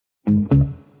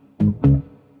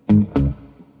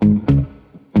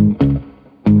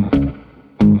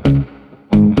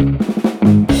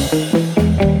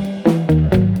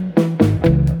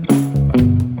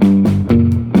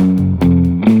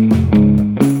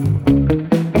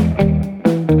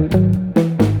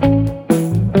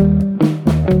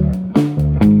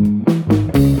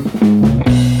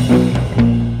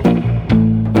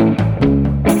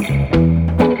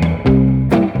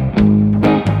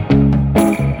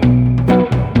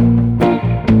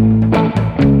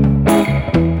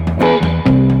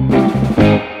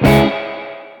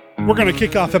We're going to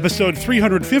kick off episode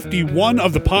 351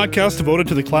 of the podcast devoted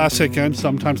to the classic and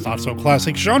sometimes not so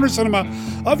classic genre cinema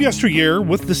of yesteryear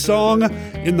with the song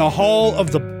In the Hall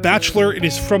of the Bachelor. It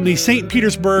is from the St.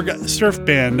 Petersburg surf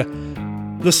band,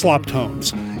 the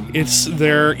Sloptones. It's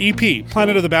their EP,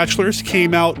 Planet of the Bachelors,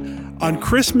 came out on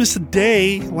Christmas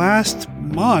Day last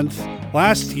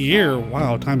year.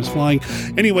 Wow, time is flying.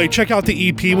 Anyway, check out the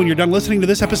EP when you're done listening to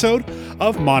this episode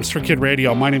of Monster Kid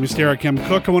Radio. My name is Derek M.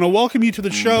 Cook. I want to welcome you to the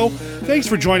show. Thanks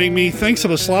for joining me. Thanks to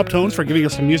the Sloptones for giving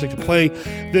us some music to play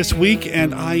this week,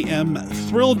 and I am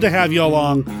thrilled to have you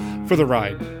along for the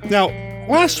ride. Now,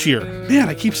 last year, man,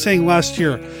 I keep saying last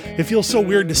year. It feels so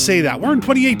weird to say that. We're in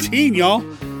 2018, y'all.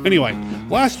 Anyway,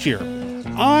 last year,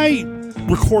 I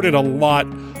recorded a lot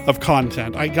of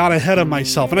content. I got ahead of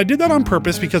myself, and I did that on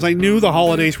purpose because I knew the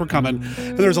holidays were coming,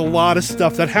 and there's a lot of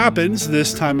stuff that happens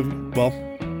this time of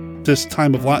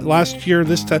last year.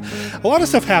 A lot of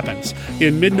stuff happens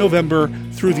in mid-November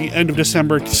through the end of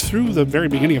December, through the very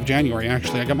beginning of January,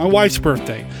 actually. I got my wife's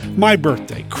birthday, my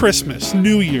birthday, Christmas,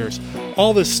 New Year's,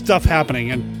 all this stuff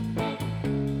happening,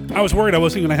 and I was worried I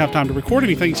wasn't going to have time to record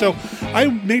anything, so I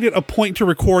made it a point to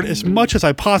record as much as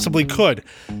I possibly could.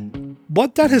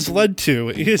 What that has led to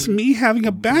is me having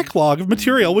a backlog of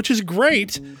material, which is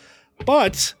great,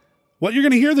 but what you're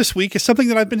going to hear this week is something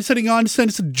that I've been sitting on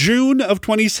since June of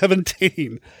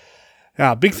 2017.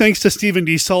 Big thanks to Stephen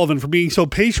D. Sullivan for being so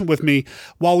patient with me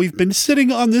while we've been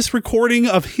sitting on this recording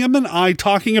of him and I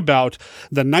talking about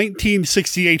the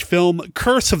 1968 film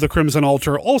Curse of the Crimson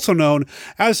Altar, also known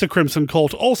as The Crimson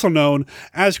Cult, also known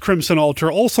as Crimson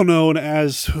Altar, also known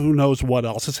as who knows what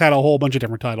else. It's had a whole bunch of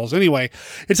different titles. Anyway,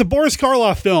 it's a Boris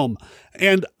Karloff film,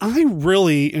 and I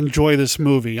really enjoy this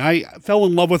movie. I fell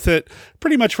in love with it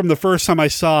pretty much from the first time I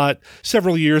saw it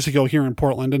several years ago here in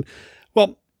Portland, and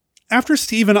well, after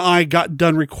Steve and I got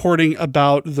done recording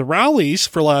about the rallies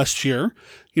for last year,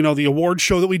 you know, the award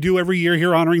show that we do every year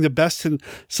here honoring the best in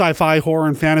sci-fi, horror,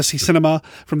 and fantasy cinema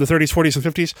from the 30s, 40s, and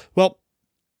 50s, well,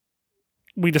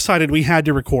 we decided we had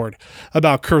to record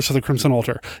about Curse of the Crimson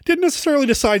Altar. Didn't necessarily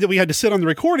decide that we had to sit on the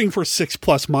recording for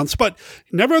 6+ months, but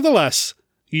nevertheless,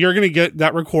 you're going to get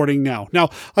that recording now. Now,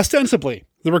 ostensibly,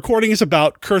 the recording is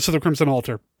about Curse of the Crimson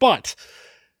Altar, but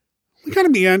we kind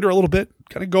of meander a little bit,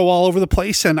 kind of go all over the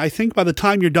place, and I think by the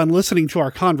time you're done listening to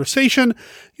our conversation,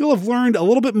 you'll have learned a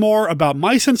little bit more about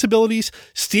my sensibilities,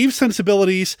 Steve's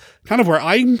sensibilities, kind of where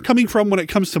I'm coming from when it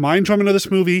comes to my enjoyment of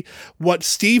this movie, what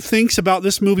Steve thinks about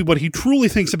this movie, what he truly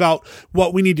thinks about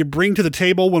what we need to bring to the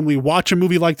table when we watch a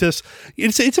movie like this.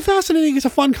 It's a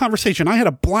fun conversation. I had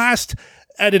a blast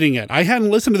editing it. I hadn't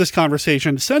listened to this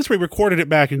conversation since we recorded it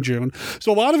back in June,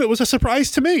 so a lot of it was a surprise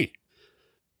to me.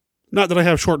 Not that I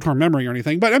have short-term memory or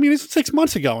anything, but I mean, it's 6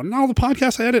 months ago, and all the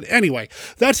podcasts I edited. Anyway,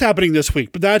 that's happening this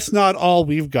week, but that's not all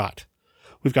we've got.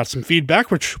 We've got some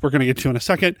feedback, which we're going to get to in a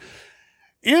second.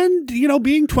 And, you know,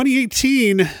 being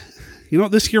 2018, you know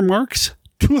what this year marks?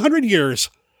 200 years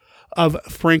of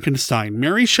Frankenstein.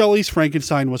 Mary Shelley's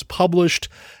Frankenstein was published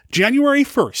January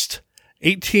 1st,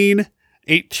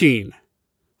 1818.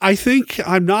 I think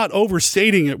I'm not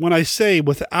overstating it when I say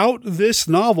without this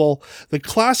novel, the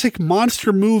classic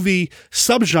monster movie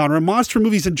subgenre, monster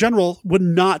movies in general, would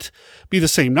not be the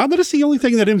same. Not that it's the only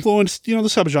thing that influenced, you know, the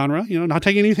subgenre, you know, not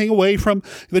taking anything away from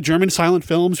the German silent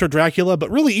films or Dracula, but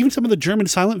really even some of the German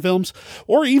silent films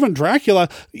or even Dracula,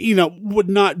 you know, would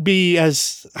not be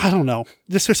as, I don't know,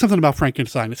 there's something about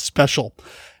Frankenstein. It's special.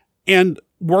 And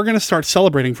we're going to start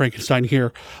celebrating Frankenstein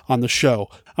here on the show.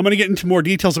 I'm going to get into more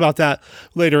details about that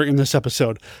later in this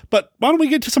episode. But why don't we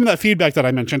get to some of that feedback that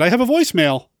I mentioned? I have a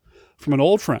voicemail from an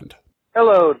old friend.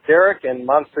 Hello, Derek and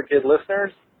Monster Kid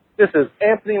listeners. This is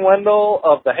Anthony Wendell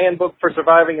of the Handbook for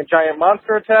Surviving a Giant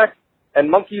Monster Attack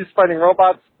and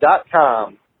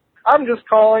MonkeysFightingRobots.com. I'm just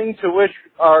calling to wish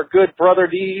our good brother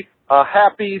D a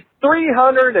happy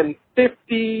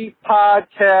 350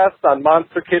 podcasts on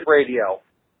Monster Kid Radio.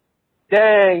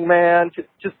 Dang, man.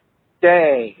 Just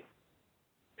dang.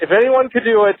 If anyone could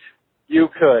do it, you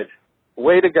could.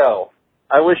 Way to go.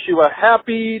 I wish you a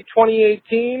happy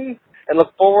 2018 and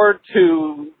look forward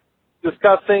to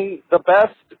discussing the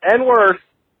best and worst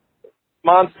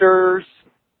monsters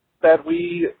that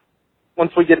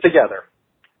once we get together.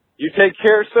 You take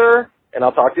care, sir, and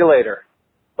I'll talk to you later.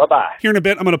 Bye-bye. Here in a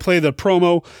bit, I'm going to play the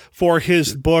promo for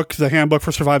his book, The Handbook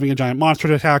for Surviving a Giant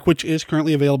Monster Attack, which is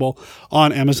currently available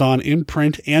on Amazon in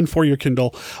print and for your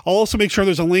Kindle. I'll also make sure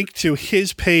there's a link to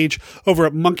his page over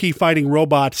at Monkey Fighting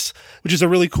Robots, which is a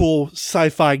really cool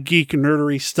sci-fi geek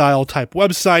nerdery style type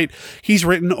website. He's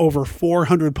written over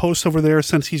 400 posts over there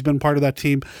since he's been part of that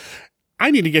team. I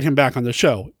need to get him back on the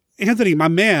show. Anthony, my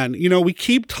man, we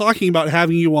keep talking about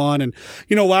having you on, and,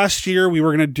 last year we were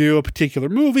going to do a particular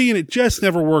movie and it just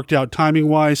never worked out timing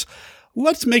wise.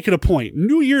 Let's make it a point,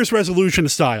 New Year's resolution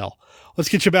style. Let's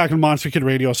get you back on Monster Kid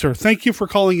Radio, sir. Thank you for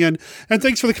calling in, and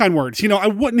thanks for the kind words. I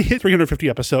wouldn't hit 350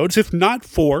 episodes if not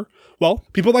for,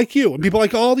 people like you and people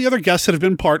like all the other guests that have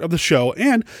been part of the show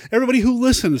and everybody who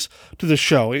listens to the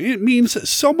show. It means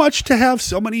so much to have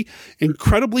so many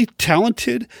incredibly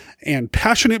talented and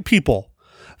passionate people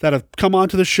that have come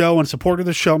onto the show and supported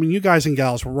the show. I mean, you guys and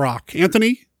gals rock.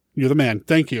 Anthony, you're the man.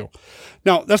 Thank you.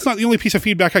 Now, that's not the only piece of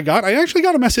feedback I got. I actually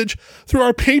got a message through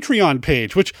our Patreon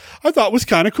page, which I thought was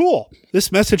kind of cool.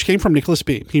 This message came from Nicholas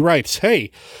B. He writes,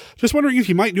 "Hey, just wondering if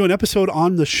you might do an episode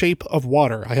on The Shape of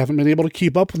Water. I haven't been able to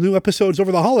keep up with new episodes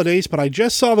over the holidays, but I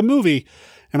just saw the movie,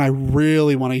 and I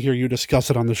really want to hear you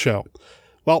discuss it on the show."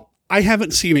 Well, I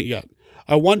haven't seen it yet.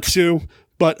 I want to,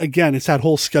 but again, it's that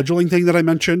whole scheduling thing that I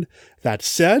mentioned. That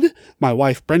said, my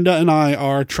wife Brenda and I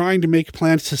are trying to make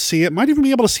plans to see it. Might even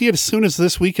be able to see it as soon as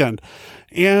this weekend.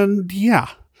 And yeah,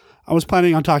 I was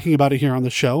planning on talking about it here on the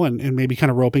show and maybe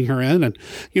kind of roping her in. And,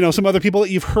 some other people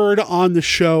that you've heard on the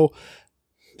show,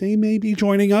 they may be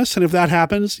joining us. And if that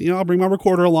happens, I'll bring my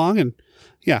recorder along and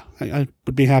yeah, I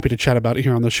would be happy to chat about it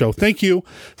here on the show. Thank you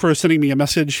for sending me a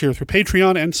message here through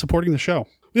Patreon and supporting the show.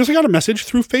 We also got a message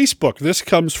through Facebook. This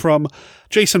comes from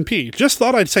Jason P. Just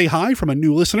thought I'd say hi from a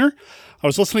new listener. I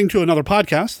was listening to another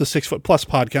podcast, the 6 Foot Plus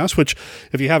podcast, which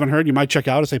if you haven't heard, you might check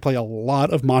out as they play a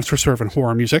lot of Monster Surf and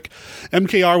horror music.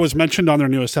 MKR was mentioned on their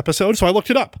newest episode, so I looked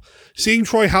it up. Seeing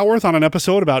Troy Howarth on an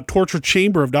episode about Torture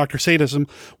Chamber of Dr. Sadism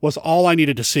was all I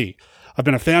needed to see. I've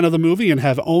been a fan of the movie and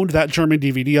have owned that German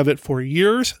DVD of it for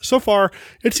years. So far,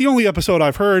 it's the only episode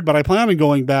I've heard, but I plan on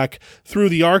going back through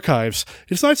the archives.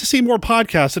 It's nice to see more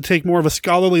podcasts that take more of a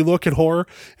scholarly look at horror,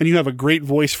 and you have a great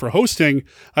voice for hosting.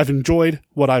 I've enjoyed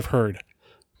what I've heard.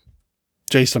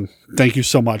 Jason, thank you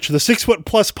so much. The 6 Foot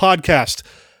Plus podcast,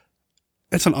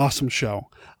 it's an awesome show.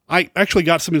 I actually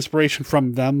got some inspiration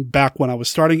from them back when I was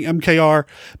starting MKR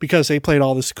because they played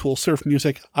all this cool surf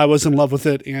music. I was in love with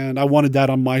it, and I wanted that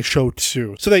on my show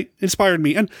too. So they inspired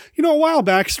me. And, a while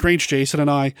back, Strange Jason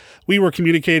and I, we were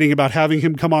communicating about having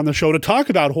him come on the show to talk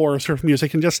about horror surf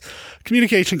music, and just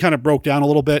communication kind of broke down a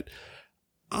little bit.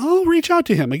 I'll reach out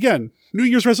to him again, New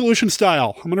Year's resolution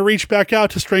style. I'm going to reach back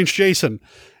out to Strange Jason.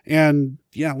 And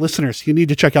yeah, listeners, you need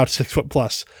to check out 6 Foot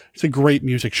Plus. It's a great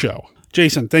music show.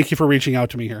 Jason, thank you for reaching out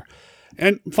to me here.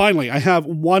 And finally, I have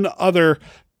one other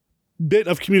bit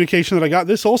of communication that I got.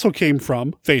 This also came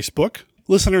from Facebook.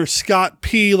 Listener Scott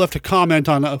P. left a comment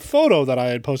on a photo that I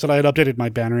had posted. I had updated my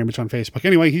banner image on Facebook.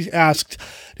 Anyway, he asked,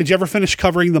 did you ever finish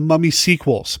covering the Mummy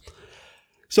sequels?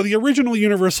 So the original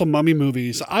Universal Mummy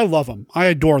movies, I love them. I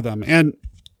adore them. And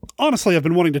honestly, I've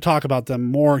been wanting to talk about them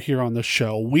more here on the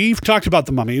show. We've talked about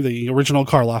The Mummy, the original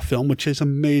Karloff film, which is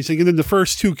amazing. And then the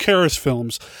first 2 Karras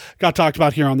films got talked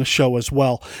about here on the show as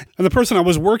well. And the person I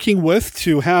was working with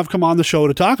to have come on the show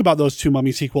to talk about those 2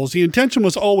 Mummy sequels, the intention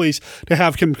was always to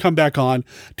have him come back on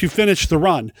to finish the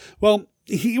run. Well,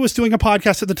 he was doing a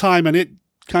podcast at the time and it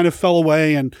kind of fell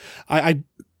away, and I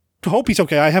hope he's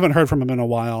okay. I haven't heard from him in a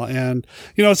while, and,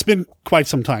 it's been quite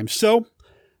some time. So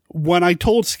when I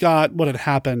told Scott what had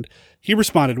happened, he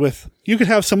responded with, you could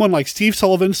have someone like Steve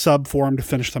Sullivan sub for him to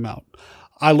finish them out.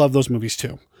 I love those movies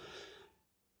too.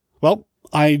 Well,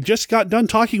 I just got done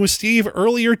talking with Steve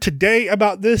earlier today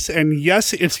about this, and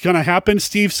yes, it's going to happen.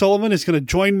 Steve Sullivan is going to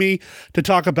join me to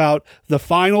talk about the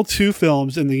final 2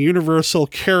 films in the Universal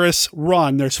Karras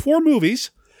run. There's 4 movies,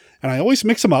 and I always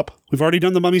mix them up. We've already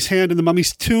done The Mummy's Hand and The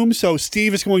Mummy's Tomb, so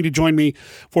Steve is going to join me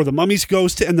for The Mummy's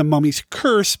Ghost and The Mummy's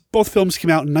Curse. Both films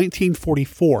came out in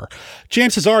 1944.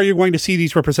 Chances are you're going to see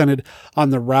these represented on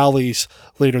the rallies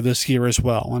later this year as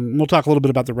well, and we'll talk a little bit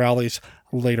about the rallies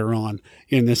later on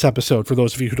in this episode for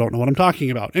those of you who don't know what I'm talking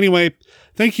about. Anyway,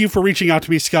 thank you for reaching out to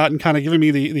me, Scott, and kind of giving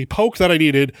me the poke that I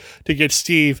needed to get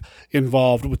Steve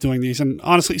involved with doing these. And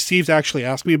honestly, Steve's actually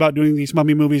asked me about doing these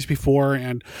Mummy movies before,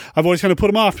 and I've always kind of put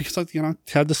him off because I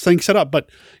had this thing set up. But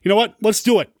you know what? Let's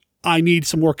do it. I need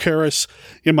some more Karras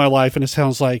in my life, and it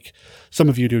sounds like some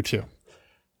of you do too.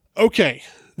 Okay,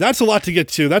 that's a lot to get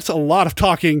to. That's a lot of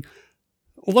talking.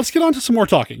 Let's get on to some more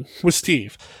talking with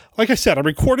Steve. Like I said, I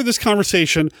recorded this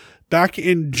conversation back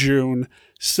in June.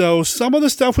 So some of the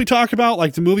stuff we talk about,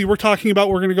 like the movie we're talking about,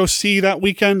 we're going to go see that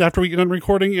weekend after we get done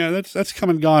recording. Yeah, that's come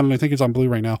and gone, and I think it's on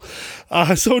Blu-ray now.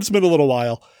 So it's been a little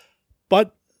while.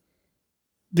 But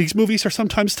these movies are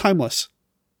sometimes timeless.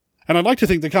 And I'd like to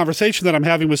think the conversation that I'm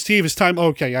having with Steve is time.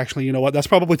 Okay, actually, you know what? That's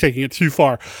probably taking it too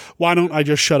far. Why don't I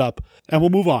just shut up and we'll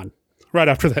move on right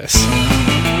after this.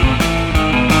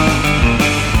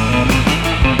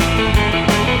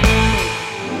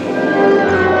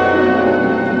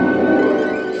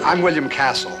 I'm William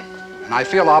Castle, and I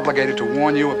feel obligated to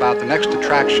warn you about the next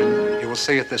attraction you will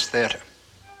see at this theater.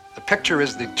 The picture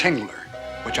is The Tingler,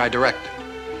 which I directed.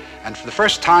 And for the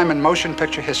first time in motion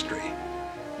picture history,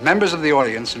 members of the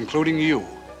audience, including you,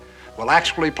 will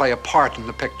actually play a part in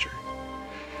the picture.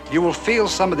 You will feel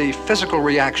some of the physical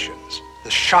reactions,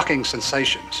 the shocking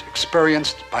sensations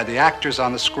experienced by the actors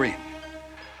on the screen.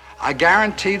 I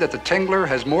guarantee that The Tingler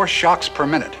has more shocks per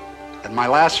minute than my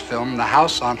last film, The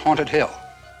House on Haunted Hill.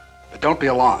 But don't be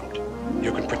alarmed.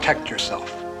 You can protect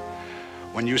yourself.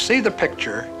 When you see the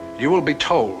picture, you will be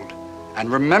told, and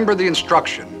remember the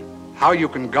instruction, how you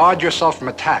can guard yourself from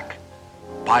attack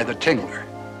by The Tingler.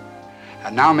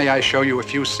 And now may I show you a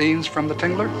few scenes from The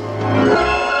Tingler?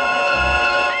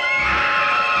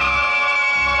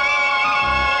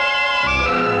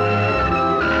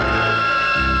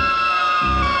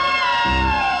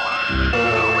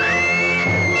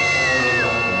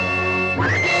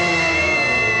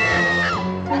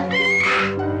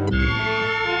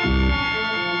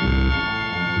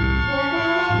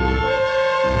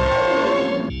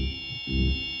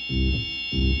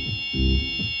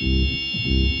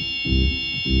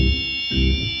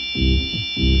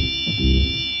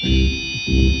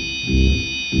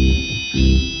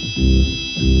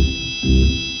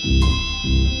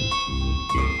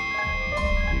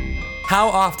 How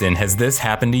often has this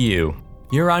happened to you?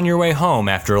 You're on your way home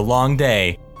after a long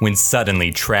day when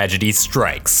suddenly tragedy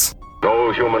strikes.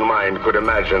 No human mind could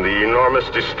imagine the enormous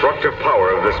destructive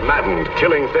power of this maddened,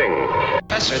 killing thing.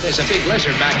 Professor, there's a big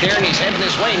lizard back there and he's heading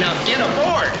this way. Now get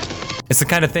aboard! It's the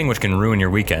kind of thing which can ruin your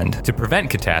weekend. To prevent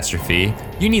catastrophe,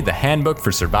 you need the Handbook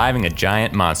for Surviving a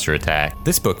Giant Monster Attack.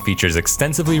 This book features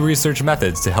extensively researched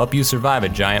methods to help you survive a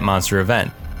giant monster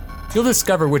event. You'll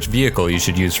discover which vehicle you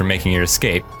should use for making your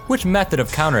escape, which method of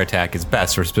counterattack is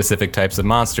best for specific types of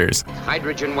monsters.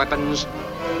 Hydrogen weapons,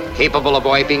 capable of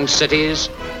wiping cities,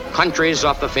 countries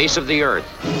off the face of the earth,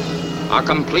 are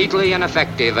completely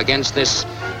ineffective against this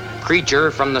creature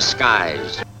from the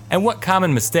skies. And what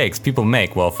common mistakes people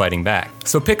make while fighting back.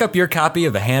 So pick up your copy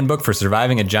of the Handbook for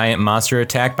Surviving a Giant Monster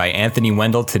Attack by Anthony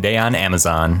Wendell today on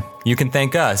Amazon. You can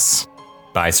thank us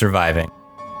by surviving.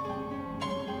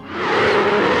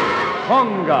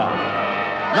 Konga.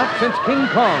 Not since King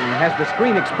Kong has the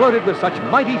screen exploded with such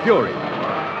mighty fury.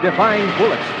 Defying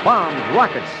bullets, bombs,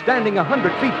 rockets, standing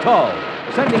 100 feet tall,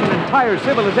 sending an entire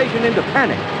civilization into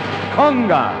panic.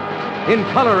 Konga, in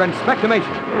color and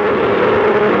spectramation.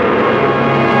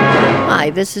 Hi,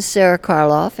 this is Sarah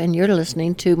Karloff, and you're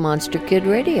listening to Monster Kid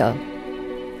Radio.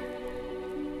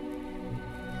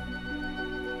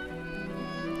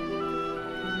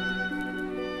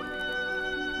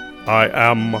 I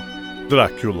am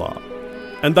Dracula,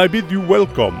 and I bid you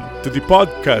welcome to the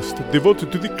podcast devoted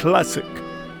to the classic,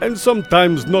 and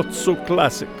sometimes not so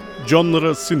classic,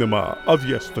 genre cinema of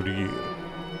yesteryear.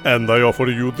 And I offer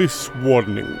you this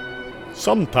warning.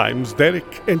 Sometimes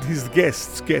Derek and his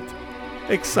guests get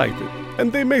excited,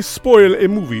 and they may spoil a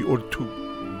movie or two.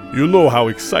 You know how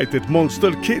excited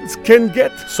Monster Kids can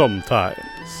get sometimes.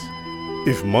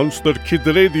 If Monster Kid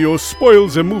Radio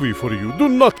spoils a movie for you, do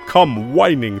not come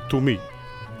whining to me.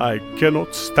 I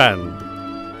cannot stand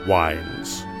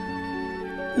whines.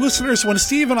 Listeners, when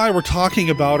Steve and I were talking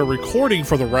about a recording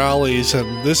for the rallies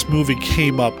and this movie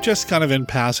came up just kind of in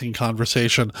passing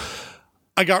conversation,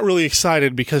 I got really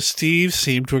excited because Steve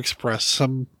seemed to express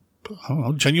some,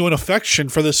 genuine affection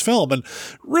for this film. And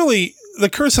really, The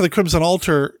Curse of the Crimson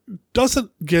Altar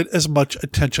doesn't get as much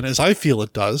attention as I feel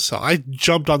it does. So I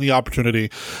jumped on the opportunity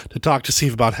to talk to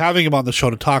Steve about having him on the show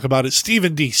to talk about it.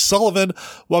 Stephen D. Sullivan,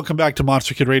 welcome back to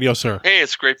Monster Kid Radio, sir. Hey,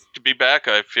 it's great to be back.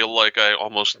 I feel like I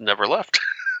almost never left.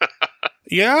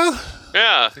 Yeah?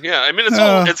 Yeah. I mean,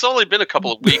 it's only been a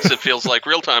couple of weeks, it feels like,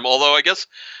 real time. Although I guess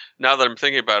now that I'm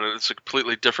thinking about it, it's a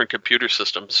completely different computer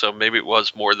system. So maybe it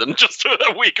was more than just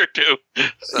a week or two.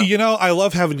 So. I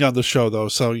love having you on the show, though.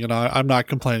 So, I'm not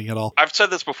complaining at all. I've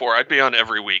said this before. I'd be on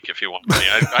every week if you want me.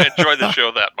 I enjoy the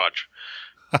show that much.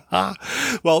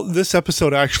 Well, this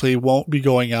episode actually won't be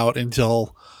going out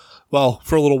until,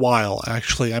 for a little while,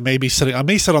 actually. I may sit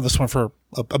on this one for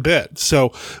a bit.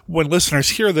 So when listeners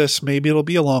hear this, maybe it'll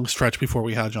be a long stretch before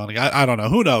we have Johnny. I don't know.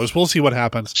 Who knows? We'll see what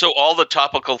happens. So all the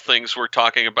topical things we're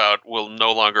talking about will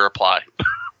no longer apply.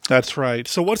 That's right.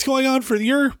 So what's going on for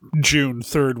your June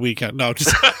 3rd weekend? No,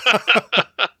 just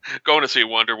going to see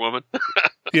Wonder Woman.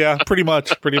 Yeah, pretty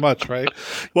much, right?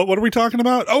 What are we talking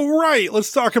about? Oh, right.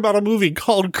 Let's talk about a movie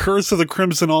called Curse of the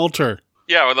Crimson Altar.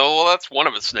 Yeah, well, that's one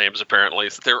of its names, apparently.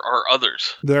 There are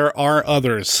others. There are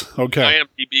others. Okay.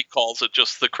 IMDb calls it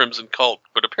just the Crimson Cult,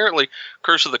 but apparently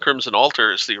Curse of the Crimson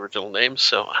Altar is the original name,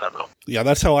 so I don't know. Yeah,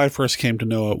 that's how I first came to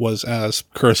know it, was as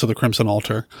Curse of the Crimson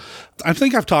Altar. I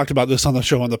think I've talked about this on the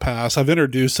show in the past. I've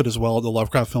introduced it as well at the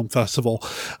Lovecraft Film Festival.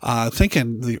 I think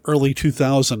in the early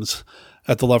 2000s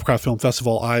at the Lovecraft Film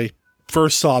Festival, I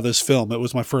first saw this film. It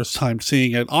was my first time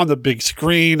seeing it on the big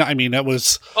screen. I mean, it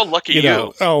was... Oh, lucky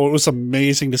you. Oh, it was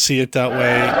amazing to see it that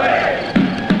way.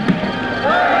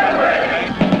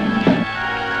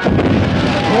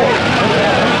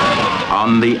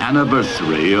 On the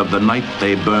anniversary of the night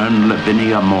they burned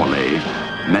Lavinia Morley,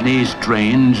 many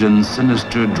strange and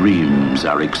sinister dreams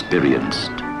are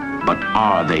experienced. But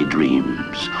are they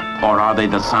dreams? Or are they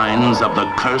the signs of the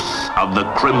curse of the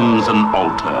Crimson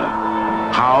Altar?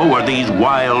 How are these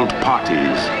wild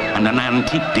parties and an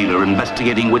antique dealer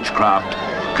investigating witchcraft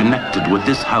connected with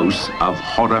this house of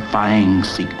horrifying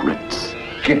secrets?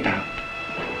 Get out.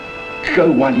 Go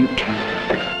while you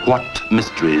can. What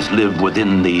mysteries live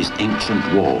within these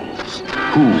ancient walls?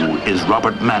 Who is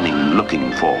Robert Manning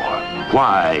looking for?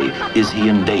 Why is he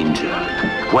in danger?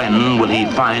 When will he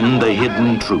find the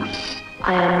hidden truth?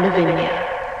 I am Lavinia,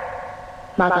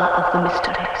 mother of the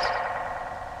mysteries,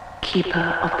 keeper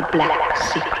of the black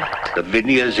secret.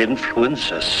 Lavinia's influence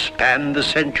has spanned the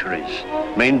centuries,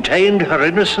 maintained her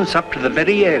innocence up to the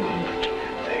very end.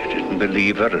 They didn't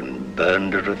believe her and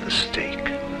burned her at the stake.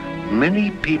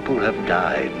 Many people have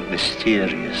died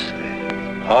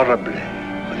mysteriously, horribly.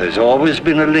 But there's always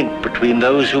been a link between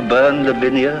those who burned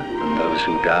Lavinia and those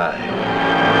who died.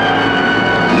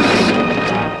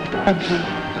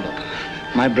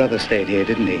 My brother stayed here,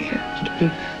 didn't he?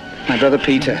 My brother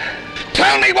Peter.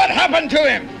 Tell me what happened to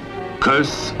him!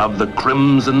 Curse of the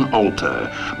Crimson Altar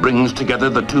brings together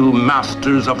the two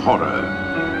masters of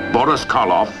horror, Boris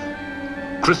Karloff,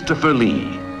 Christopher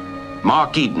Lee,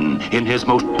 Mark Eden in his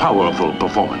most powerful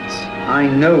performance. I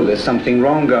know there's something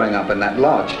wrong going up in that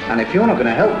lodge, and if you're not going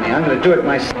to help me, I'm going to do it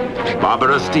myself.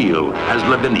 Barbara Steele as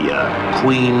Lavinia,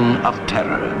 Queen of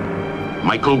Terror.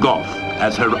 Michael Goff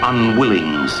as her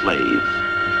unwilling slave.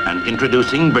 And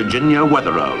introducing Virginia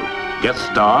Weatherall, guest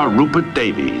star Rupert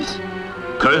Davies.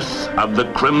 Curse of the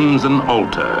Crimson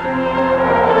Altar.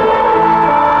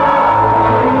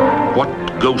 What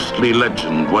ghostly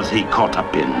legend was he caught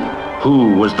up in?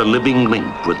 Who was the living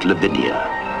link with Lavinia?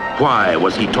 Why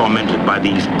was he tormented by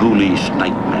these ghoulish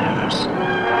nightmares?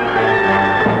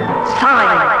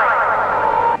 Time!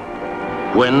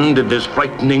 When did this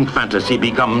frightening fantasy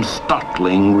become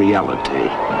startling reality?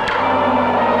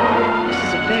 This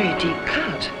is a very deep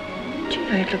cut. Do you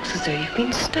know, it looks as though you've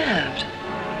been stabbed.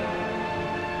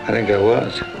 I think I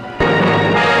was.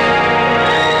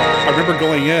 I remember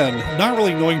going in, not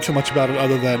really knowing too much about it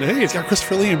other than, hey, it's got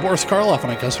Christopher Lee and Boris Karloff,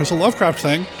 and I guess there's a Lovecraft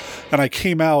thing. And I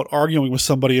came out arguing with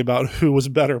somebody about who was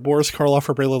better, Boris Karloff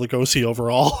or Bela Lugosi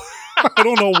overall. I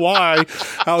don't know why,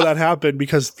 how that happened,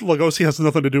 because Lugosi has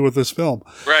nothing to do with this film.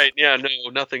 Right, yeah, no,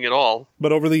 nothing at all.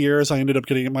 But over the years, I ended up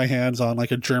getting my hands on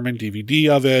like a German DVD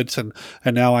of it, and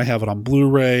now I have it on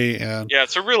Blu-ray. And yeah,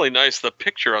 it's a really nice, the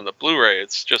picture on the Blu-ray,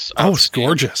 it's just it's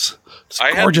gorgeous. It's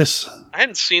gorgeous. I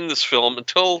hadn't seen this film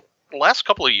until the last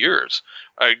couple of years.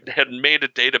 I had made a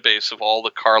database of all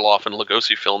the Karloff and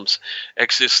Lugosi films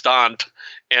extant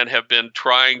and have been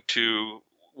trying to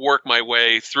work my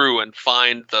way through and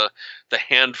find the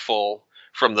handful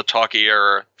from the talkie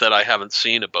era that I haven't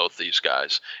seen of both these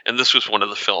guys. And this was one of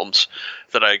the films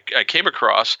that I came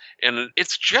across, and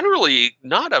it's generally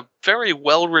not a very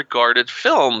well-regarded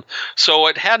film, so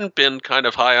it hadn't been kind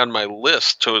of high on my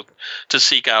list to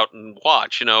seek out and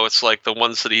watch. You know, it's like the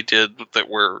ones that he did that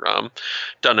were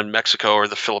done in Mexico or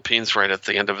the Philippines right at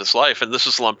the end of his life, and this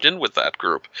is lumped in with that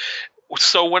group.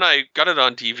 So when I got it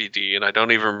on DVD, and I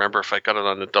don't even remember if I got it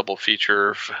on a double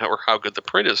feature or how good the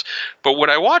print is, but when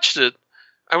I watched it,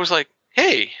 I was like,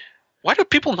 hey, why do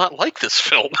people not like this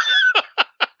film?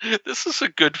 This is a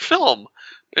good film.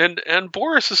 And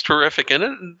Boris is terrific in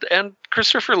it, and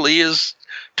Christopher Lee is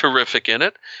terrific in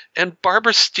it, and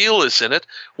Barbara Steele is in it.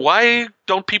 Why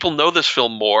don't people know this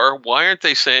film more? Why aren't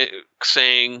they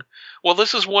saying, well,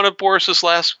 this is one of Boris's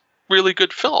last really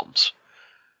good films?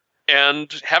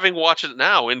 And having watched it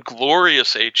now in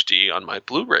glorious HD on my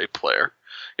Blu-ray player,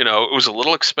 you know, it was a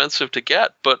little expensive to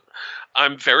get, but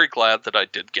I'm very glad that I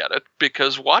did get it,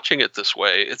 because watching it this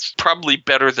way, it's probably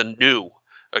better than new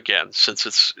again, since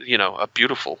it's, you know, a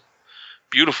beautiful,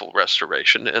 beautiful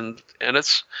restoration, and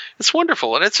it's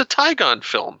wonderful, and it's a Tygon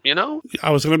film, you know?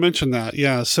 I was going to mention that,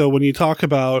 yeah. So when you talk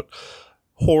about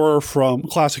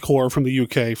classic horror from the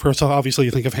UK, first off, obviously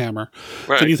you think of Hammer,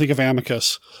 right. Then you think of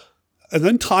Amicus. And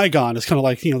then Tygon is kind of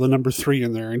like, the number 3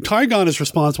 in there. And Tygon is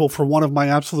responsible for one of my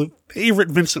absolute favorite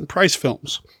Vincent Price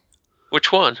films.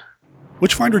 Which one?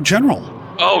 Witchfinder General.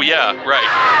 Oh, yeah, right.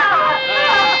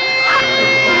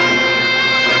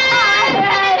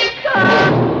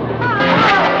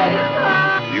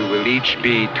 You will each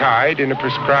be tied in a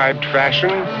prescribed fashion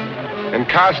and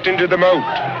cast into the moat.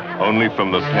 Only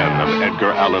from the pen of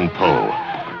Edgar Allan Poe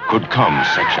could come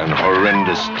such an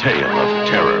horrendous tale of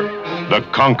terror. The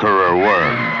Conqueror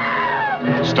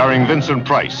Worm, starring Vincent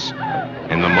Price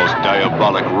in the most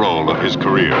diabolic role of his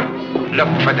career. Look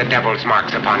for the devil's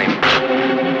marks upon him.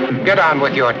 Get on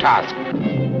with your task.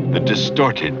 The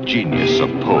distorted genius of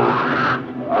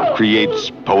Poe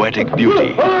creates poetic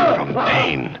beauty from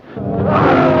pain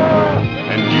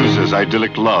and uses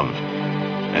idyllic love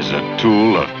as a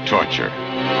tool of torture.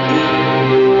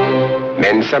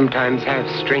 Men sometimes have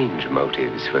strange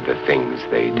motives for the things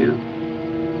they do.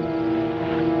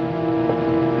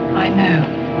 I know.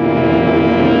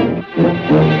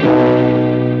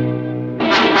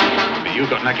 You've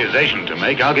got an accusation to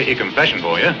make. I'll get your confession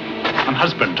for you. I'm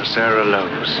husband to Sarah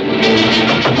Lowe's.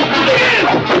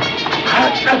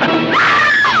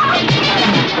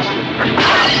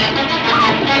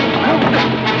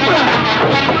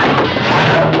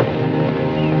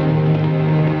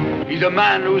 He's a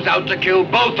man who's out to kill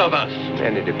both of us.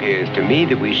 And it appears to me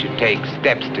that we should take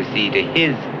steps to see to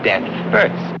his death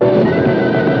first.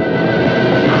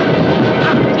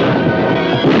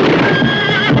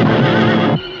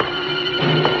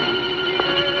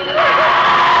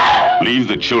 Leave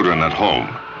the children at home,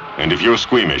 and if you're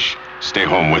squeamish, stay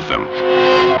home with them.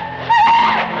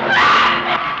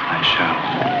 I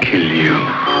shall kill you.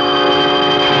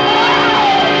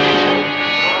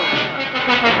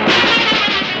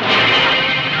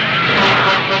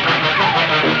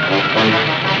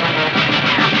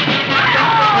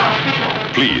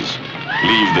 Please,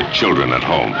 leave the children at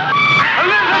home.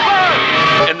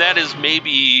 And that is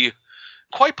maybe,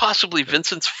 quite possibly,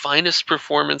 Vincent's finest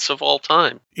performance of all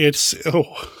time.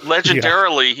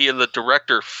 Legendarily, he and the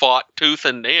director fought tooth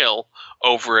and nail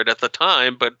over it at the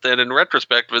time, but then in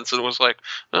retrospect, Vincent was like,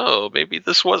 oh, maybe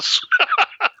this was...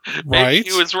 maybe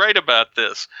he was right about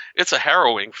this. It's a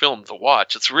harrowing film to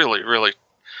watch. It's really, really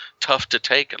tough to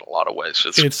take in a lot of ways.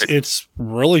 It's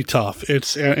really tough.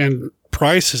 And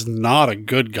Price is not a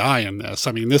good guy in this.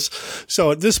 I mean,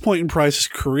 so at this point in Price's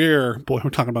career, boy, we're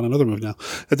talking about another movie now.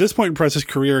 At this point in Price's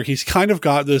career, he's kind of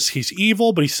got this, he's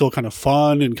evil, but he's still kind of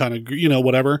fun and kind of,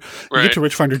 whatever. Right. You get to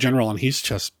Witchfinder General and he's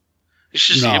just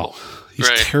evil. He's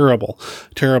terrible.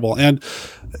 And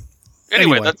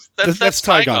anyway, that's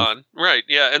Tygon. Right.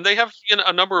 Yeah. And they have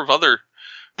a number of other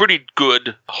pretty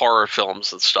good horror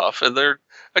films and stuff. And they're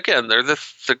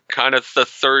the kind of the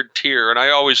third tier. And I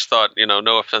always thought,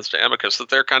 no offense to Amicus, that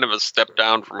they're kind of a step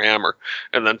down from Hammer.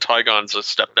 And then Tygon's a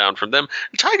step down from them.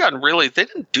 And Tygon, really, they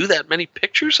didn't do that many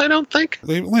pictures, I don't think.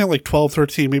 They only had like 12,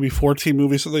 13, maybe 14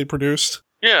 movies that they produced.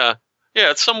 Yeah.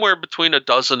 Yeah, it's somewhere between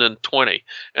 12 and 20.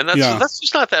 And that's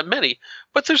just not that many.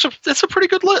 But it's a pretty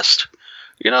good list.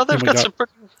 They've got some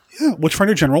pretty... Yeah,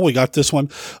 Witchfinder General, we got this one.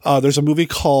 There's a movie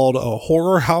called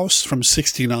Horror House from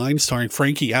 '69 starring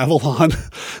Frankie Avalon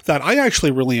that I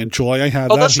actually really enjoy. I have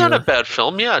that that's here. Not a bad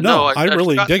film. Yeah, no, I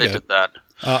really dig it. Did that.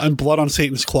 And Blood on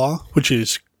Satan's Claw, which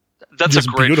is that's just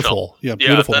a great beautiful. Film. Yeah,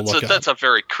 beautiful to look that's a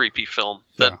very creepy film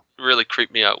that really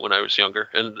creeped me out when I was younger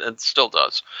and still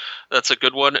does. That's a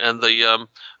good one. And the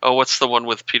what's the one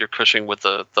with Peter Cushing with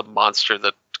the monster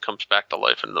that comes back to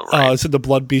life in the rain? Is it the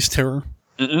Blood Beast Terror?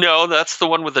 No, that's the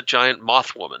one with the giant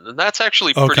moth woman, and that's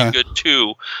actually pretty good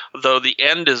too. Though the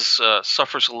end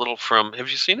suffers a little from. Have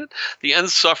you seen it? The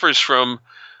end suffers from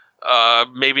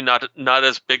maybe not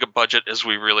as big a budget as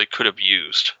we really could have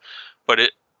used, but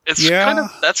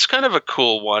that's kind of a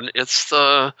cool one. It's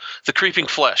the Creeping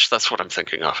Flesh. That's what I'm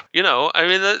thinking of. I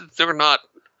mean, they're not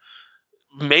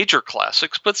major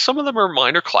classics, but some of them are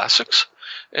minor classics,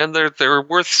 and they're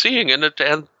worth seeing. And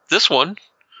this one,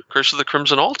 Curse of the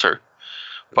Crimson Altar,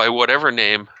 by whatever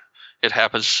name it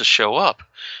happens to show up,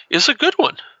 is a good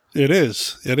one. It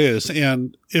is.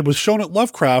 And it was shown at the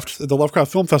Lovecraft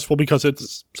Film Festival, because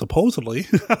it's supposedly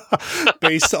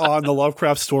based on the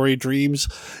Lovecraft story Dreams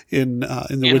in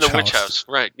the Witch House.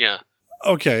 Right, yeah.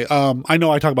 Okay, I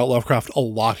know I talk about Lovecraft a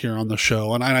lot here on the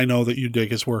show, and I know that you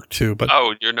dig his work too. But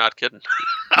oh, you're not kidding.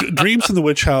 Dreams in the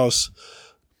Witch House.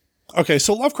 Okay,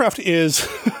 so Lovecraft is...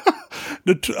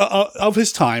 of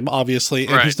his time, obviously,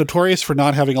 and he's notorious for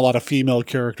not having a lot of female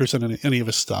characters in any of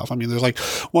his stuff. I mean, there's like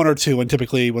one or two, and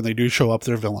typically when they do show up,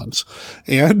 they're villains.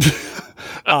 And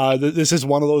This is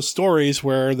one of those stories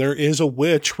where there is a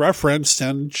witch referenced,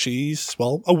 and she's,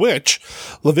 well, a witch,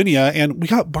 Lavinia, and we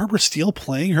got Barbara Steele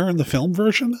playing her in the film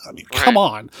version. I mean, come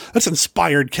on. That's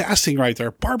inspired casting right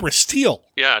there. Barbara Steele.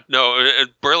 Yeah, no,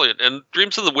 brilliant. And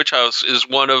Dreams of the Witch House is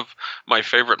one of my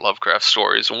favorite Lovecraft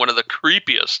stories and one of the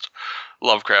creepiest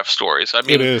Lovecraft stories. I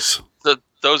mean, it is.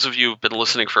 Those of you who've been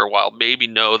listening for a while maybe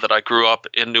know that I grew up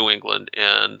in New England,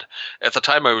 and at the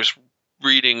time I was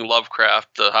reading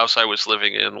Lovecraft, the house I was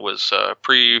living in was a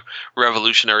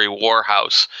pre-Revolutionary War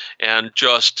house, and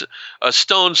just a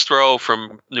stone's throw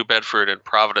from New Bedford and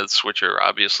Providence, which are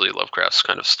obviously Lovecraft's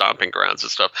kind of stomping grounds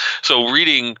and stuff. So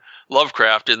reading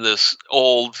Lovecraft in this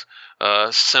old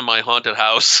semi-haunted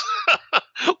house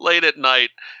late at night,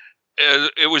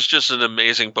 it was just an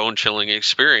amazing, bone-chilling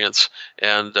experience.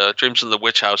 And Dreams of the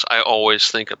Witch House, I always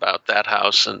think about that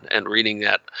house and reading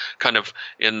that kind of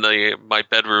in my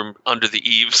bedroom under the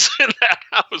eaves in that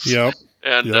house. Yep.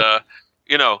 And,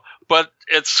 but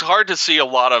it's hard to see a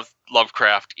lot of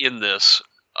Lovecraft in this,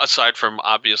 aside from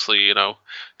obviously,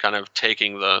 kind of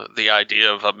taking the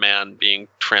idea of a man being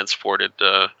transported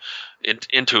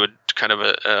into a kind of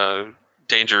a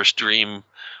dangerous dream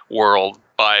world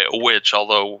by a witch,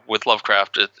 although with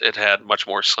Lovecraft it had much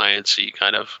more science-y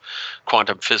kind of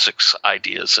quantum physics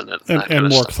ideas in it. And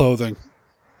more clothing.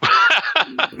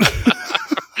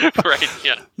 Right,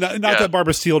 yeah. Not that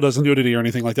Barbara Steele does nudity or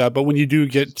anything like that, but when you do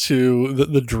get to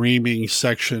the dreaming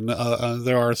section,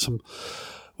 there are some...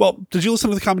 Well, did you listen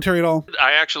to the commentary at all?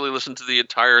 I actually listened to the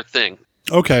entire thing.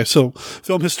 Okay, so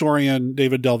film historian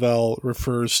David Delvell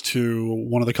refers to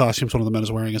one of the costumes one of the men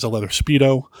is wearing as a leather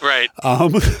Speedo. Right.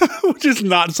 Which is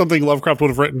not something Lovecraft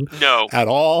would have written at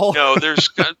all. No, there's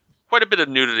quite a bit of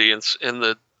nudity in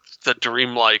the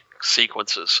dreamlike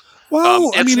sequences.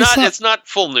 Well, it's not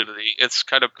full nudity. It's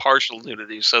kind of partial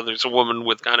nudity. So there's a woman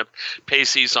with kind of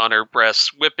pasties on her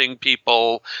breasts whipping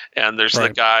people, and there's the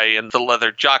guy in the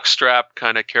leather jockstrap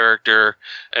kind of character,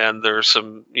 and there's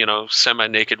some,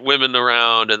 semi-naked women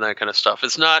around and that kind of stuff.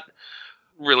 It's not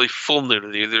really full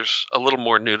nudity. There's a little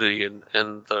more nudity in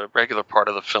the regular part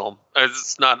of the film.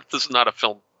 This is not a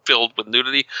film filled with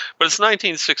nudity, but it's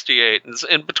 1968,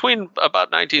 and between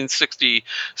about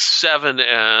 1967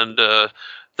 and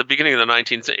the beginning of the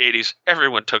 1980s,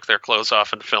 everyone took their clothes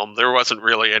off in film. There wasn't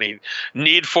really any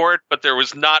need for it, but there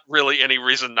was not really any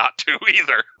reason not to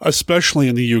either. Especially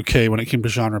in the UK when it came to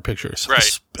genre pictures. Right.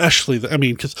 Especially,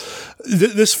 because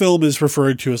this film is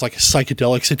referred to as like a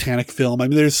psychedelic satanic film. I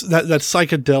mean, there's that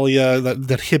psychedelia,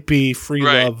 that hippie free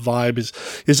love vibe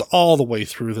is all the way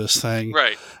through this thing.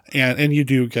 Right. And you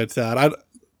do get that.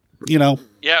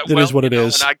 It is what it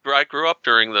is. And I grew up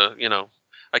during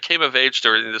I came of age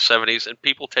during the 70s, and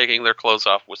people taking their clothes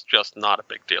off was just not a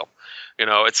big deal.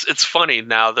 It's funny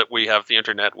now that we have the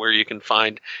internet where you can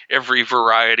find every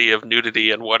variety of nudity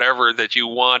and whatever that you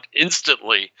want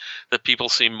instantly, that people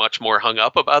seem much more hung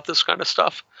up about this kind of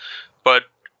stuff. But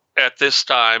at this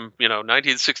time,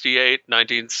 1968,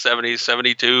 1970,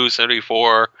 72,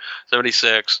 74,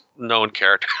 76, no one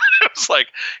cared. It's like,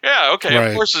 yeah, okay,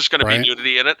 of course there's going to be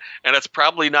nudity in it, and it's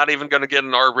probably not even going to get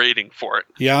an R rating for it.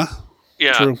 Yeah.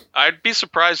 Yeah, true. I'd be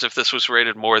surprised if this was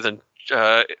rated more than,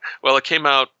 it came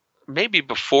out maybe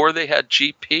before they had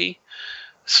GP.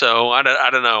 So I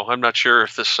don't know. I'm not sure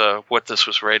if what this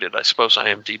was rated. I suppose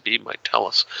IMDb might tell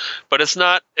us. But it's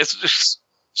not,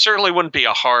 certainly wouldn't be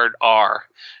a hard R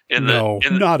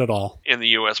not at all. In the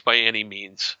US by any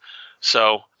means.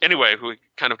 So anyway, we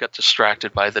kind of got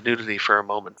distracted by the nudity for a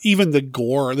moment. Even the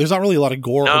gore, there's not really a lot of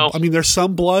gore. No. I mean, there's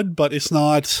some blood, but it's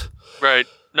not... Right.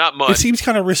 Not much. It seems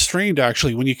kind of restrained,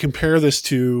 actually, when you compare this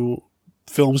to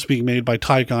films being made by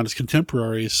Tycon's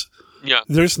contemporaries. Yeah.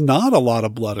 There's not a lot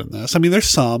of blood in this. I mean, there's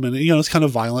some, and it's kind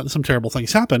of violent, and some terrible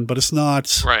things happen, but it's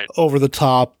not over the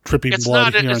top, dripping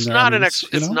blood here and there.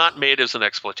 It's not made as an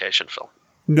exploitation film.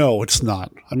 No, it's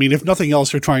not. I mean, if nothing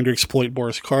else, they're trying to exploit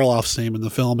Boris Karloff's name in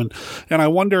the film. And I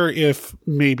wonder if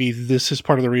maybe this is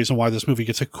part of the reason why this movie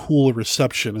gets a cooler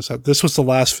reception, is that this was the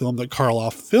last film that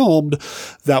Karloff filmed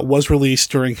that was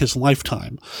released during his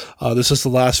lifetime. This is the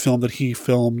last film that he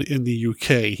filmed in the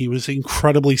UK. He was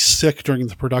incredibly sick during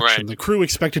the production. The crew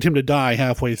expected him to die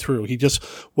halfway through. He just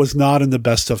was not in the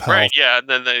best of health. Right, yeah, and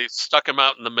then they stuck him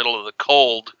out in the middle of the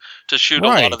cold to shoot a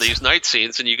lot of these night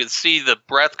scenes, and you can see the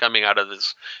breath coming out of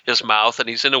his mouth, and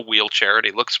he's in a wheelchair, and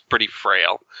he looks pretty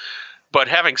frail. But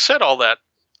having said all that,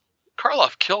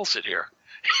 Karloff kills it here.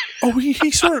 Oh,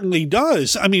 he certainly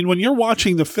does. I mean, when you're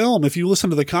watching the film, if you listen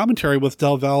to the commentary with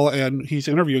Delvell and he's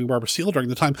interviewing Barbara Steele during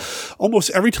the time, almost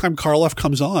every time Karloff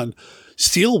comes on,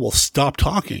 Steele will stop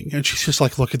talking, and she's just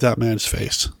like, look at that man's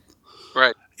face.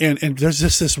 Right. And there's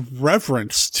this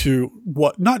reverence to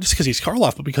what, not just because he's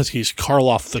Karloff, but because he's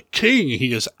Karloff the King.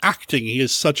 He is acting. He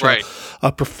is such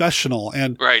a professional.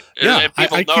 And yeah, and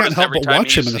people I can't help but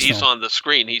watch him in this he's film. on the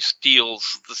screen. He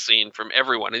steals the scene from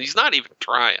everyone, and he's not even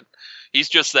trying. He's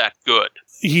just that good.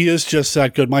 He is just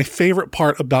that good. My favorite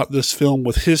part about this film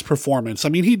with his performance, I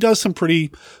mean, he does some pretty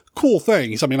cool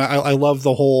things. I mean, I love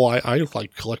the whole, I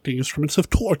like collecting instruments of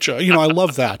torture. I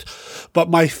love that. But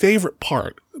my favorite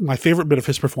bit of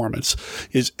his performance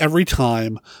is every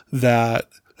time that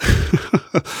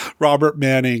Robert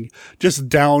Manning just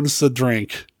downs the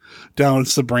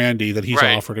brandy that he's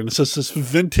offered. And it's just this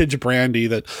vintage brandy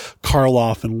that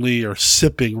Karloff and Lee are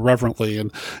sipping reverently.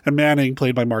 And Manning,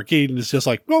 played by Mark Eden, is just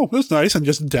like, oh, that's nice, and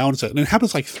just downs it. And it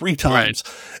happens like 3 times.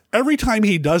 Every time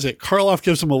he does it, Karloff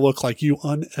gives him a look like, you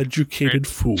uneducated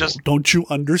fool. Don't you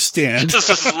understand? Just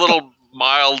this little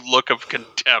mild look of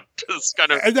contempt. It's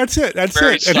kind of, and that's it.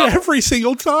 And every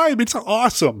single time, it's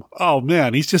awesome. Oh,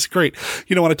 man, he's just great.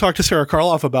 When I talked to Sarah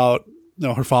Karloff about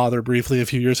her father briefly a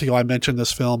few years ago, I mentioned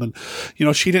this film,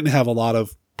 and she didn't have a lot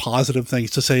of positive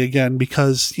things to say again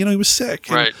because he was sick.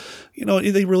 And,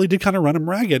 they really did kind of run him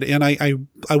ragged, and I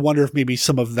wonder if maybe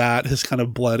some of that has kind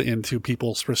of bled into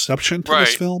people's perception to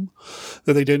this film,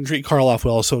 that they didn't treat Karloff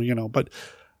well. So but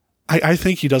I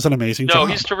think he does an amazing job. No,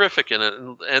 he's terrific in it,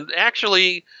 and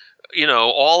actually,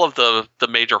 all of the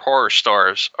major horror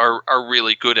stars are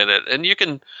really good in it, and you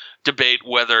can debate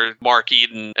whether Mark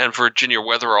Eden and Virginia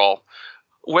Weatherall,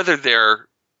 whether they're,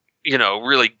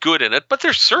 really good in it, but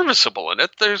they're serviceable in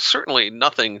it. There's certainly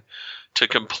nothing to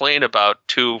complain about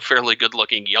 2 fairly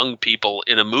good-looking young people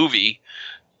in a movie,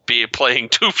 playing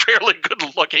 2 fairly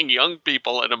good-looking young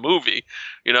people in a movie,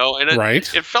 and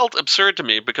it felt absurd to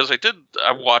me because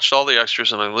I watched all the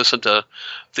extras and I listened to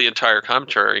the entire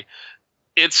commentary.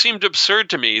 It seemed absurd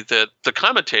to me that the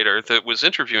commentator that was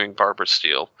interviewing Barbara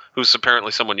Steele, who's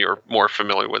apparently someone you're more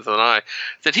familiar with than I,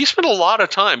 that he spent a lot of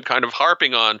time kind of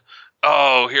harping on,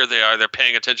 oh, here they are, they're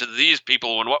paying attention to these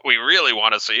people when what we really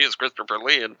want to see is Christopher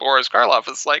Lee and Boris Karloff.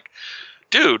 It's like,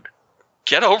 dude,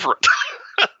 get over it.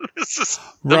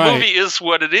 The movie is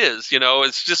what it is.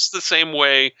 It's just the same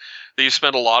way that you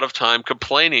spend a lot of time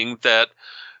complaining that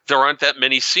there aren't that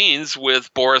many scenes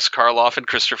with Boris Karloff and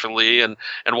Christopher Lee, and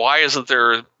why isn't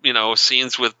there,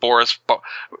 scenes with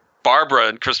Barbara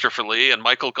and Christopher Lee and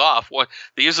Michael Goff?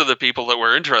 These are the people that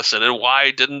we're interested in. Why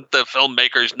didn't the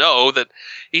filmmakers know that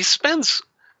he spends,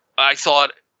 I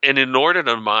thought, an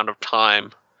inordinate amount of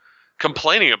time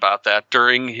complaining about that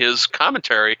during his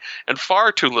commentary, and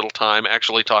far too little time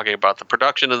actually talking about the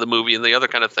production of the movie and the other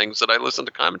kind of things that I listen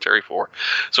to commentary for.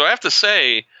 So I have to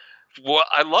say,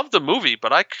 I love the movie,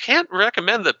 but I can't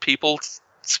recommend that people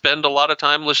spend a lot of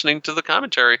time listening to the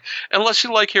commentary unless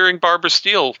you like hearing Barbara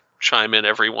Steele chime in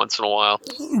every once in a while.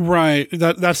 Right.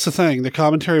 That's the thing. The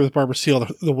commentary with Barbara Steele,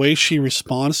 the way she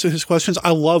responds to his questions,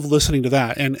 I love listening to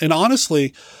that. And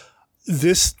honestly,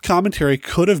 this commentary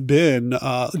could have been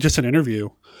just an interview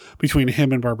between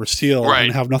him and Barbara Steele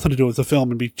and have nothing to do with the film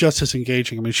and be just as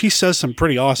engaging. I mean, she says some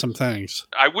pretty awesome things.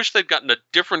 I wish they'd gotten a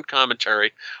different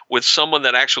commentary with someone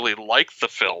that actually liked the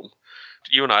film.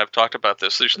 You and I have talked about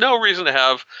this. There's no reason to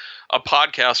have a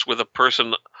podcast with a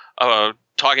person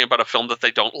talking about a film that they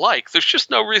don't like. There's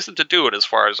just no reason to do it, as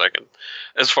far as I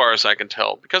can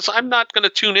tell, because I'm not going to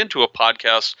tune into a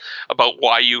podcast about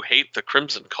why you hate the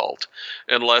Crimson Cult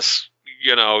unless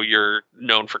you're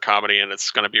known for comedy and it's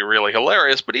going to be really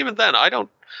hilarious. But even then, I don't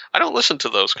listen to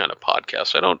those kind of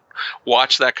podcasts. I don't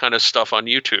watch that kind of stuff on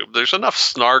YouTube. There's enough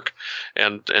snark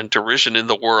and derision in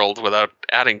the world without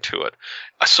adding to it.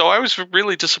 So I was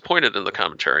really disappointed in the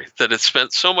commentary that it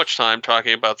spent so much time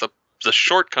talking about the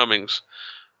shortcomings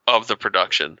of the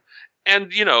production.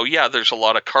 And, there's a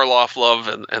lot of Karloff love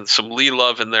and some Lee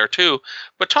love in there too.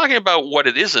 But talking about what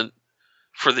it isn't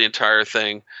for the entire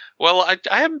thing, well, I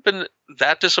haven't been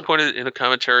that disappointed in a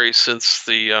commentary since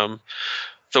the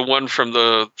one from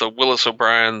the Willis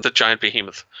O'Brien, the Giant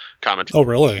Behemoth commentary. Oh,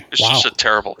 really? It's just a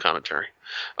terrible commentary.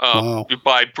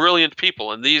 By brilliant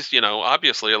people. And these,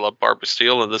 obviously I love Barbara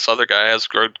Steele and this other guy has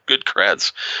good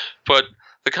creds. But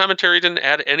the commentary didn't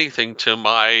add anything to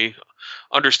my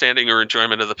understanding or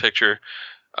enjoyment of the picture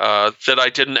that I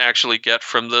didn't actually get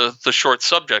from the short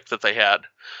subject that they had.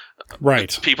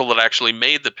 Right. People that actually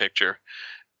made the picture.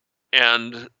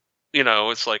 And,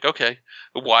 it's like, okay,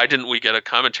 why didn't we get a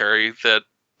commentary that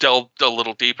delved a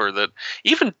little deeper, that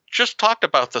even just talked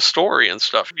about the story and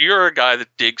stuff? You're a guy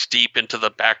that digs deep into the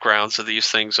backgrounds of these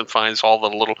things and finds all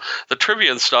the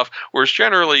trivia and stuff, whereas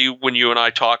generally when you and I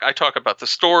talk about the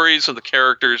stories and the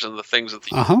characters and the things that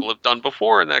these people have done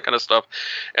before and that kind of stuff.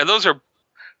 And those are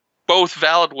both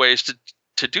valid ways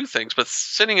to to do things, but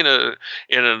sitting in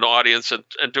an audience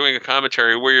and doing a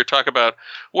commentary where you're talking about,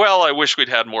 well, I wish we'd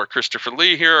had more Christopher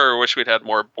Lee here, or I wish we'd had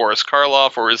more Boris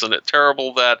Karloff, or isn't it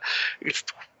terrible that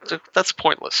that's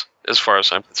pointless as far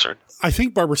as I'm concerned. I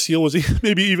think Barbara Steele was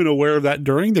maybe even aware of that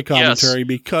during the commentary,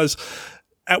 because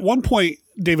at one point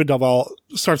David Duvall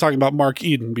starts talking about Mark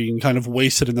Eden being kind of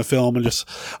wasted in the film, and just,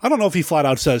 I don't know if he flat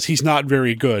out says he's not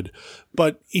very good,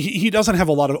 but he doesn't have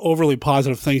a lot of overly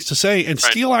positive things to say. And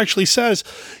Steele actually says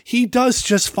he does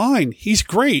just fine. He's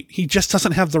great. He just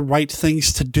doesn't have the right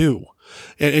things to do.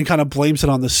 And kind of blames it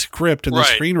on the script and the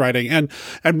screenwriting.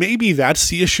 And maybe that's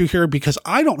the issue here, because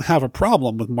I don't have a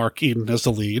problem with Mark Eden as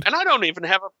the lead. And I don't even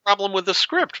have a problem with the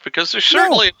script, because there's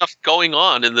certainly enough going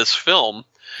on in this film.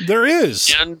 There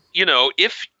is. And, you know,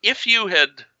 if you had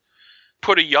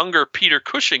put a younger Peter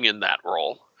Cushing in that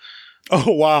role,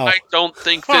 oh, wow, I don't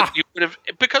think that you would have,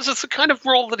 because it's the kind of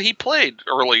role that he played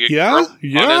early on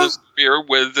in his career.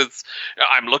 With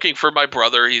I'm looking for my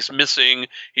brother. He's missing.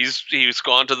 He's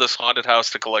gone to this haunted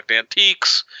house to collect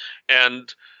antiques,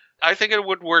 and I think it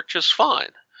would work just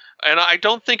fine. And I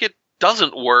don't think it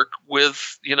doesn't work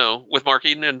with Mark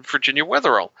Eden and Virginia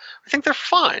Weatherall. I think they're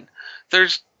fine.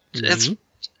 This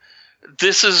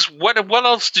is what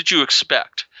else did you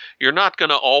expect? You're not going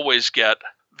to always get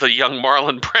the young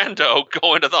Marlon Brando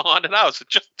going to the haunted house. It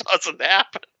just doesn't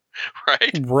happen,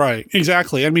 right? Right,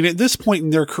 exactly. I mean, at this point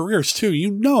in their careers, too,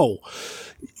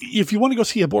 if you want to go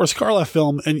see a Boris Karloff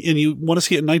film and you want to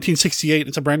see it in 1968,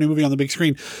 it's a brand new movie on the big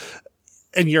screen,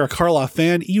 and you're a Karloff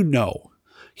fan,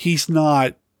 he's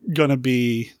not going to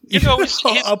be he's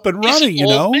up and running, he's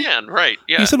an old man, right?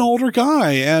 Yeah. He's an older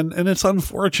guy, and it's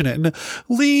unfortunate. And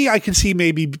Lee, I can see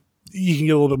maybe you can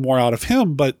get a little bit more out of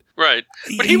him, but right.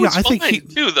 But he was fine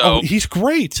too, though. Oh, he's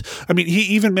great. I mean, he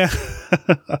even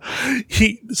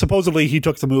supposedly he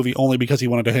took the movie only because he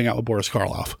wanted to hang out with Boris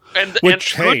Karloff.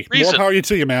 Which, hey, more power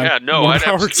to you, man. Yeah, no, I'd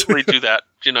absolutely do that.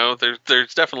 You know,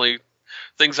 there's definitely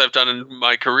things I've done in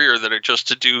my career that are just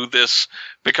to do this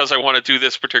because I want to do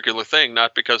this particular thing,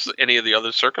 not because of any of the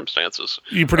other circumstances.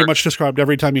 You pretty much described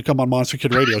every time you come on Monster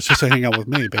Kid Radio, it's just to hang out with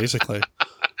me, basically.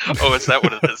 Oh, is that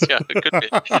what it is? Yeah, it could be.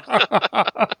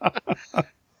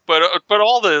 But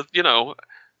all the,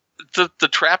 the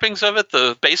trappings of it,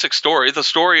 the basic story, the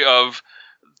story of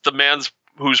the man's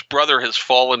whose brother has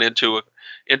fallen into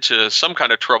some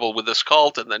kind of trouble with this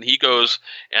cult, and then he goes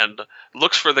and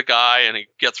looks for the guy, and he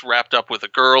gets wrapped up with a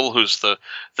girl who's the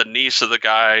niece of the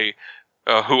guy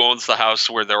who owns the house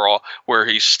where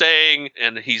he's staying,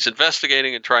 and he's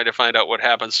investigating and trying to find out what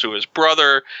happens to his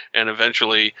brother, and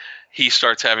eventually he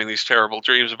starts having these terrible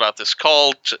dreams about this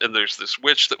cult, and there's this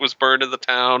witch that was burned in the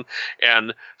town,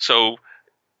 and so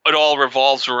it all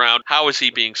revolves around how is he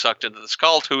being sucked into this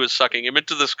cult, who is sucking him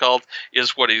into this cult,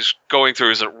 is what he's going through,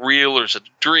 is it real, or is it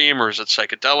a dream, or is it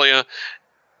psychedelia?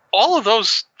 All of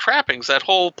those trappings, that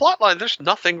whole plotline, there's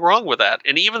nothing wrong with that.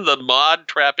 And even the mod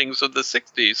trappings of the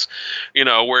 60s,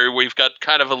 where we've got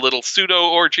kind of a little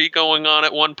pseudo-orgy going on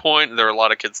at one point, and there are a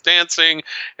lot of kids dancing,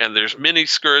 and there's mini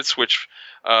skirts, which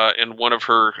in one of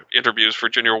her interviews,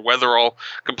 Virginia Weatherall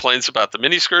complains about the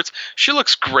miniskirts. She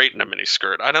looks great in a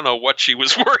miniskirt. I don't know what she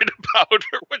was worried about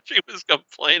or what she was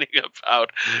complaining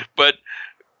about, but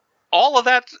all of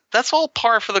that, that's all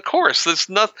par for the course. There's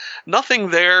nothing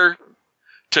there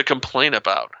to complain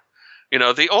about.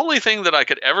 The only thing that I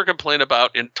could ever complain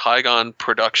about in Tygon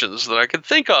Productions that I can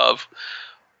think of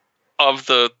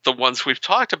the ones we've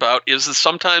talked about, is that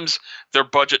sometimes their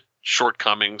budget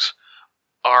shortcomings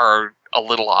are a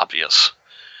little obvious.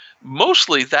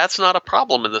 Mostly that's not a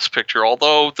problem in this picture,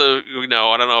 although I don't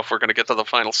know if we're going to get to the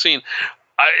final scene.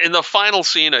 In the final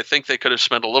scene, I think they could have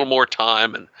spent a little more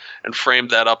time and framed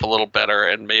that up a little better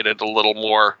and made it a little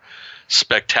more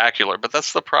spectacular. But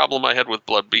that's the problem I had with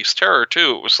Blood Beast Terror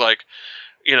too. It was like,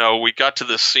 we got to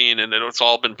this scene and it's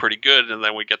all been pretty good, and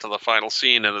then we get to the final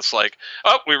scene and it's like,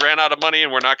 oh, we ran out of money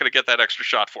and we're not going to get that extra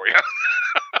shot for you.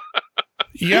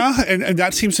 Yeah, and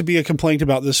that seems to be a complaint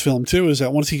about this film too, is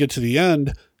that once you get to the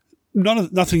end,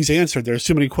 nothing's answered. There's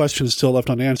too many questions still left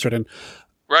unanswered, and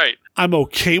right. I'm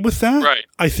okay with that. Right.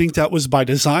 I think that was by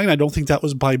design. I don't think that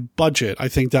was by budget. I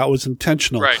think that was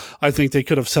intentional. Right. I think they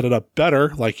could have set it up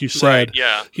better, like you said.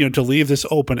 Right, yeah. To leave this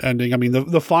open ending. I mean,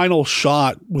 the final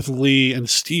shot with Lee and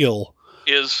Steele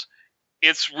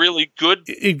it's really good.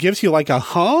 It gives you like a,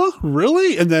 huh?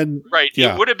 Really? And then... Right.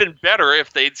 Yeah. It would have been better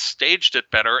if they'd staged it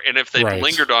better, and if they'd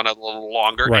lingered on it a little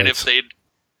longer, and if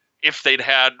they'd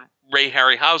had Ray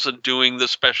Harryhausen doing the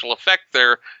special effect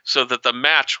there so that the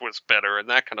match was better and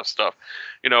that kind of stuff.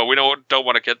 We don't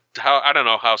want to get I don't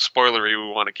know how spoilery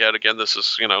we want to get. Again, this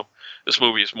is, this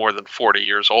movie is more than 40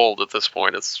 years old at this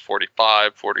point. It's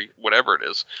 45, 40, whatever it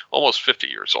is, almost 50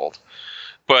 years old.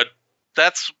 But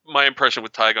that's my impression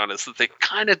with Tygon, is that they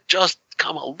kind of just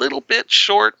come a little bit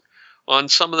short on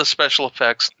some of the special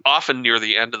effects, often near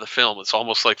the end of the film. It's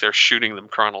almost like they're shooting them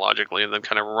chronologically and then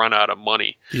kind of run out of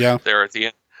money there at the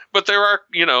end. But there are,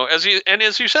 as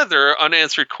you said, there are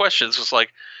unanswered questions. It's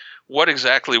like, what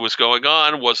exactly was going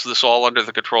on? Was this all under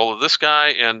the control of this guy?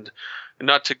 And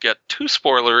not to get too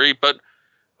spoilery, but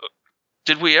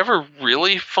did we ever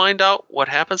really find out what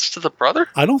happens to the brother?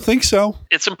 I don't think so.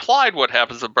 It's implied what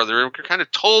happens to the brother. We're kind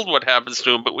of told what happens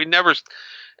to him, but we never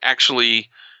actually,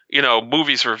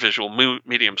 movies are a visual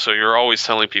medium, so you're always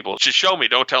telling people, just show me,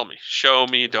 don't tell me. Show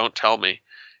me, don't tell me.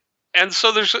 And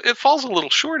so it falls a little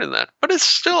short in that, but it's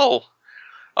still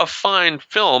a fine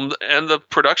film, and the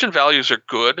production values are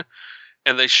good,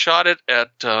 and they shot it at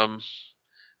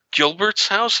Gilbert's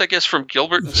house, I guess, from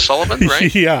Gilbert and Sullivan,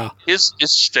 right? Yeah. His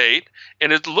estate,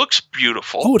 and it looks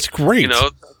beautiful. Oh, it's great.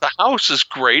 The house is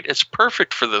great. It's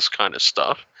perfect for this kind of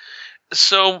stuff.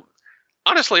 So,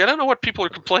 honestly, I don't know what people are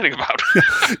complaining about.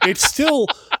 It's still,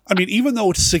 even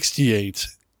though it's 68,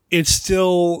 it's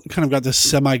still kind of got this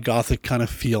semi-gothic kind of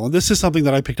feel. And this is something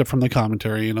that I picked up from the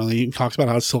commentary. He talks about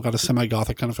how it's still got a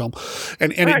semi-gothic kind of film.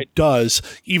 And right. It does,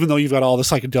 even though you've got all the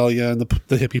psychedelia and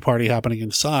the hippie party happening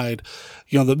inside,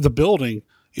 the building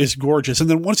is gorgeous. And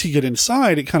then once you get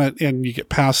inside, and you get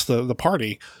past the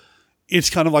party, it's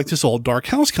kind of like this old dark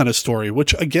house kind of story,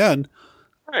 which again,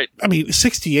 right.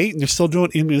 68 and they're still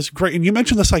doing it. It's great. And you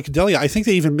mentioned the psychedelia. I think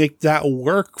they even make that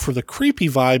work for the creepy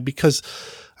vibe because,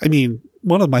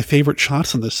 one of my favorite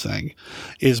shots in this thing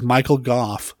is Michael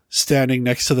Gough standing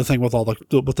next to the thing with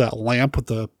with that lamp with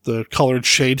the colored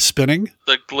shade spinning.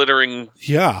 The glittering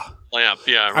lamp,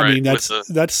 yeah, right.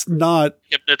 That's not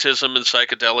hypnotism and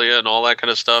psychedelia and all that kind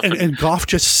of stuff. And Gough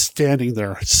just standing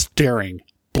there staring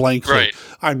blankly. Right.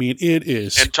 It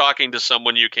is. And talking to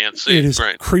someone you can't see. It is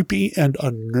right. creepy and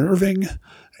unnerving.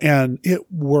 And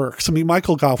it works.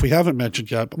 Michael Gough, we haven't mentioned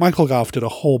yet, but Michael Gough did a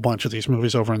whole bunch of these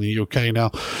movies over in the UK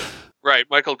now. Right,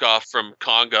 Michael Gough from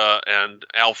Conga and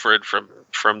Alfred from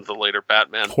the later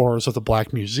Batman. Horrors of the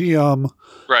Black Museum.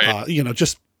 Right.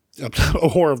 Just a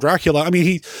horror of Dracula.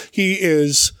 He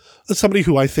is somebody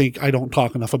who I think I don't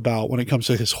talk enough about when it comes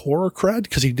to his horror cred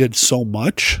because he did so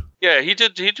much. Yeah, he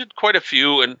did quite a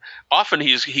few, and often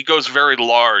he goes very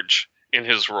large in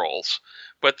his roles.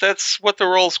 But that's what the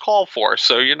roles call for.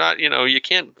 So you're not, you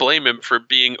can't blame him for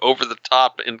being over the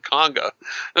top in Conga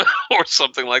or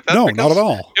something like that. No, not at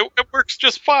all. It works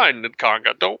just fine in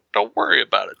Conga. Don't worry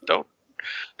about it.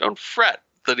 Don't fret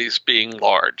that he's being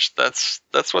large. That's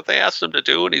what they asked him to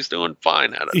do, and he's doing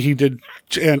fine at it. He did,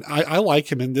 and I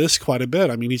like him in this quite a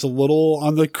bit. He's a little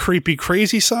on the creepy,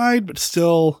 crazy side, but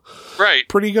still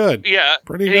pretty good. Yeah,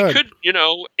 pretty good. He could,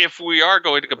 if we are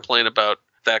going to complain about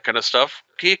that kind of stuff,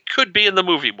 he could be in the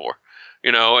movie more,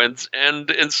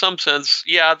 and in some sense,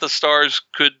 the stars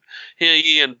could,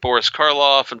 he and Boris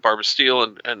Karloff and Barbara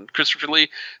Steele and Christopher Lee,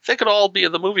 they could all be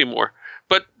in the movie more.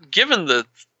 But given the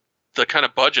kind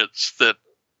of budgets that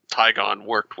Tygon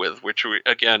worked with, which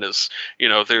again is,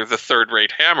 they're the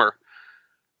third-rate Hammer,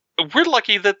 we're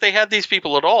lucky that they had these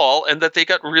people at all and that they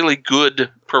got really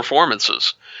good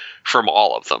performances from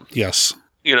all of them. Yes.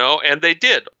 And they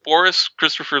did. Boris,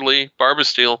 Christopher Lee, Barbara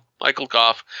Steele, Michael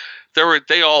Gough,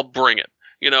 they all bring it.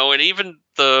 And even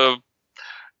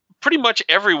pretty much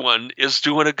everyone is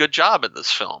doing a good job in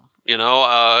this film.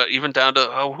 Even down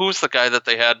to who's the guy that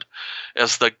they had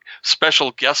as the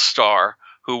special guest star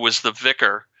who was the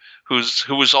vicar,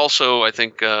 who was also, I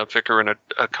think, vicar in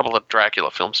a couple of Dracula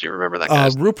films. Do you remember that guy?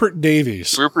 Rupert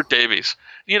Davies. Rupert Davies.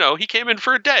 He came in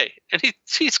for a day, and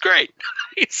he's great.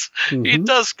 He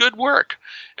does good work.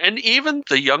 And even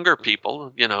the younger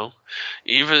people,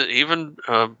 even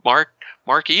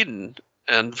Mark Eden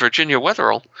and Virginia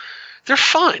Wetherell, they're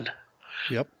fine.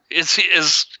 Yep.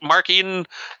 Is Mark Eden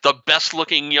the best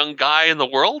looking young guy in the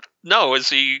world? No. Is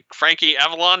he Frankie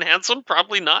Avalon handsome?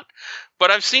 Probably not. But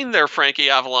I've seen their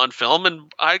Frankie Avalon film,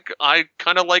 and I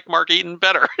kind of like Mark Eden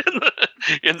better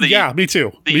in the me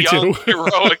too. The me young, too.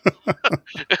 heroic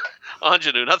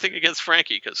ingenue. Nothing against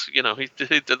Frankie, because he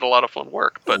did a lot of fun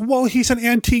work. But he's an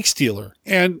antique stealer,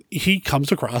 and he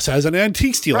comes across as an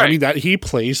antique stealer. Right. That he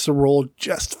plays the role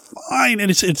just fine,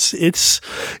 and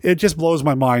it just blows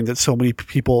my mind that so many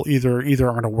people either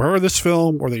aren't aware of this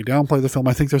film or they downplay the film.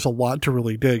 I think there's a lot to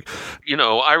really dig.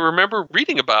 I remember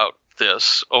reading about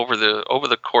this over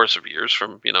the course of years,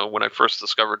 from when I first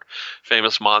discovered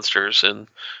Famous Monsters, and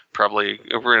probably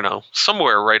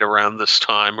somewhere right around this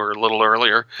time or a little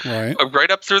earlier,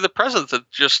 right up through the present. That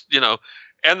just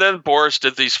and then Boris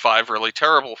did these 5 really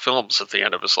terrible films at the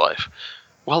end of his life.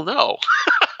 Well, no,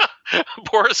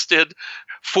 Boris did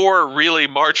 4 really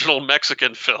marginal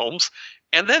Mexican films,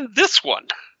 and then this one,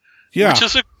 which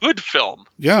is a good film,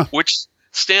 which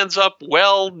stands up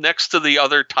well next to the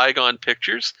other Tygon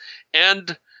pictures,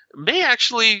 and may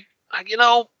actually,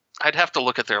 I'd have to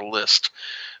look at their list.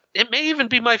 It may even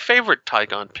be my favorite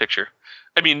Tygon picture.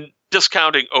 I mean,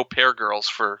 discounting Au Pair Girls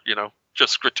for,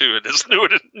 just gratuitous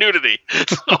nudity.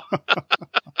 So.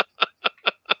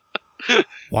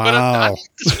 Wow.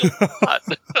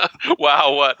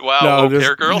 Wow, what? Wow, no, Au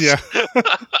Pair Girls? Yeah.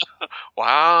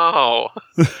 Wow.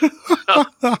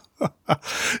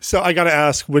 So I got to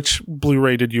ask, which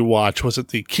Blu-ray did you watch? Was it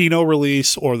the Kino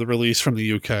release or the release from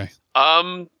the UK?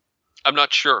 I'm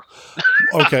not sure.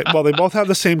 Okay, well, they both have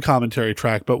the same commentary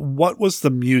track, but what was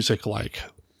the music like?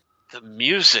 The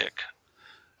music?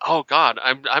 Oh, God,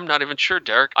 I'm not even sure,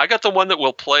 Derek. I got the one that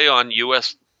will play on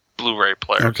US Blu-ray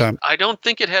players. Okay. I don't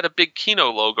think it had a big Kino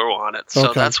logo on it,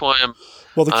 so that's why I'm...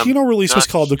 Well, the Kino release was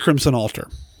called The Crimson Altar.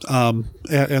 And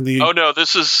the... Oh, no,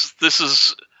 this is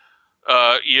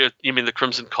you mean the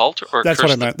Crimson Cult? Or that's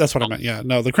what I meant. That's what I meant, yeah.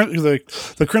 No, the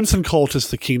Crimson Cult is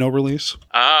the Kino release.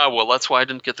 Ah, well, that's why I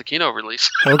didn't get the Kino release.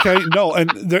 Okay, no,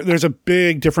 and there's a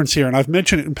big difference here, and I've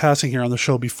mentioned it in passing here on the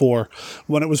show before.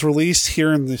 When it was released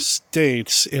here in the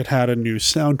States, it had a new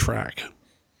soundtrack.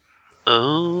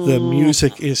 Oh. The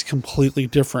music is completely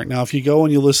different. Now, if you go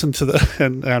and you listen to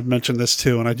and I've mentioned this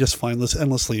too, and I just find this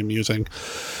endlessly amusing,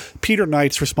 Peter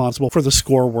Knight's responsible for the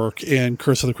score work in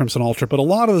Curse of the Crimson Altar, but a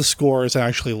lot of the score is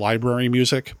actually library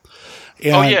music.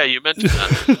 And, you mentioned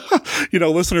that.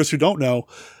 Listeners who don't know,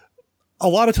 a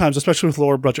lot of times, especially with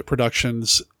lower budget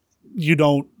productions, you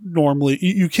don't normally,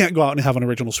 you can't go out and have an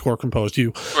original score composed.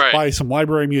 You buy some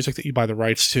library music that you buy the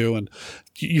rights to, and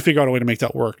you figure out a way to make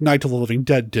that work. Night of the Living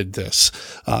Dead did this.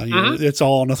 It's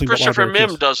all nothing but Christopher library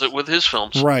Mim does it with his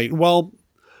films. Right. Well,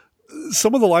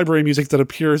 some of the library music that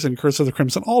appears in Curse of the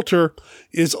Crimson Altar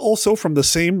is also from the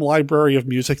same library of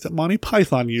music that Monty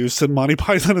Python used in Monty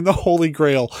Python and the Holy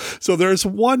Grail. So there's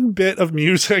one bit of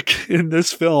music in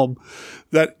this film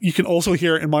that you can also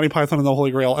hear in Monty Python and the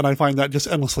Holy Grail, and I find that just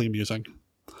endlessly amusing.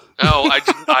 Oh,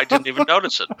 I didn't even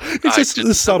notice it. It's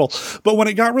just subtle. But when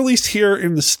it got released here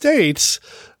in the States,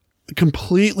 a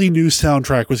completely new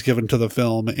soundtrack was given to the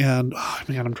film, and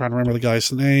I'm trying to remember the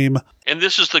guy's name. And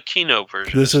this is the Kino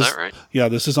version, is that right? Yeah,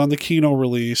 this is on the Kino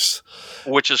release.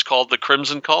 Which is called The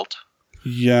Crimson Cult?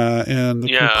 Yeah, and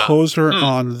the composer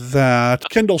on that,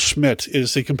 Kendall Schmidt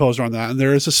is the composer on that, and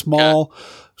there is a small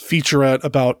featurette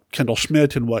about Kendall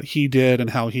Schmidt and what he did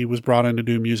and how he was brought in to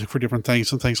do music for different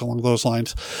things and things along those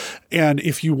lines. And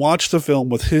if you watch the film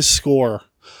with his score,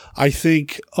 I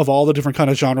think of all the different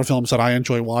kind of genre films that I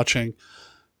enjoy watching,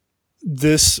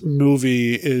 this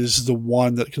movie is the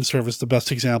one that can serve as the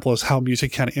best example as how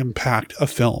music can impact a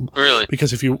film. Really?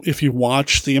 Because if you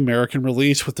watch the American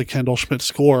release with the Kendall Schmidt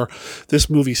score, this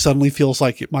movie suddenly feels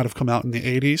like it might have come out in the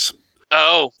 80s.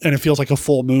 Oh. And it feels like a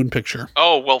full moon picture.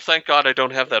 Oh, well, thank God I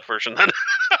don't have that version then.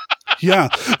 Yeah.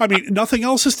 I mean, nothing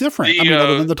else is different.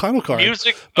 Other than the title card.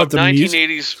 Music of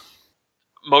 1980s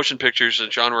motion pictures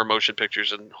and genre motion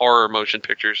pictures and horror motion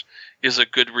pictures is a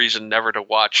good reason never to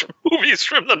watch movies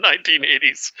from the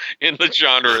 1980s in the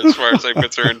genre, as far as I'm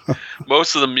concerned.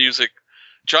 Most of the music,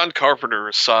 John Carpenter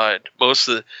aside, most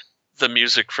of the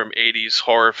music from 80s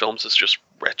horror films is just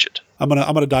wretched. I'm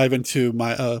gonna dive into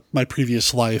my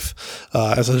previous life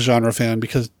as a genre fan,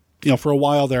 because for a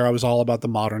while there I was all about the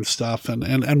modern stuff,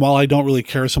 and while I don't really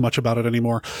care so much about it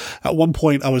anymore, at one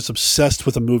point I was obsessed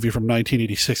with a movie from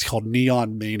 1986 called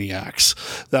Neon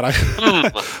Maniacs that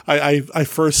I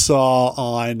first saw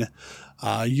on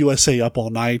USA Up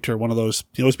All Night, or one of those.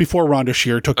 It was before Rhonda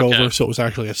Shear took over, so it was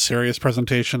actually a serious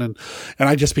presentation, and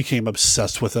I just became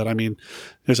obsessed with it. I mean,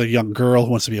 there's a young girl who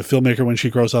wants to be a filmmaker when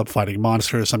she grows up, fighting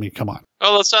monsters. I mean, come on.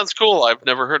 Oh, that sounds cool. I've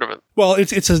never heard of it. Well,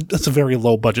 it's a very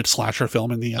low budget slasher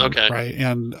film in the end, right?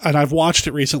 And I've watched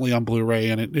it recently on Blu-ray,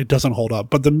 and it doesn't hold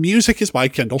up. But the music is by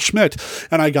Kendall Schmidt,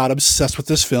 and I got obsessed with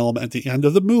this film. At the end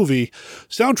of the movie,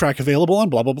 soundtrack available on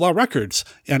blah blah blah records,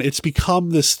 and it's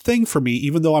become this thing for me.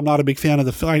 Even though I'm not a big fan of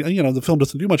the film, the film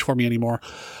doesn't do much for me anymore.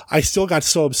 I still got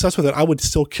so obsessed with it, I would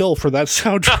still kill for that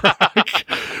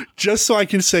soundtrack, just so I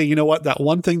can say, you know what, that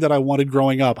one thing that I wanted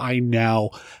growing up, I now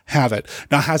have it.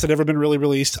 Now, has it ever been really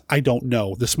released? I don't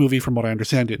know. This movie, from what I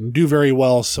understand, didn't do very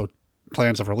well, so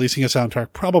plans of releasing a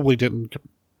soundtrack probably didn't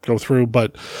go through.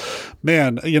 But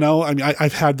man, I mean,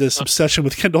 I've had this obsession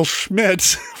with Kendall Schmidt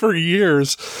for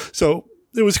years. So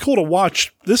it was cool to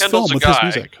watch this Kendall's film with guy,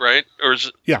 his music. Right? Or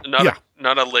is it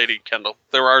not a lady Kendall?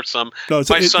 There are some. No, it's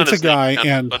son a is guy.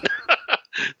 Kendall,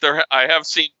 but I have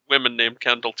seen women named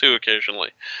Kendall too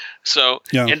occasionally. So,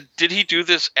 and did he do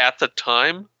this at the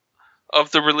time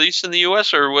of the release in the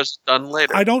U.S. or was it done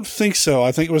later? I don't think so.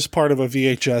 I think it was part of a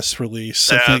VHS release.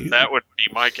 That would be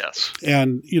my guess.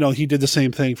 And, he did the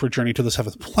same thing for Journey to the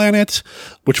Seventh Planet,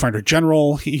 Witchfinder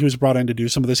General. He was brought in to do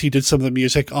some of this. He did some of the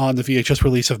music on the VHS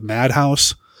release of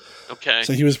Madhouse. Okay.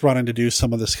 So he was brought in to do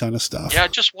some of this kind of stuff. Yeah, I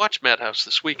just watched Madhouse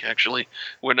this week, actually.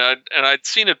 I'd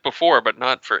seen it before, but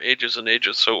not for ages and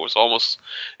ages. So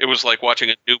it was like watching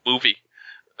a new movie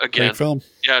again. Great film.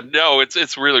 Yeah, no,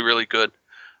 it's really, really good.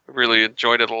 I really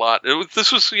enjoyed it a lot.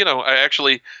 This was,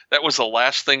 that was the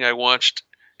last thing I watched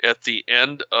at the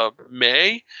end of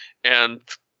May, and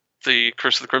the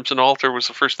Curse of the Crimson Altar was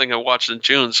the first thing I watched in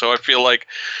June. So I feel like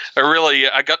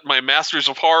I got my Masters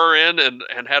of Horror in and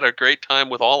had a great time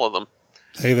with all of them.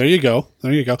 Hey, there you go.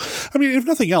 There you go. I mean, if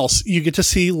nothing else, you get to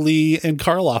see Lee and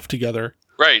Karloff together.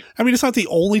 Right. I mean, it's not the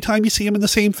only time you see them in the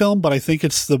same film, but I think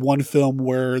it's the one film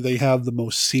where they have the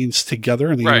most scenes together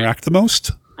and they interact the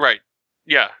most. Right.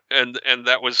 Yeah, and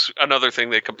that was another thing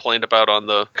they complained about on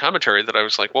the commentary that I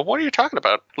was like, well, what are you talking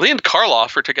about? Lee and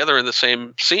Karloff are together in the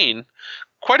same scene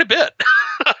quite a bit.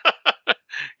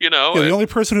 The only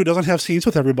person who doesn't have scenes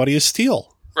with everybody is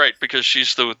Steele. Right, because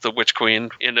she's the Witch Queen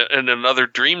in another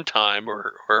dream time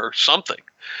or something,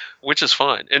 which is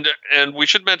fine. And we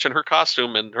should mention her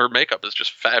costume and her makeup is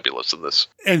just fabulous in this.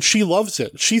 And she loves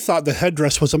it. She thought the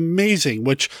headdress was amazing,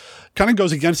 which kind of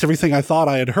goes against everything I thought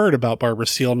I had heard about Barbara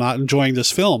Steele not enjoying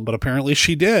this film, but apparently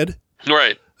she did.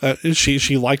 Right.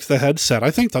 She liked the headset.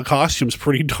 I think the costume's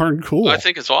pretty darn cool. I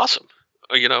think it's awesome.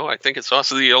 I think it's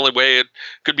awesome. The only way it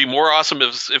could be more awesome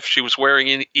is if she was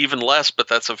wearing even less, but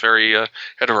that's a very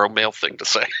hetero male thing to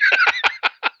say.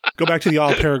 Go back to the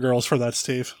All Pair Girls for that,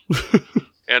 Steve.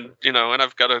 And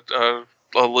I've got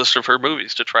a list of her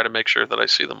movies to try to make sure that I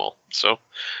see them all. So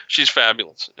she's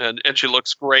fabulous. And she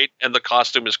looks great, and the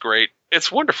costume is great.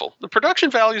 It's wonderful. The production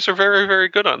values are very, very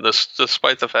good on this,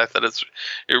 despite the fact that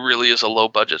it really is a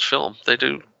low-budget film. They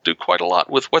do quite a lot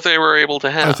with what they were able to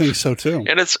have. I think so, too.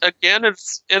 And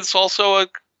it's also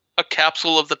a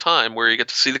capsule of the time where you get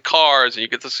to see the cars and you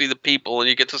get to see the people and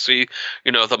you get to see,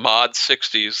 the mod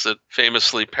 60s that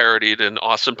famously parodied in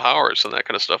Austin Powers and that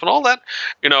kind of stuff. And all that,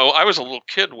 I was a little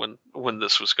kid when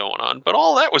this was going on, but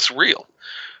all that was real.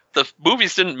 The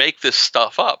movies didn't make this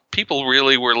stuff up. People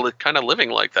really were kind of living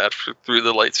like that through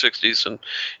the late 60s and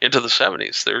into the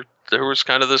 70s. There was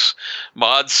kind of this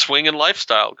mod swinging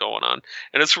lifestyle going on.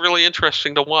 And it's really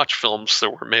interesting to watch films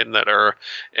that were made in that era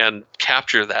and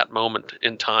capture that moment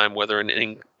in time, whether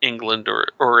in England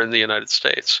or in the United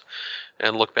States,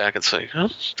 and look back and say,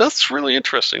 oh, that's really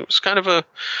interesting. It was kind of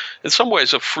in some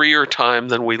ways, a freer time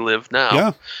than we live now.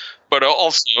 Yeah. But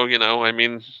also,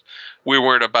 we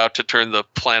weren't about to turn the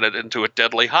planet into a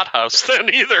deadly hothouse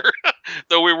then either,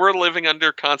 though we were living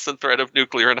under constant threat of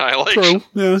nuclear annihilation. True.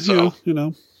 Yeah, so,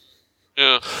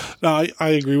 Yeah. No, I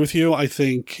agree with you. I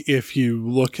think if you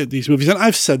look at these movies, and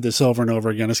I've said this over and over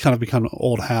again, it's kind of become an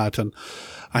old hat, and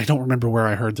I don't remember where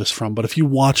I heard this from, but if you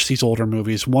watch these older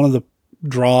movies, one of the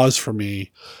draws for me,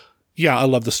 I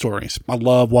love the stories. I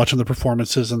love watching the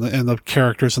performances and the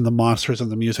characters and the monsters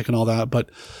and the music and all that, but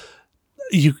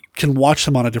you can watch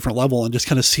them on a different level and just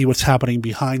kind of see what's happening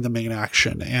behind the main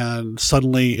action, and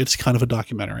suddenly it's kind of a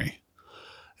documentary.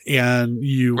 And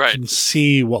you can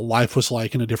see what life was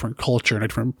like in a different culture, in a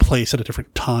different place, at a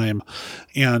different time.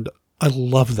 And I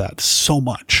love that so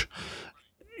much.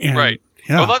 And,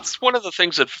 yeah. Well, that's one of the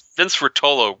things that Vince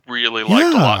Rotolo really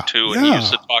liked a lot, too. And he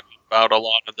used to talk about a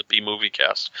lot of the B-movie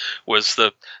cast, was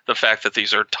the fact that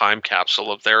these are time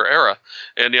capsule of their era.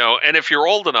 And, and if you're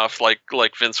old enough, like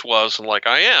Vince was and like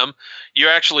I am, you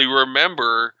actually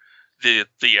remember the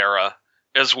era,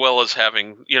 as well as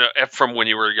having, from when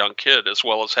you were a young kid, as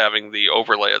well as having the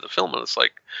overlay of the film. And it's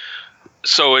like,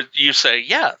 so you say,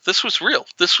 yeah, this was real.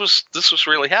 This was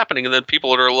really happening. And then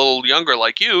people that are a little younger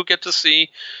like you get to see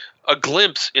a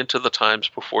glimpse into the times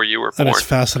before you were born. And it's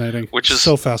fascinating. Which is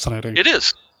so fascinating. It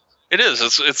is. It is.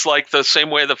 It's like the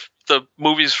same way the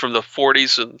movies from the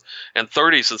 40s and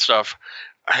 30s and stuff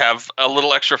have a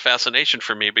little extra fascination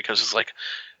for me, because it's like,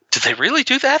 did they really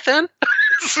do that then?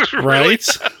 Right.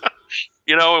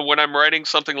 And when I'm writing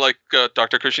something like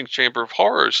Dr. Cushing's Chamber of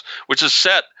Horrors, which is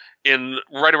set in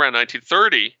right around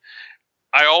 1930,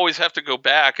 I always have to go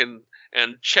back and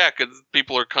check, and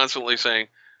people are constantly saying,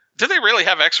 did they really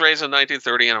have X-rays in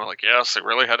 1930? And I'm like, yes, they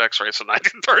really had X-rays in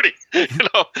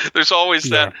 1930. There's always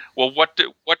that. Well,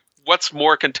 what's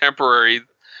more contemporary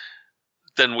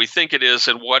than we think it is,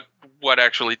 and what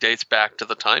actually dates back to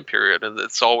the time period? And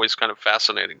it's always kind of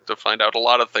fascinating to find out a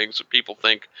lot of things that people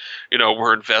think,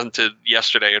 were invented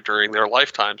yesterday or during their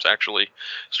lifetimes actually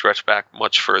stretch back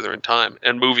much further in time.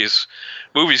 And movies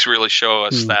really show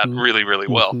us that really, really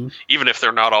well, even if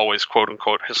they're not always quote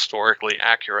unquote historically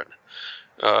accurate.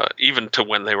 Even to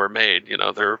when they were made,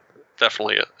 they're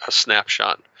definitely a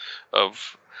snapshot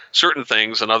of certain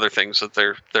things and other things that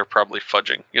they're probably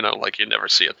fudging. Like you never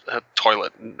see a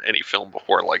toilet in any film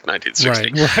before, like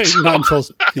 1960. Right. So. Not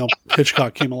until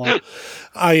Hitchcock came along.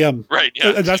 Right.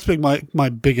 Yeah. That's been my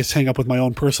biggest hang up with my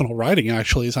own personal writing.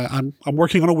 Actually, is I'm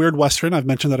working on a weird Western. I've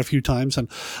mentioned that a few times, and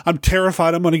I'm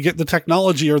terrified I'm going to get the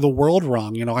technology or the world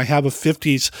wrong. I have a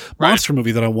 50s monster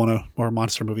movie that I want to, or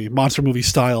monster movie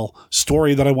style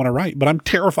story that I want to write, but I'm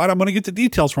terrified I'm going to get the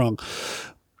details wrong.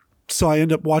 So I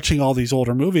end up watching all these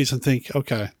older movies and think,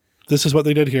 okay, this is what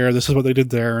they did here, this is what they did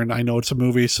there, and I know it's a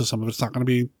movie, so some of it's not going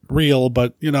to be real,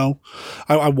 but,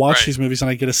 I watch these movies and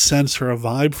I get a sense or a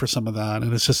vibe for some of that,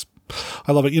 and it's just,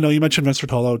 I love it. You mentioned Vince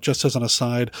Ruotolo, just as an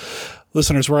aside.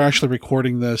 Listeners, we're actually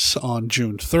recording this on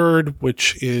June 3rd,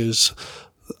 which is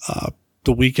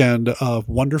the weekend of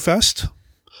Wonderfest,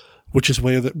 which is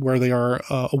where they are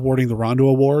awarding the Rondo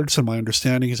Awards. And my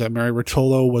understanding is that Mary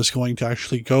Ruotolo was going to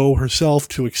actually go herself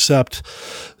to accept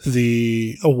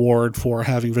the award for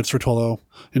having Vince Ruotolo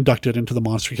inducted into the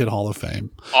Monster Kid Hall of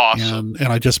Fame. Awesome.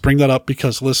 And I just bring that up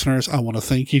because, listeners, I want to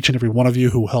thank each and every one of you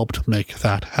who helped make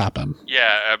that happen.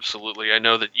 Yeah, absolutely. I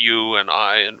know that you and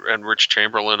I and Rich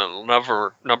Chamberlain and a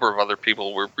number of other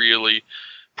people were really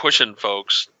pushing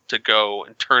folks to go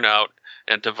and turn out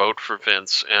and to vote for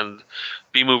Vince, and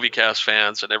B-Movie-Cast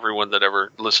fans and everyone that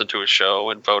ever listened to his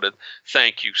show and voted.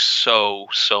 Thank you so,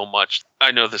 so much.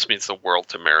 I know this means the world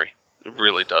to Mary. It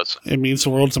really does. It means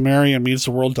the world to Mary and means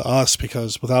the world to us,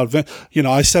 because without Vince,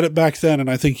 I said it back then, and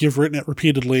I think you've written it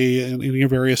repeatedly in your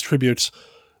various tributes.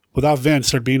 Without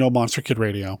Vince, there'd be no Monster Kid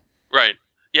Radio. Right.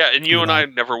 Yeah, and you and I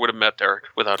never would have met Derek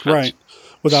without Vince. Right.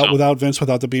 Without Vince,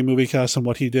 without the B-Movie-Cast and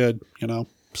what he did,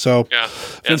 So, yeah.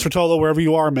 Vince Ruotolo, wherever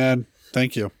you are, man,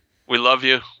 thank you. We love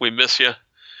you. We miss you.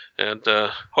 And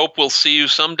hope we'll see you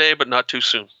someday, but not too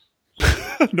soon.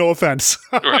 No offense.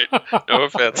 Right. No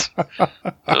offense.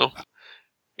 No.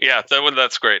 Yeah,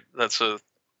 that's great. That's a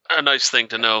nice thing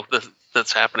to know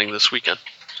that's happening this weekend.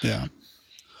 Yeah.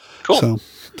 Cool. So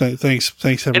thanks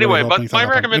everybody. Anyway, but my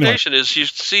recommendation is you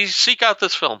seek out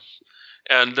this film.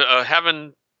 And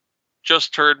having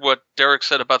just heard what Derek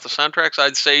said about the soundtracks,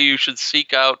 I'd say you should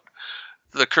seek out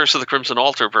the Curse of the Crimson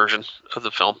Altar version of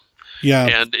the film. Yeah.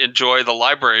 And enjoy the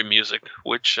library music,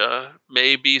 which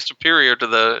may be superior to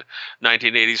the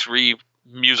 1980s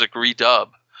music redub,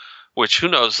 which, who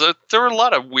knows, there were a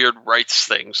lot of weird rights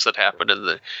things that happened in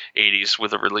the 80s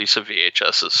with the release of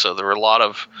VHSs, so there were a lot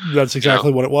of... That's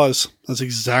exactly what it was. That's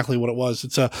exactly what it was.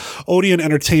 It's Odeon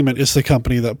Entertainment is the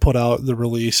company that put out the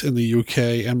release in the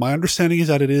UK, and my understanding is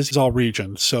that it is all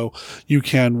regions, so you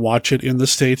can watch it in the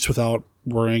States without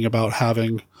worrying about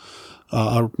having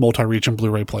a multi-region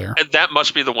Blu-ray player. And that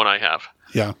must be the one I have.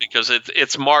 Yeah. Because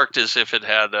it's marked as if it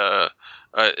had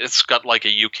it's got like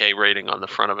a UK rating on the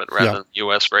front of it rather than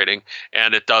US rating.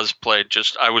 And it does play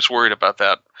I was worried about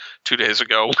that 2 days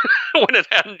ago when it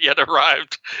hadn't yet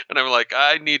arrived. And I'm like,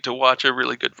 I need to watch a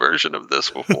really good version of this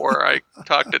before I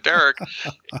talk to Derek.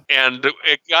 And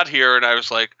it got here and I was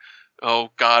like,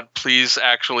 oh God, please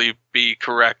actually be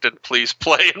correct and please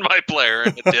play in my player.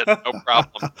 And it did, no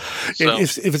problem. So.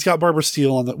 If it's got Barbara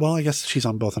Steele on well, I guess she's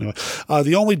on both anyway.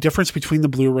 The only difference between the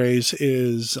Blu-rays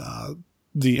is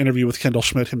the interview with Kendall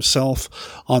Schmidt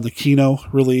himself on the Kino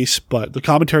release, but the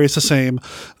commentary is the same.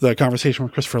 The conversation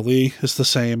with Christopher Lee is the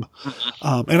same.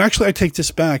 And actually, I take this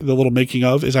back. The little making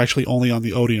of is actually only on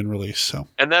the Odeon release. So,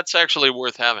 and that's actually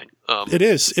worth having. It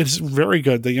is. It's very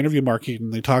good. They interview Mark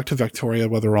Eaton. They talk to Victoria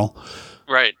Wetherell.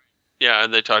 Right. Yeah,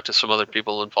 and they talk to some other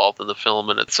people involved in the film,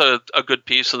 and it's a good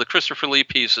piece. And the Christopher Lee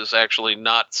piece is actually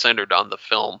not centered on the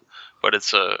film, but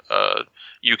it's a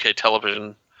UK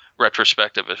television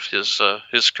retrospective of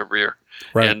his career,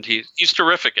 right. And he's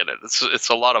terrific in it. It's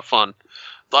a lot of fun.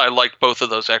 I liked both of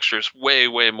those extras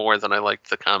way more than I liked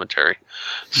the commentary.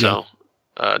 So,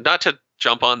 not to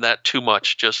jump on that too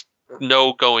much, just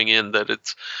know going in that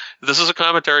this is a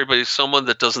commentary, but he's someone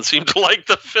that doesn't seem to like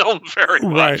the film very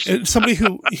much. Right, and somebody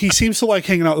who he seems to like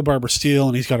hanging out with Barbara Steele,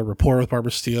 and he's got a rapport with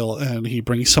Barbara Steele, and he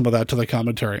brings some of that to the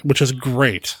commentary, which is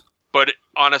great. But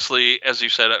honestly, as you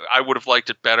said, I would have liked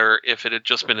it better if it had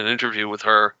just been an interview with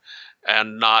her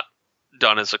and not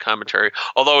done as a commentary.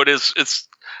 Although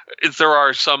there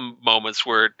are some moments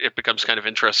where it becomes kind of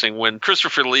interesting. When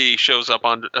Christopher Lee shows up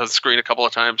on screen a couple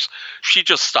of times, she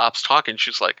just stops talking.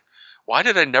 She's like, why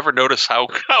did I never notice how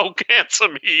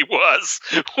handsome he was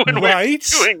when we were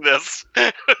doing this?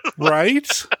 Right?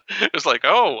 It's like,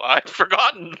 oh, I'd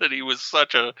forgotten that he was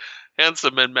such a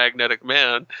handsome and magnetic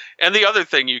man. And the other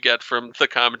thing you get from the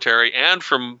commentary and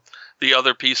from the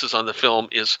other pieces on the film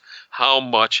is how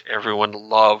much everyone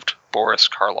loved Boris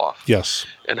Karloff. Yes.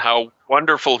 And how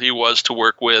wonderful he was to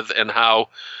work with, and how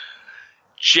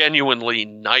genuinely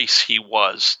nice he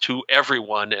was to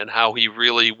everyone, and how he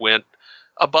really went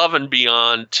above and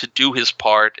beyond to do his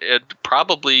part, and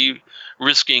probably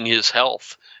risking his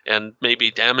health and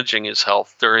maybe damaging his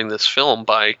health during this film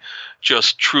by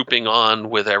just trooping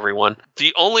on with everyone.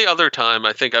 The only other time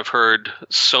I think I've heard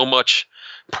so much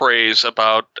praise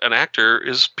about an actor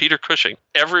is Peter Cushing.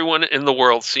 Everyone in the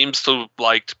world seems to have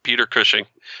liked Peter Cushing,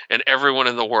 and everyone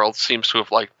in the world seems to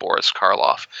have liked Boris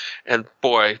Karloff. And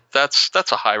boy, that's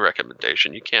a high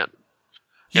recommendation. You can't.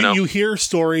 You hear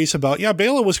stories about,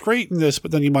 Bela was great in this,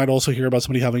 but then you might also hear about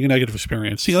somebody having a negative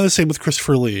experience. The same with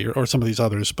Christopher Lee or some of these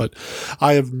others, but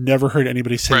I have never heard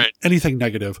anybody say anything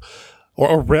negative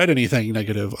or read anything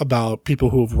negative about people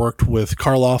who have worked with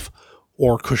Karloff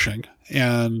or Cushing.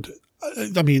 And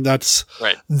I mean,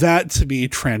 that to me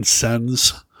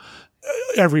transcends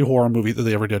every horror movie that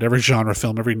they ever did, every genre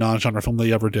film, every non-genre film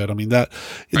they ever did. I mean, that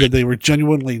they were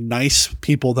genuinely nice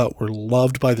people that were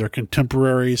loved by their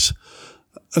contemporaries.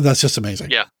 That's just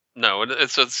amazing. Yeah, no,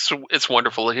 it's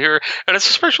wonderful to hear, and it's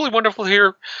especially wonderful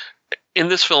here in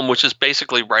this film, which is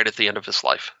basically right at the end of his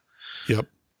life. Yep.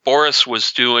 Boris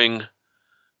was doing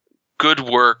good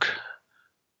work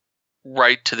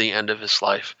right to the end of his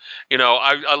life.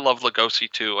 I love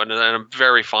Lugosi too, and I'm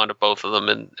very fond of both of them.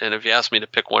 And if you ask me to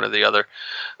pick one or the other,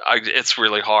 it's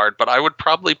really hard. But I would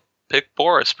probably pick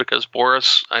Boris, because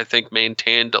Boris, I think,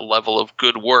 maintained a level of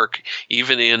good work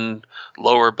even in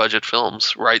lower budget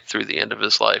films right through the end of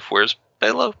his life, whereas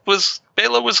Bela was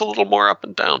a little more up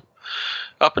and down.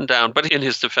 But in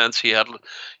his defense, he had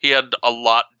a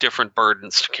lot different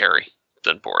burdens to carry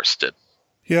than Boris did.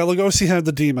 Yeah, Lugosi had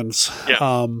the demons.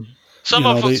 Yeah. Some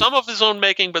of his own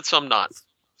making, but some not.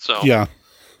 So yeah.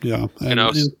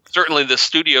 And certainly the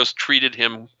studios treated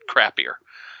him crappier.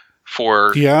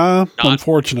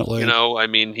 Unfortunately. I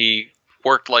mean, he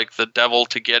worked like the devil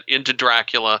to get into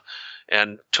Dracula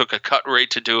and took a cut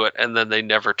rate to do it, and then they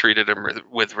never treated him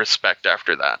with respect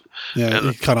after that. Yeah,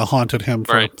 it kind of haunted him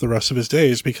for the rest of his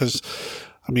days because,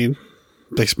 I mean,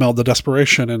 they smelled the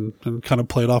desperation and kind of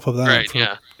played off of that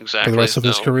exactly. for the rest of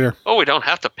his career. Oh, we don't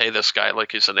have to pay this guy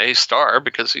like he's an A-star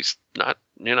because he's not,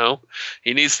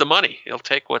 he needs the money. He'll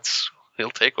take what's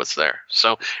there.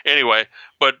 So anyway,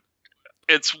 but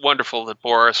it's wonderful that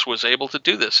Boris was able to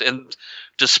do this. And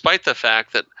despite the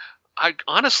fact that I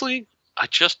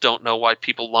just don't know why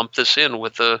people lump this in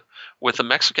with the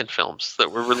Mexican films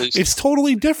that were released. It's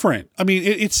totally different. I mean,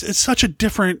 it's such a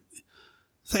different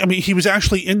thing. I mean, he was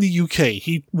actually in the UK.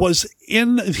 He was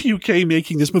in the UK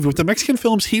making this movie. With the Mexican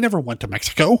films, he never went to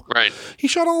Mexico. Right. He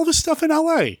shot all of his stuff in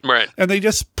LA. Right. And they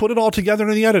just put it all together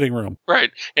in the editing room.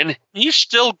 Right. And he's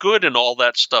still good in all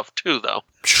that stuff too, though.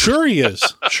 Sure he is.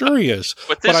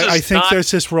 But I think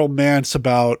there's this romance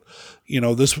about,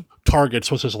 this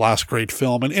Targets was his last great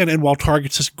film. And while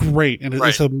Targets is great, and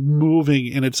it's a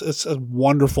moving, and it's a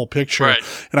wonderful picture,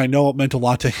 and I know it meant a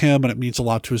lot to him, and it means a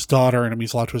lot to his daughter, and it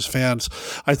means a lot to his fans,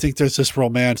 I think there's this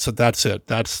romance that's it.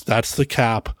 That's the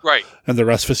cap. Right. And the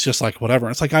rest of it's just like whatever.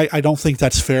 It's like, I don't think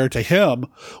that's fair to him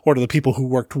or to the people who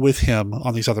worked with him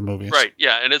on these other movies. Right,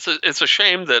 yeah. And it's a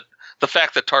shame that the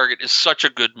fact that Target is such a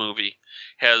good movie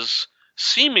has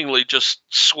seemingly just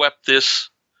swept this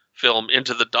film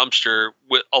into the dumpster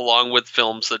along with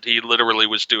films that he literally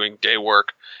was doing day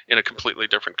work in a completely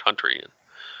different country in.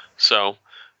 So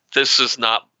this is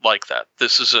not like that.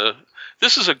 This is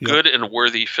a good and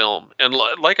worthy film. And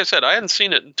like I said, I hadn't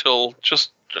seen it until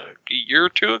just a year or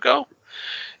two ago.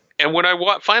 And when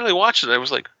I finally watched it, I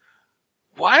was like,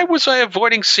 why was I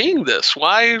avoiding seeing this?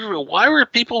 Why were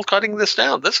people cutting this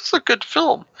down? This is a good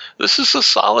film. This is a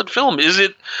solid film. Is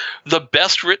it the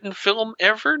best written film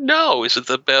ever? No. Is it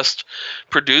the best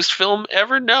produced film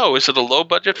ever? No. Is it a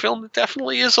low-budget film? It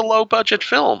definitely is a low-budget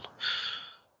film.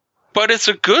 But it's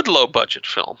a good low-budget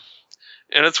film.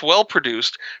 And it's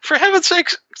well-produced. For heaven's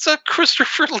sakes, it's a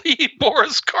Christopher Lee,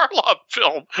 Boris Karloff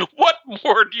film. What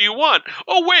more do you want?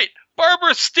 Oh, wait.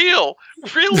 Barbara Steele.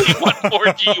 Really, what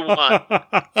more do you want?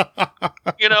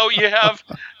 You have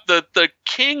the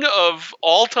king of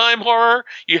all-time horror.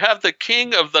 You have the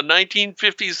king of the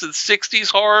 1950s and 60s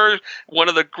horror, one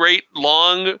of the great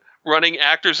long running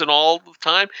actors in all the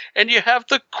time. And you have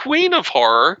the queen of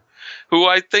horror, who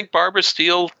I think Barbara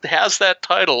Steele has that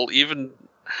title even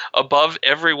above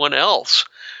everyone else.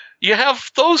 You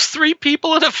have those three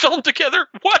people in a film together.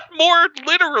 What more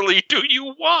literally do you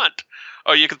want?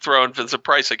 Oh, you could throw in Vincent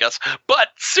Price, I guess. But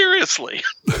seriously,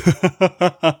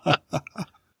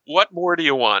 what more do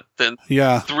you want than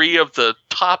three of the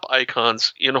top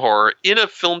icons in horror in a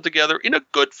film together, in a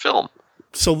good film?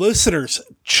 So listeners,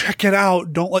 check it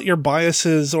out. Don't let your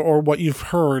biases or what you've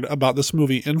heard about this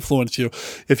movie influence you.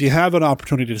 If you have an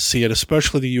opportunity to see it,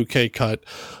 especially the UK cut,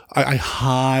 I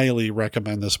highly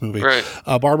recommend this movie. Right.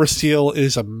 Barbara Steele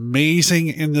is amazing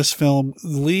in this film.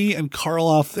 Lee and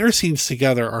Karloff, their scenes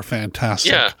together are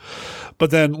fantastic. Yeah.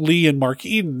 But then Lee and Mark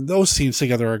Eden, those scenes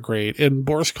together are great. And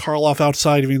Boris Karloff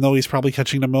outside, even though he's probably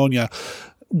catching pneumonia,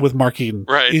 with Mark Eden.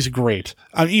 Right. He's great.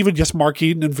 I mean, even just Mark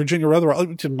Eden and Virginia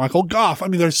Rutherford and Michael Goff. I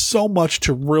mean, there's so much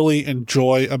to really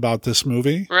enjoy about this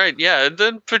movie. Right, yeah. And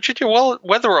then Virginia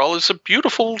Weatherall is a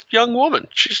beautiful young woman.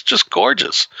 She's just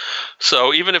gorgeous.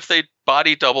 So even if they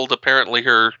body doubled apparently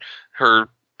her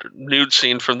nude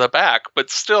scene from the back, but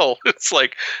still, it's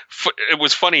like, it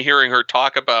was funny hearing her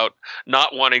talk about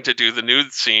not wanting to do the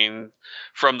nude scene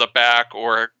from the back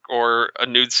or a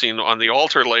nude scene on the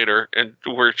altar later, and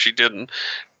where she didn't.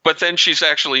 But then she's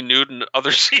actually nude in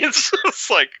other scenes. It's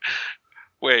like,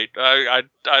 wait, I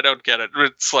don't get it.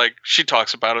 It's like, she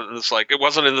talks about it, and it's like, it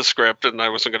wasn't in the script, and I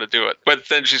wasn't going to do it. But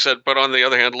then she said, but on the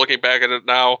other hand, looking back at it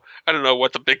now, I don't know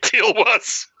what the big deal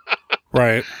was.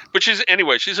 Right. But she's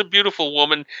a beautiful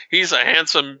woman. He's a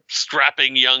handsome,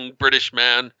 strapping young British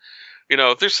man. You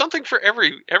know, there's something for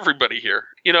everybody here.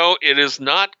 You know, it is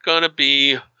not going to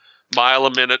be mile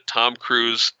a minute Tom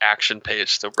Cruise action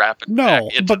pace to wrap it. No,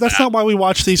 but that's not why we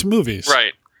watch these movies.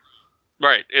 Right.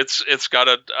 Right. It's got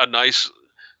a nice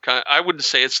kind of, I wouldn't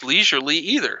say it's leisurely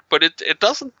either, but it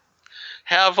doesn't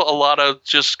have a lot of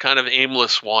just kind of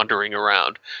aimless wandering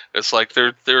around. It's like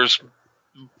there's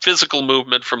physical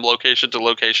movement from location to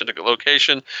location to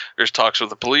location. There's talks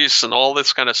with the police and all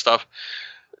this kind of stuff.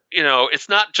 You know, it's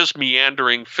not just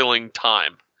meandering, filling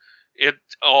time. It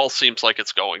all seems like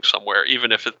it's going somewhere,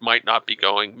 even if it might not be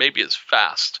going maybe as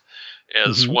fast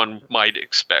as one might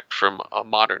expect from a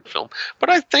modern film. But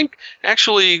I think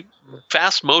actually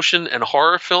fast motion and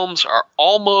horror films are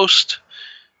almost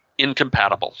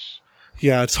incompatible.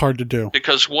 Yeah, it's hard to do.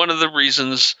 Because one of the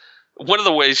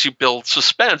ways you build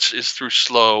suspense is through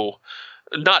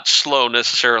not slow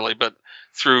necessarily, but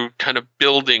through kind of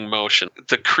building motion.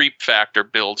 The creep factor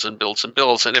builds and builds and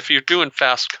builds. And if you're doing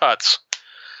fast cuts,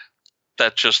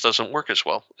 that just doesn't work as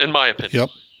well, in my opinion. Yep.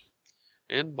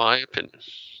 In my opinion.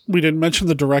 We didn't mention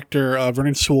the director.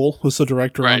 Vernon Sewell was the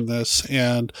director on this.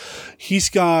 And he's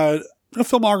got a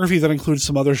filmography that includes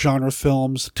some other genre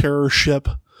films, Terror Ship,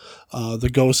 The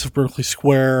Ghosts of Berkeley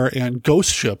Square, and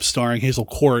Ghost Ship, starring Hazel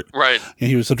Court. Right. And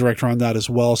he was the director on that as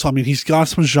well. So, I mean, he's got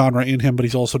some genre in him, but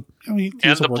he's also, he's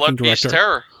and a the working Blood director. Beast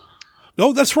Terror.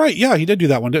 Oh, that's right. Yeah, he did do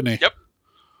that one, didn't he? Yep.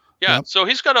 Yeah, so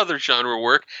he's got other genre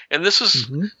work, and this is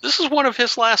one of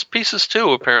his last pieces too,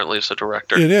 apparently, as a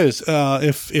director. It is.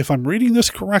 If I'm reading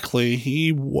this correctly,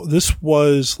 this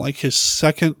was like his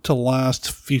second to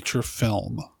last feature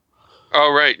film.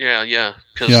 Oh, right, yeah.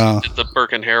 Because he did the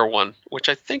Burke and Hare one, which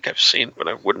I think I've seen, but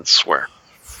I wouldn't swear.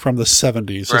 From the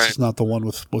 70s. Right. This is not the one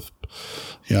with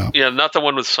Yeah, not the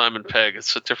one with Simon Pegg.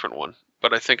 It's a different one,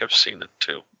 but I think I've seen it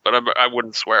too. But I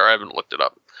wouldn't swear. I haven't looked it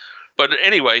up. But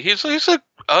anyway, he's a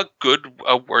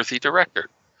worthy director.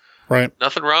 Right.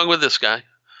 Nothing wrong with this guy.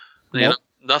 You know,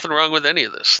 nothing wrong with any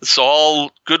of this. It's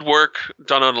all good work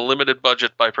done on a limited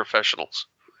budget by professionals.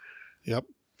 Yep.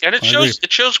 And it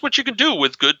shows what you can do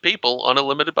with good people on a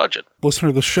limited budget. Listener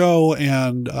to the show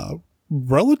and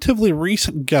relatively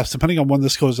recent guest, depending on when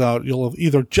this goes out, you'll have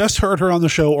either just heard her on the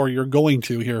show or you're going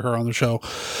to hear her on the show.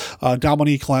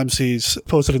 Dominique Lamsey's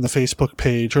posted in the Facebook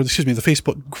page, or excuse me, the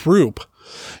Facebook group.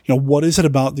 You know, what is it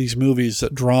about these movies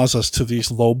that draws us to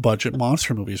these low budget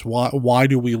monster movies? Why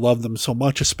do we love them so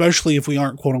much, especially if we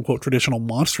aren't quote unquote traditional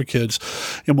monster kids?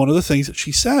 And one of the things that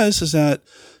she says is that,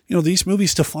 you know, these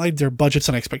movies defied their budgets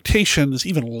and expectations,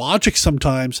 even logic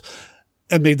sometimes,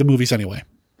 and made the movies anyway.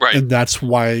 Right. And that's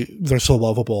why they're so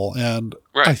lovable. And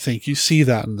I think you see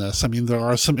that in this. I mean, there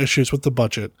are some issues with the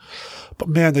budget, but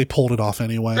man, they pulled it off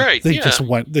anyway. Right, they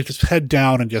just head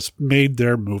down and just made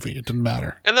their movie. It didn't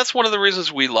matter. And that's one of the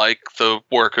reasons we like the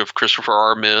work of Christopher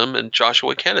R. Mihm and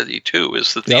Joshua Kennedy too,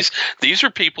 is that these are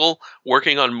people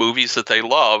working on movies that they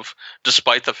love,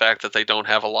 despite the fact that they don't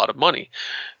have a lot of money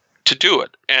to do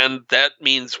it. And that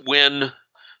means when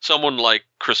someone like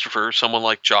Christopher, someone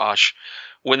like Josh,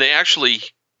 when they actually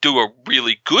do a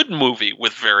really good movie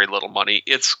with very little money,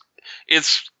 it's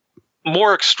it's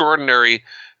more extraordinary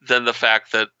than the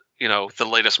fact that, the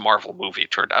latest Marvel movie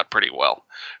turned out pretty well.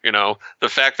 The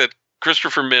fact that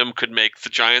Christopher Mihm could make the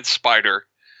giant spider,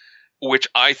 which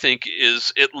I think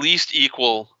is at least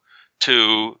equal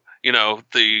to,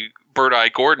 the Bird-Eye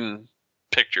Gordon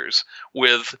pictures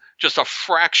with just a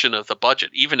fraction of the budget,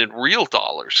 even in real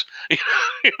dollars.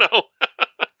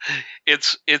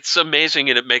 It's amazing,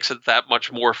 and it makes it that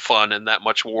much more fun and that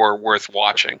much more worth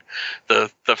watching.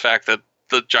 The fact that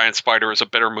the giant spider is a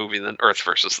better movie than Earth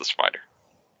versus the Spider,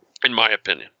 in my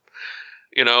opinion.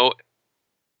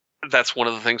 That's one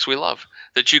of the things we love,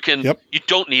 that you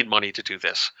don't need money to do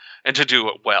this and to do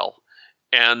it well.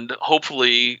 And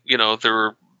hopefully, there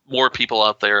are more people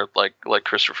out there like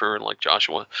Christopher and like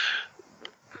Joshua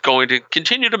going to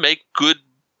continue to make good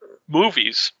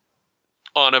movies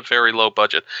on a very low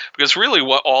budget, because really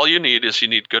all you need is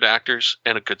good actors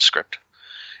and a good script.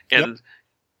 And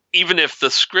even if the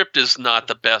script is not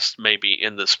the best, maybe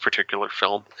in this particular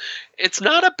film, it's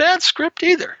not a bad script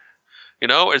either.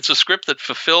 It's a script that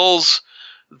fulfills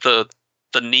the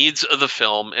needs of the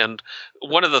film. And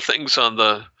one of the things on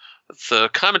the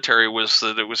commentary was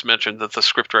that it was mentioned that the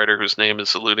scriptwriter, whose name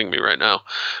is eluding me right now,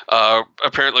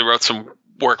 apparently wrote some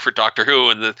work for Doctor Who,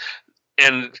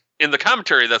 and in the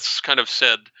commentary that's kind of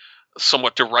said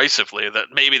somewhat derisively that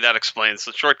maybe that explains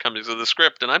the shortcomings of the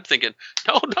script. And I'm thinking,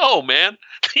 no, man,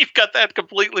 you've got that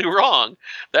completely wrong.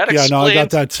 I got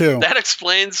that too. That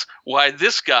explains why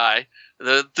this guy,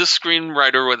 this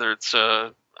screenwriter, whether it's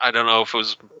I don't know if it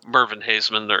was Mervyn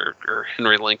Haseman or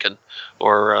Henry Lincoln,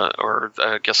 or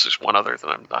I guess there's one other that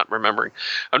I'm not remembering.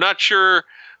 I'm not sure.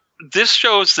 This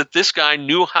shows that this guy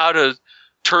knew how to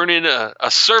turn in a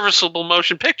serviceable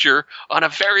motion picture on a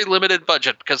very limited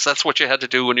budget, because that's what you had to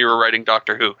do when you were writing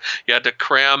Doctor Who. You had to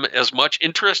cram as much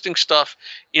interesting stuff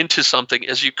into something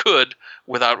as you could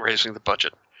without raising the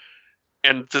budget.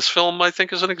 And this film, I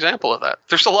think, is an example of that.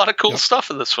 There's a lot of cool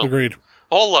stuff in this film. Agreed.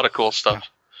 A whole lot of cool stuff.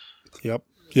 Yep.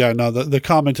 Yeah, no, the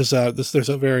comment is that there's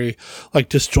a very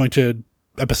disjointed,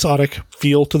 episodic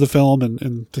feel to the film,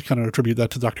 and to kind of attribute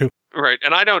that to Doctor Who. Right,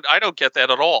 and I don't get that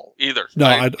at all either. No,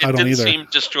 I don't either. It didn't seem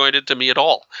disjointed to me at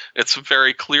all. It's a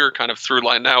very clear kind of through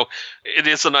line. Now, it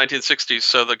is the 1960s,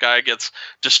 so the guy gets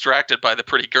distracted by the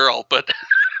pretty girl, but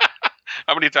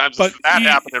how many times does that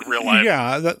happen in real life?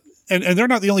 Yeah, and they're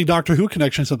not the only Doctor Who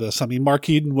connections to this. I mean, Mark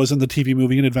Eden was in the TV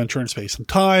movie An Adventure in Space and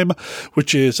Time,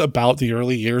 which is about the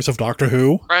early years of Doctor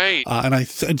Who. Right. And I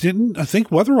think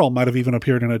Weatherall might have even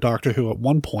appeared in a Doctor Who at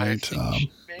one point.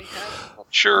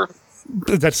 Sure.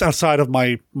 That's outside of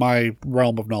my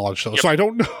realm of knowledge, though, so I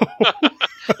don't know.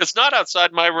 It's not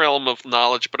outside my realm of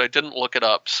knowledge, but I didn't look it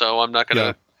up, so I'm not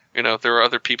going to. There are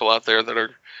other people out there that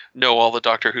know all the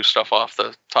Doctor Who stuff off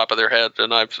the top of their head,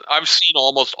 and I've seen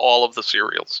almost all of the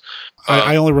serials.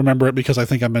 I only remember it because I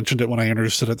think I mentioned it when I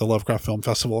introduced it at the Lovecraft Film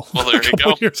Festival a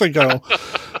couple years ago.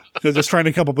 Just trying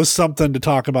to come up with something to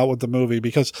talk about with the movie,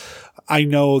 because I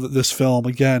know that this film,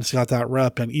 again, it's got that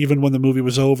rep. And even when the movie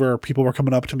was over, people were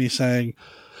coming up to me saying,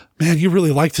 "Man, you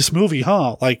really like this movie,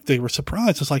 huh?" Like, they were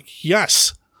surprised. It's like,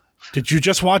 yes. Did you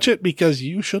just watch it? Because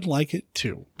you should like it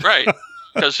too. Right.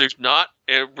 Because there's not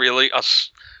really,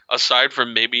 aside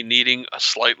from maybe needing a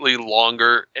slightly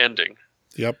longer ending.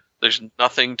 Yep. There's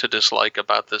nothing to dislike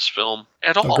about this film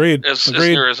at all. Agreed. As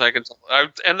near as I can tell.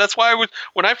 And that's why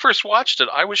when I first watched it,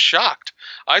 I was shocked.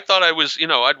 I thought I was,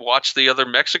 I'd watched the other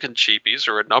Mexican cheapies,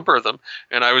 or a number of them,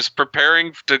 and I was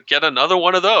preparing to get another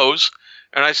one of those,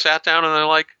 and I sat down and I'm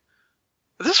like,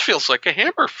 this feels like a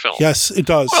Hammer film. Yes, it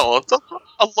does. Well, it's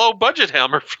a low-budget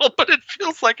Hammer film, but it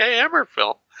feels like a Hammer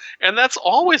film. And that's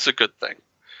always a good thing.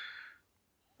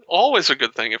 Always a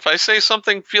good thing. If I say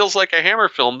something feels like a Hammer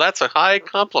film, that's a high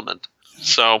compliment.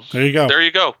 So there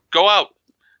you go. Go out.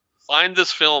 Find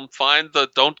this film.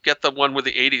 Don't get the one with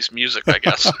the 80s music, I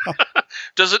guess.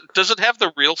 Does it have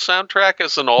the real soundtrack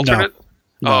as an alternate?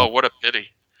 No. Oh, what a pity.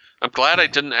 I'm glad I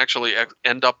didn't actually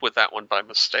end up with that one by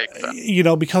mistake.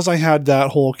 Because I had that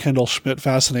whole Kendall Schmidt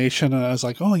fascination, and I was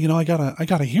like, oh, I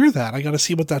gotta hear that. I gotta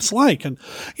see what that's like. And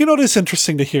it is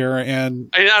interesting to hear.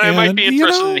 And I might be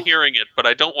interested in hearing it, but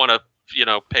I don't want to,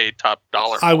 pay top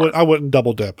dollar. I wouldn't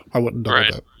double dip.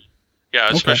 Dip. Yeah,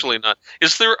 especially not.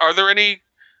 Are there any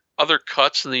other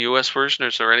cuts in the U.S. version, or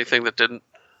is there anything that didn't?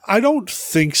 I don't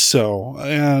think so.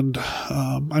 And,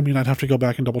 I'd have to go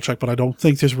back and double check, but I don't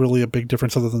think there's really a big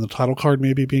difference other than the title card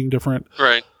maybe being different.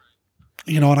 Right.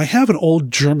 And I have an old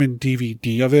German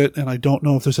DVD of it, and I don't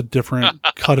know if there's a different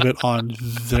cut of it on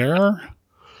there.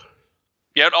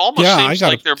 Yeah, it almost seems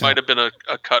like there might have been a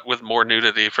cut with more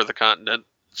nudity for the continent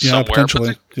somewhere.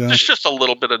 Potentially. But there's just a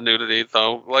little bit of nudity,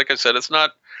 though. Like I said, it's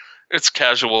not It's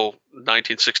casual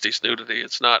 1960s nudity.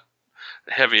 It's not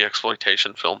heavy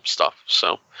exploitation film stuff.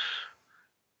 So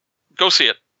go see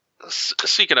it.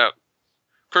 Seek it out.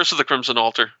 Curse of the Crimson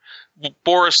Altar.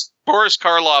 Boris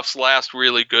Karloff's last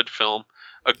really good film.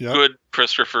 A good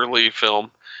Christopher Lee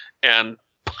film. And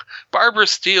Barbara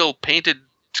Steele painted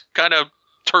kind of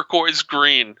turquoise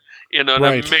green in an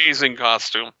amazing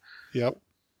costume. Yep.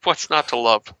 What's not to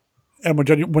love? And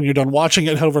when you're done watching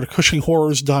it, head over to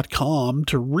CushingHorrors.com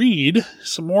to read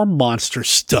some more monster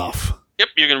stuff. Yep,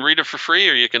 you can read it for free,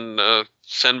 or you can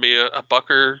send me a buck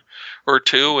or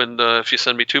two, and if you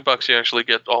send me $2, you actually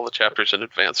get all the chapters in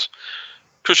advance.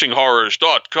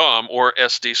 CushingHorrors.com or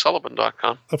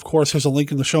SDSullivan.com. Of course, there's a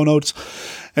link in the show notes.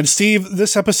 And Steve,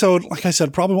 this episode, like I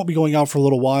said, probably won't be going out for a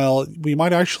little while. We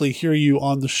might actually hear you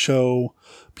on the show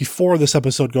before this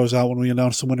episode goes out when we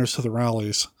announce the winners to the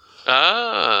rallies.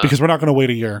 Because we're not going to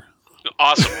wait a year.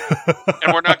 Awesome.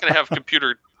 And we're not going to have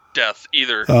computer death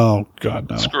either. Oh, God,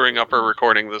 no. Screwing up our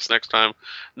recording this next time.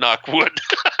 Knock wood.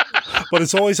 But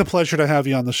it's always a pleasure to have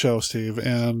you on the show, Steve.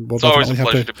 And we'll it's always a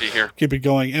definitely pleasure have to be here. Keep it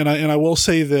going. And I will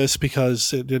say this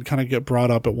because it did kind of get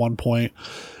brought up at one point.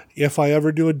 If I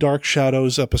ever do a Dark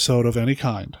Shadows episode of any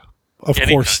kind, of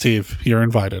course, Steve, you're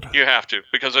invited. You have to,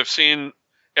 because I've seen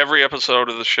every episode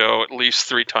of the show at least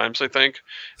 3 times, I think.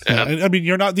 And I mean,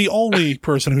 you're not the only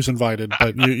person who's invited,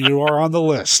 but you are on the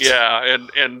list. Yeah,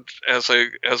 and as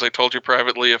I told you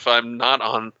privately, if I'm not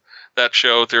on that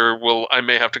show, I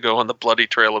may have to go on the bloody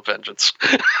trail of vengeance.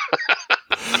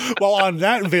 Well, on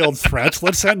that veiled threat,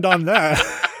 let's end on that.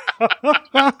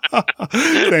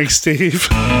 Thanks, Steve.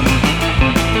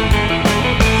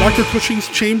 Dr. Cushing's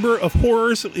Chamber of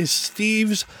Horrors is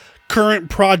Steve's current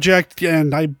project,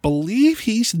 and I believe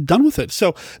he's done with it.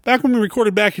 So back when we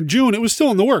recorded back in June, it was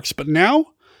still in the works, but now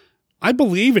I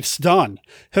believe it's done.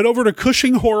 Head over to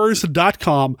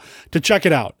CushingHorrors.com to check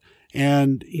it out.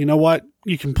 And you know what?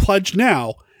 You can pledge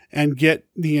now and get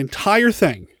the entire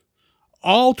thing.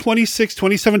 All 26,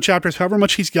 27 chapters, however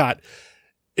much he's got.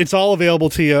 It's all available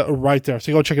to you right there.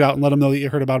 So go check it out and let him know that you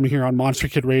heard about him here on Monster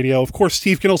Kid Radio. Of course,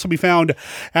 Steve can also be found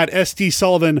at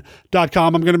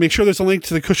SDSullivan.com. I'm going to make sure there's a link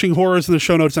to the Cushing Horrors in the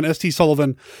show notes, and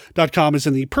SDSullivan.com is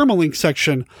in the permalink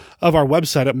section of our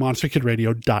website at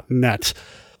monsterkidradio.net.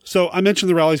 So I mentioned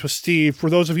the rallies with Steve. For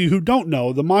those of you who don't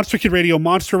know, the Monster Kid Radio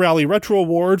Monster Rally Retro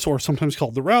Awards, or sometimes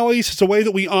called the Rallies, is a way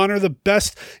that we honor the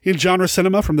best in genre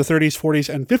cinema from the 30s,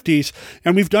 40s, and 50s.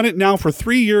 And we've done it now for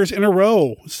 3 years in a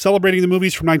row, celebrating the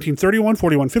movies from 1931,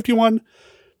 41, 51,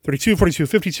 32, 42,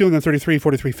 52, and then 33,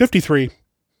 43, 53.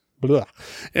 Blah.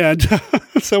 And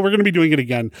so we're going to be doing it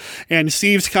again. And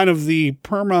Steve's kind of the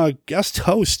perma guest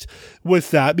host with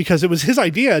that because it was his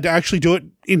idea to actually do it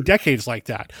in decades like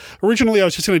that. Originally, I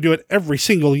was just going to do it every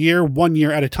single year, 1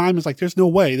 year at a time. It's like, there's no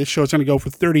way this show is going to go for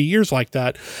 30 years like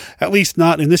that, at least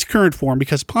not in this current form,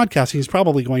 because podcasting is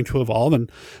probably going to evolve.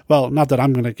 And, well, not that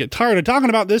I'm going to get tired of talking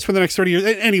about this for the next 30 years.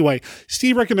 Anyway,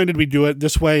 Steve recommended we do it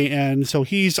this way, and so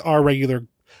he's our regular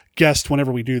guest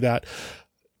whenever we do that.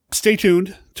 Stay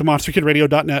tuned to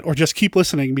monsterkidradio.net, or just keep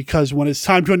listening, because when it's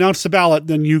time to announce the ballot,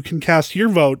 then you can cast your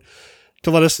vote to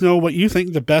let us know what you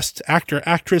think the best actor,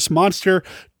 actress, monster,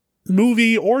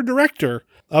 movie, or director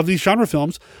of these genre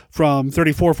films from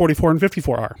 34, 44, and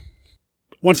 54 are.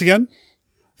 Once again,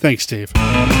 thanks, Steve.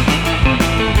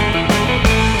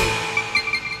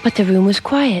 But the room was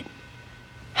quiet.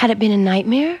 Had it been a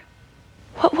nightmare?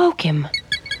 What woke him?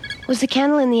 Was the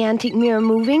candle in the antique mirror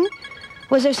moving?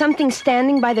 Was there something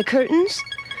standing by the curtains?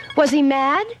 Was he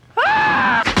mad?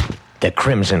 The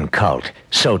Crimson Cult.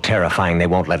 So terrifying they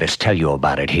won't let us tell you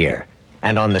about it here.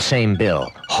 And on the same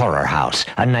bill, Horror House,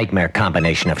 a nightmare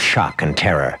combination of shock and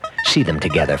terror. See them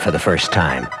together for the first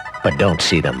time, but don't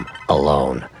see them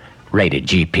alone. Rated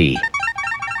GP.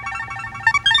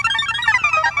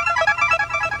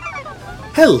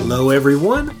 Hello,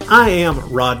 everyone. I am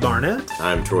Rod Barnett.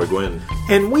 I'm Troy Gwynn.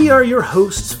 And we are your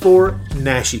hosts for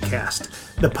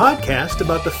NaschyCast, the podcast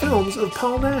about the films of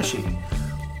Paul Naschy.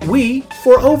 We,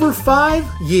 for over 5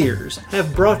 years,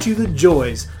 have brought you the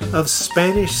joys of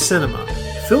Spanish cinema,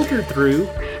 filtered through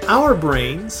our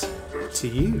brains to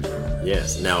you.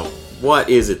 Yes. Now, what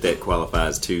is it that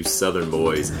qualifies two Southern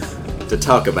boys to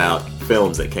talk about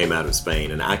films that came out of Spain?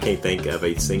 And I can't think of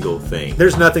a single thing.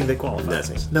 There's nothing that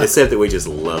qualifies. Nothing. Except that we just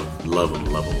love them.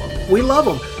 We love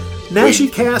them.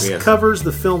 NaschyCast covers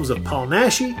the films of Paul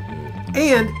Naschy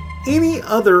and any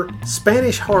other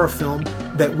Spanish horror film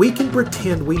that we can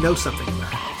pretend we know something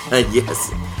about.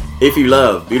 Yes. If you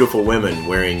love beautiful women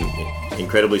wearing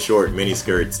incredibly short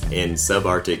miniskirts in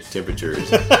subarctic temperatures,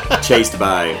 chased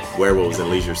by werewolves in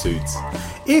leisure suits.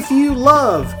 If you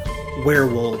love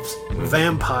werewolves,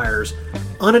 vampires,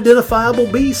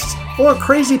 unidentifiable beasts, or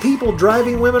crazy people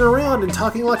driving women around and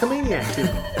talking like a maniac to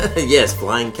them. Yes,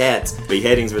 flying cats,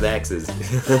 beheadings with axes.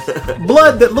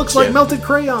 Blood that looks like melted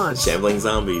crayons. Shambling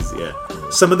zombies, yeah.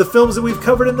 Some of the films that we've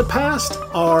covered in the past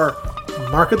are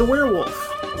Mark of the Werewolf,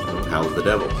 Howl of the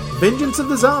Devil, Vengeance of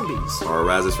the Zombies, Horror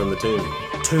Rises from the Tomb,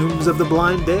 Tombs of the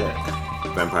Blind Dead,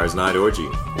 Vampire's Night Orgy.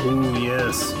 Ooh,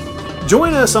 yes.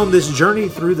 Join us on this journey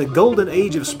through the golden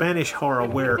age of Spanish horror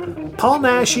where Paul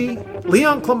Naschy,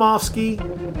 Leon Klimovsky,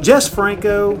 Jess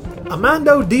Franco,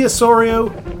 Amando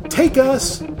D'Osorio take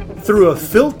us through a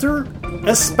filter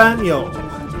Espanol.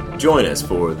 Join us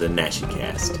for the Naschy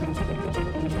Cast.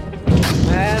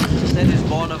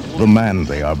 The man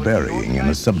they are burying in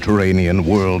a subterranean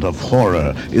world of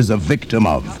horror is a victim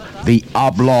of the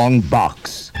Oblong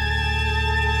Box.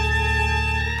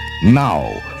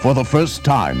 Now, for the first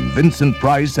time, Vincent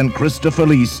Price and Christopher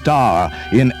Lee star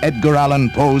in Edgar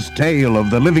Allan Poe's tale of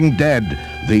the living dead,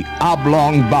 The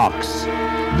Oblong Box.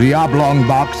 The Oblong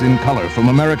Box in color from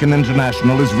American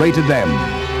International is rated M.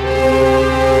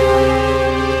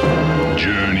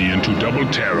 Journey into double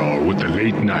terror with the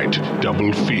late night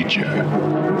double feature.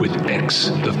 With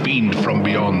X, the fiend from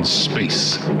beyond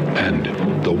space, and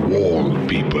the Wall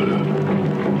People.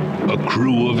 A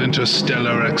crew of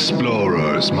interstellar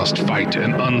explorers must fight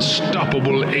an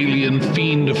unstoppable alien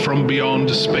fiend from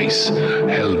beyond space,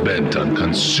 hell-bent on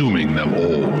consuming them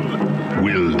all.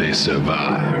 Will they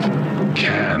survive?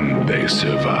 Can they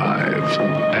survive?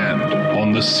 And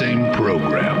on the same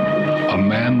program, a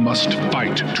man must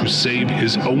fight to save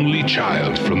his only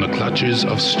child from the clutches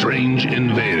of strange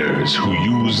invaders who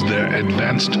use their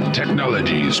advanced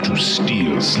technologies to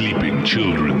steal sleeping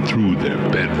children through their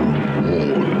bedroom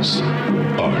walls.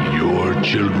 Are your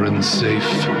children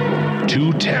safe?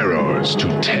 Two terrors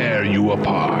to tear you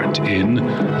apart in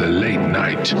the late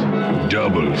night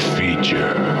double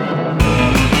feature.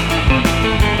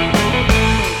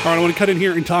 All right, I want to cut in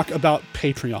here and talk about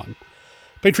Patreon.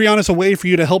 Patreon is a way for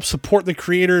you to help support the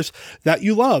creators that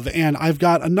you love. And I've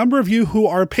got a number of you who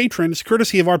are patrons,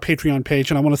 courtesy of our Patreon page,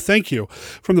 and I want to thank you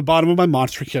from the bottom of my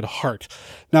Monster Kid heart.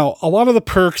 Now, a lot of the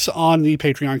perks on the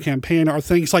Patreon campaign are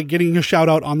things like getting a shout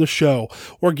out on the show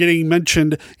or getting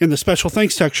mentioned in the special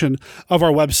thanks section of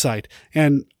our website.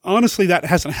 And honestly, that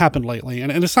hasn't happened lately.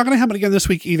 And it's not going to happen again this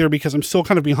week either because I'm still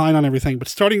kind of behind on everything. But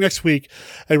starting next week,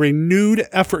 a renewed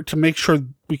effort to make sure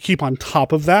we keep on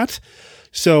top of that.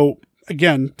 So,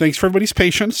 again, thanks for everybody's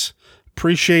patience.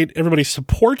 Appreciate everybody's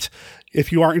support.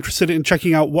 If you are interested in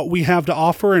checking out what we have to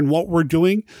offer and what we're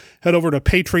doing, head over to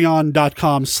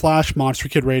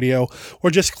patreon.com/MonsterKidRadio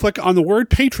or just click on the word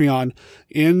Patreon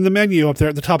in the menu up there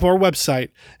at the top of our website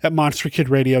at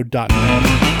monsterkidradio.net.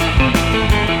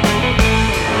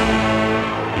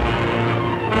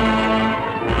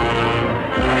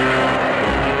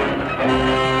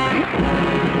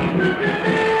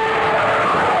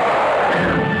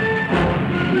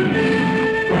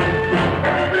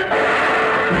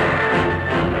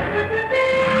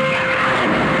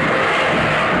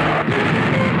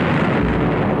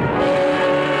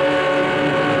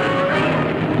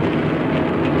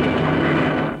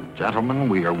 Gentlemen,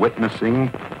 we are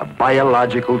witnessing a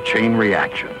biological chain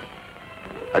reaction,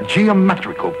 a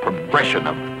geometrical progression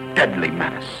of deadly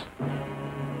menace.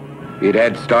 It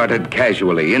had started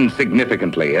casually,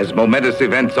 insignificantly, as momentous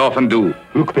events often do.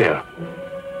 Look there.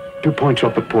 2 points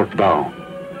off the port bow.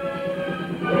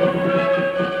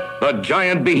 The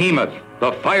giant behemoth,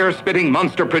 the fire-spitting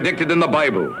monster predicted in the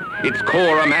Bible, its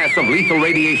core a mass of lethal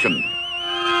radiation.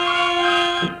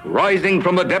 Rising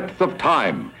from the depths of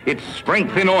time, its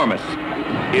strength enormous,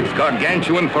 its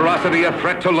gargantuan ferocity a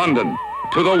threat to London,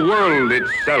 to the world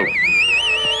itself.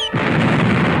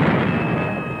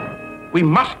 We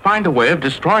must find a way of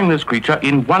destroying this creature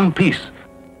in one piece.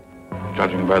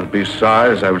 Judging by the beast's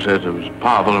size, I would say it was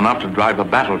powerful enough to drive a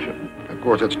battleship. Of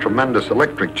course, its tremendous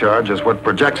electric charge is what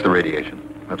projects the radiation.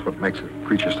 That's what makes the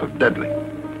creature so deadly.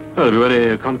 Well, have you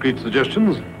any concrete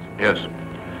suggestions? Yes.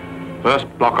 First,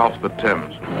 block off the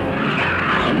Thames.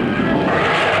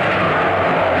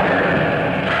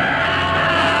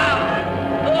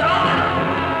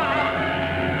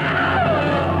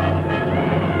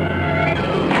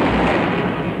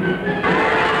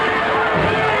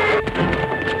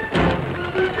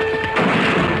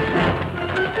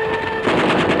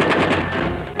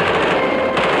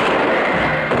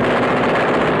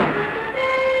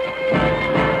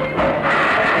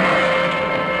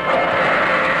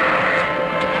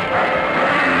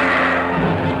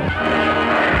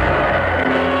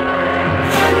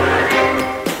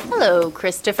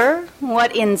 Christopher,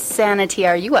 what insanity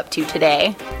are you up to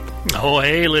today? Oh,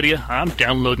 hey, Lydia. I'm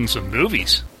downloading some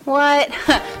movies. What?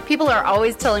 People are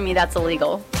always telling me that's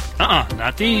illegal.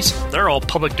 Not these. They're all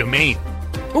public domain.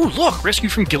 Oh, look, Rescue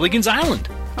from Gilligan's Island.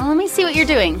 Well, let me see what you're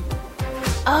doing.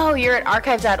 Oh, you're at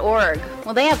archive.org.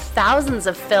 Well, they have thousands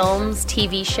of films,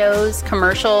 TV shows,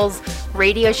 commercials,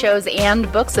 radio shows, and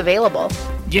books available.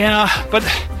 Yeah, but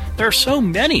there are so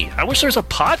many. I wish there was a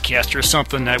podcast or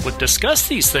something that would discuss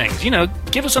these things.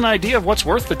 Give us an idea of what's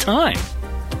worth the time.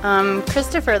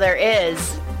 Christopher, there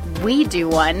is. We do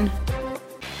one.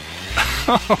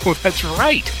 Oh, that's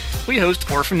right. We host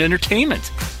Orphan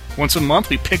Entertainment. Once a month,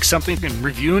 we pick something and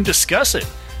review and discuss it.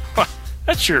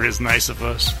 That sure is nice of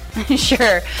us.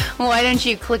 Sure. Why don't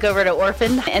you click over to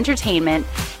Orphan Entertainment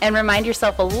and remind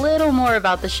yourself a little more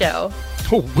about the show?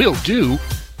 Oh, will do.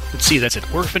 Let's see, that's at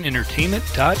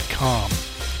orphanentertainment.com.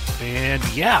 And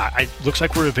yeah, it looks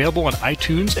like we're available on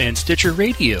iTunes and Stitcher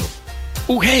Radio.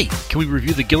 Oh, hey, can we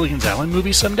review the Gilligan's Island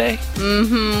movie someday?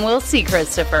 Mm-hmm. We'll see,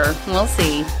 Christopher. We'll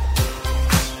see.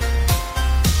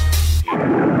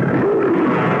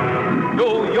 Do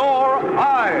your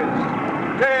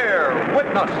eyes dare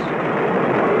witness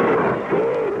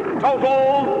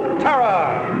total terror?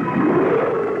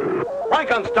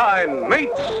 Frankenstein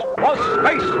meets the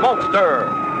Space Monster.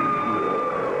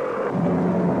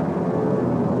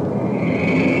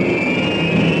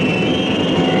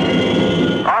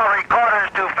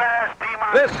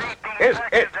 This is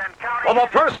it. For the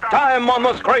first time on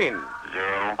the screen,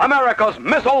 America's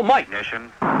missile might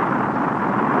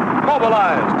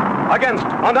mobilized against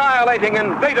annihilating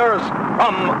invaders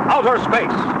from outer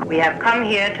space. We have come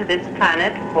here to this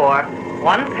planet for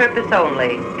one purpose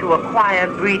only, to acquire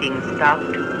breeding stock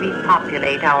to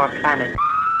repopulate our planet.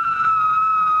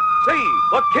 See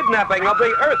the kidnapping of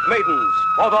the Earth Maidens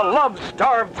for the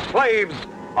love-starved slaves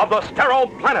of the sterile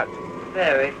planet.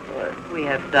 Very good. We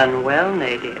have done well,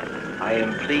 Nadia. I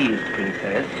am pleased,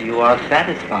 Princess. You are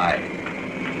satisfied.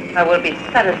 I will be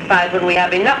satisfied when we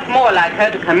have enough more like her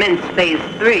to commence phase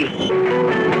 3.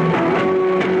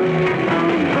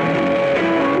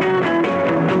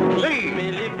 See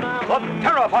the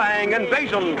terrifying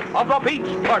invasion of the Beach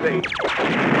Party.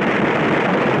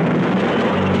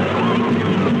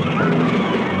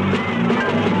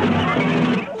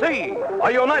 See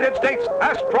a United States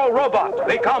astro robot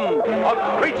become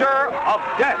a creature of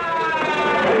death.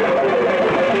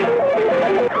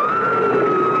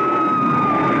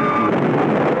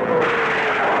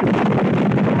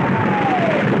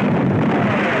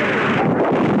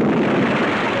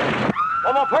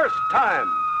 For the first time,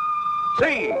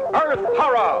 see Earth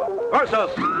horror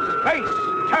versus space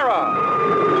terror.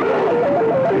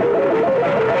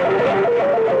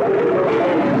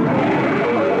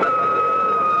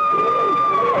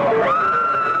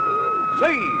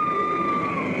 See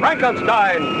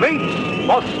Frankenstein meets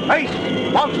the Space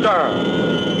Monster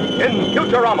in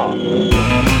Futurama.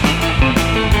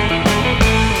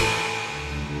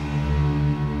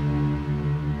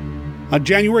 On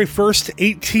January 1st,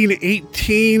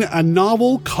 1818, a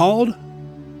novel called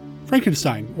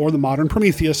Frankenstein, or The Modern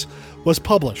Prometheus, was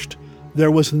published. There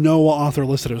was no author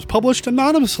listed. It was published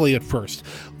anonymously at first.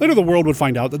 Later, the world would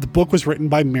find out that the book was written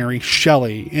by Mary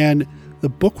Shelley, and the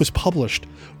book was published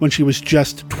when she was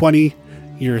just 20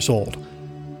 years old.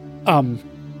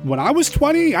 When I was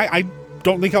 20, I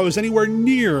don't think I was anywhere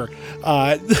near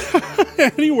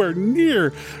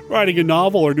writing a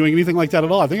novel or doing anything like that at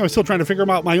all. I think I was still trying to figure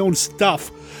out my own stuff.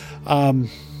 That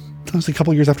was a couple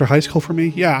of years after high school for me.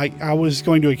 Yeah, I was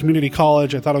going to a community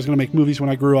college. I thought I was going to make movies when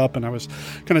I grew up, and I was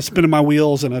kind of spinning my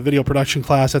wheels in a video production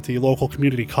class at the local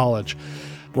community college.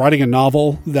 Writing a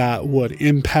novel that would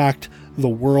impact the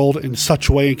world in such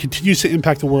a way and continues to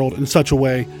impact the world in such a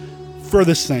way,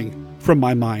 furthest thing from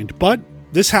my mind. But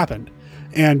this happened.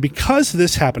 And because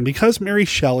this happened, because Mary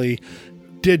Shelley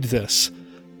did this,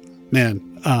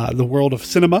 man, the world of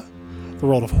cinema, the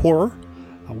world of horror,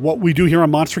 what we do here on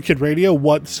Monster Kid Radio,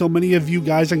 what so many of you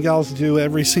guys and gals do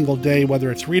every single day, whether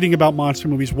it's reading about monster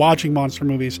movies, watching monster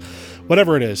movies,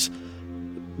 whatever it is,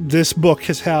 this book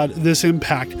has had this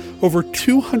impact over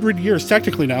 200 years,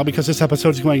 technically now, because this episode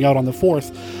is going out on the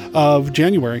 4th of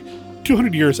January,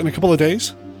 200 years and a couple of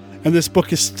days, and this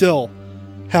book is still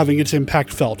having its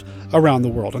impact felt around the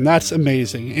world, and that's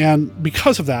amazing. And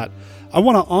because of that, I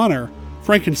want to honor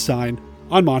Frankenstein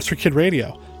on Monster Kid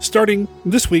Radio, starting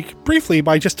this week briefly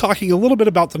by just talking a little bit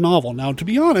about the novel. Now, to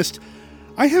be honest,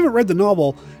 I haven't read the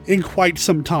novel in quite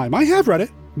some time. I have read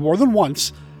it more than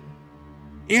once,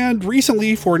 And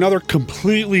recently, for another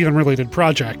completely unrelated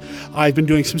project, I've been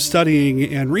doing some studying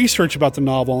and research about the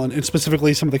novel, and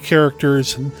specifically some of the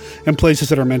characters and places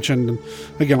that are mentioned. And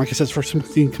again, like I said, for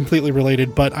something completely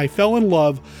related, but I fell in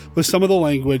love with some of the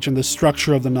language and the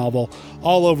structure of the novel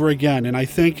all over again. And I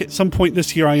think at some point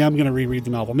this year, I am going to reread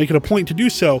the novel, make it a point to do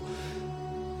so,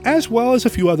 as well as a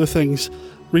few other things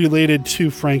related to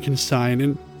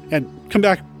Frankenstein, and come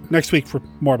back next week for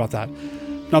more about that.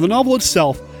 Now, the novel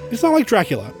itself, it's not like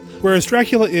Dracula. Whereas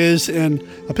Dracula is an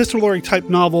epistolary type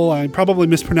novel, I probably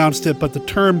mispronounced it, but the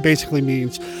term basically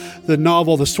means the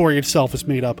novel, the story itself is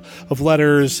made up of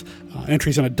letters,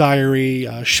 entries in a diary,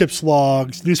 ship's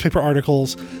logs, newspaper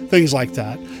articles, things like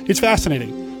that. It's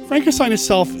fascinating. Frankenstein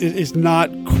itself is not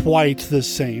quite the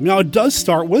same. Now, it does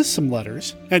start with some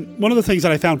letters, and one of the things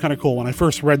that I found kind of cool when I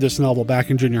first read this novel back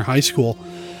in junior high school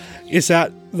is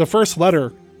that the first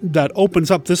letter that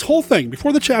opens up this whole thing,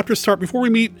 before the chapters start, before we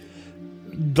meet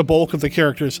the bulk of the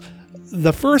characters,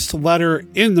 the first letter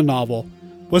in the novel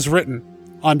was written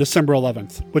on December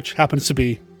 11th, which happens to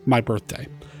be my birthday.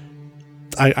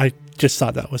 I just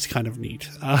thought that was kind of neat.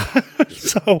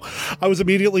 So I was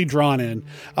immediately drawn in.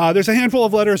 There's a handful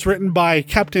of letters written by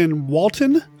Captain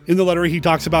Walton. In the letter, he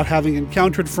talks about having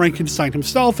encountered Frankenstein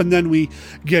himself, and then we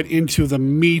get into the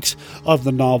meat of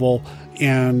the novel.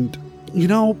 And, you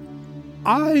know,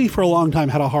 I, for a long time,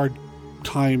 had a hard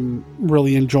time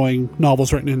really enjoying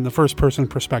novels written in the first-person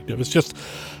perspective. It's just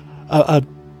a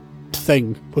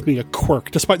thing with me, a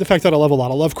quirk. Despite the fact that I love a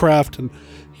lot of Lovecraft, and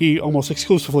he almost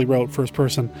exclusively wrote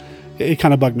first-person, it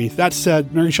kind of bugged me. That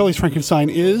said, Mary Shelley's Frankenstein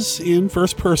is in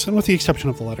first-person, with the exception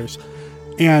of the letters.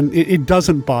 And it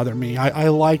doesn't bother me. I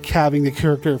like having the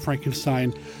character of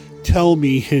Frankenstein tell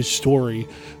me his story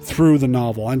through the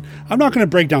novel. And I'm not going to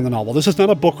break down the novel. This is not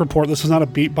a book report. This is not a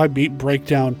beat-by-beat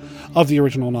breakdown of the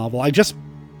original novel. I just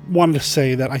wanted to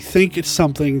say that I think it's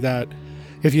something that,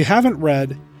 if you haven't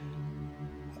read,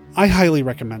 I highly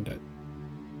recommend it.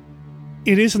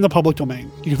 It is in the public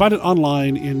domain. You can find it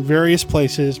online in various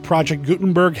places. Project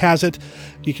Gutenberg has it.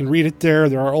 You can read it there.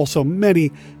 There are also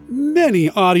many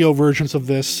audio versions of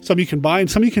this. Some you can buy and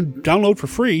some you can download for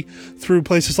free through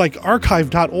places like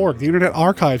archive.org, the Internet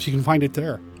Archives. You can find it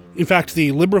there. In fact,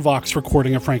 the LibriVox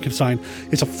recording of Frankenstein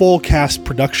is a full cast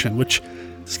production, which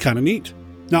is kind of neat.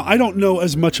 Now, I don't know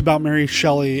as much about Mary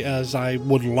Shelley as I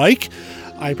would like.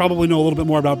 I probably know a little bit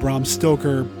more about Bram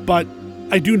Stoker, but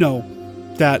I do know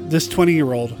that this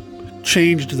 20-year-old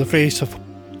changed the face of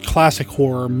classic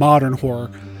horror, modern horror,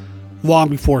 long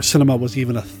before cinema was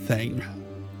even a thing.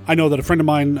 I know that a friend of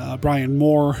mine, Brian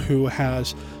Moore, who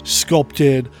has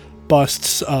sculpted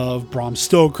busts of Bram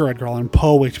Stoker, Edgar Allan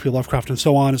Poe, H.P. Lovecraft, and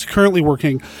so on, is currently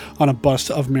working on a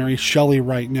bust of Mary Shelley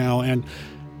right now. And,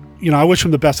 you know, I wish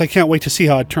him the best. I can't wait to see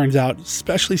how it turns out,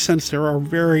 especially since there are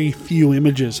very few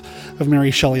images of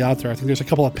Mary Shelley out there. I think there's a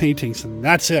couple of paintings, and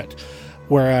that's it.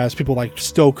 Whereas people like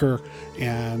Stoker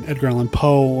and Edgar Allan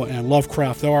Poe and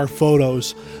Lovecraft, there are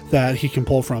photos that he can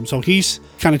pull from. So he's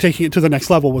kind of taking it to the next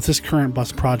level with this current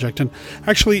bust project. And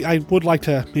actually, I would like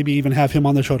to maybe even have him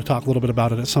on the show to talk a little bit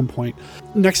about it at some point.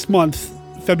 Next month,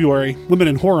 February, Women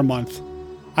in Horror Month,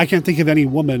 I can't think of any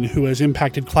woman who has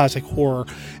impacted classic horror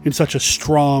in such a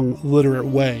strong, literate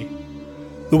way,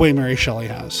 the way Mary Shelley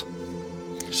has.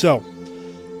 So,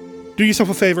 do yourself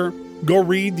a favor. Go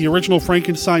read the original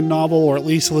Frankenstein novel, or at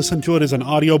least listen to it as an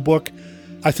audiobook.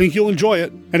 I think you'll enjoy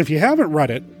it. And if you haven't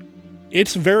read it,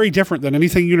 it's very different than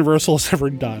anything Universal has ever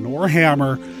done, or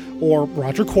Hammer, or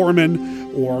Roger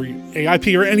Corman, or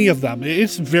AIP, or any of them.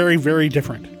 It's very, very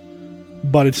different.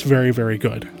 But it's very, very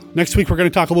good. Next week, we're going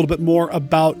to talk a little bit more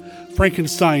about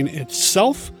Frankenstein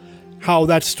itself, how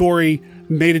that story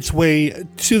made its way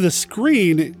to the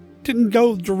screen. It didn't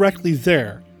go directly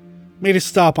there. Made a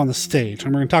stop on the stage.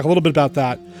 And we're going to talk a little bit about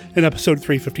that in episode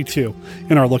 352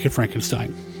 in our look at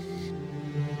Frankenstein.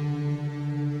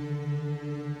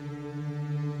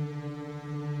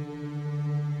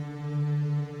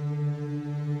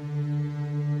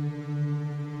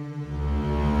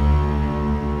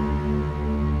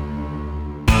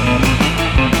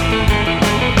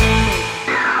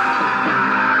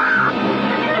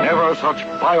 Never such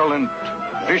violent,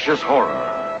 vicious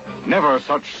horror. Never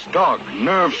such stark,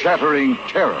 nerve-shattering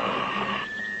terror.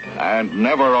 And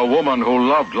never a woman who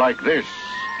loved like this.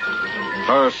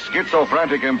 Her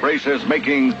schizophrenic embraces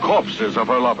making corpses of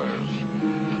her lovers.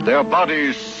 Their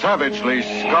bodies savagely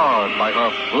scarred by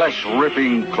her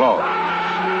flesh-ripping claws.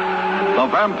 The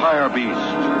vampire beast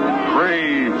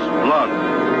craves blood.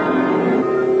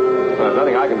 There's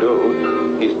nothing I can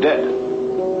do. He's dead.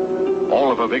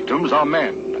 All of her victims are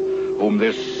men, whom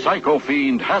this psycho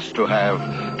fiend has to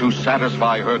have to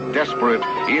satisfy her desperate,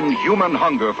 inhuman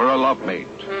hunger for a love mate.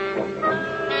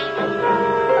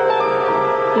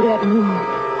 That moon.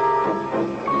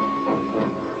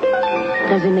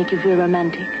 Does it make you feel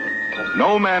romantic?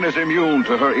 No man is immune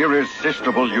to her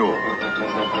irresistible lure.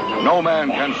 No man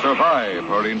can survive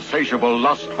her insatiable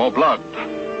lust for blood.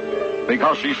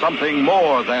 Because she's something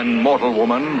more than mortal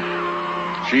woman.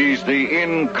 She's the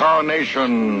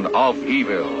incarnation of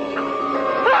evil.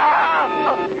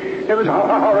 It was a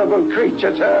horrible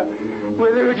creature, sir.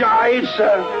 With huge eyes,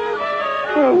 sir.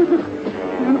 Oh,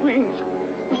 and wings.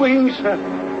 Wings, sir.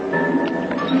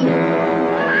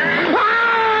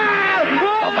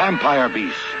 The vampire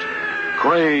beast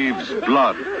craves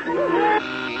blood.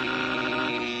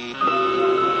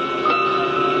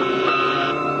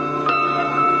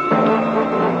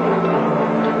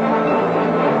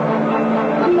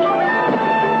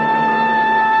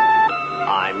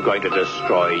 I'm going to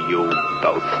destroy you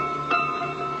both.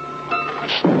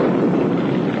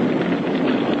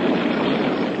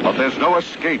 But there's no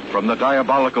escape from the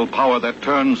diabolical power that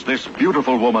turns this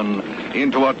beautiful woman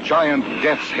into a giant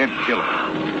death's head killer.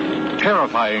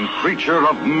 Terrifying creature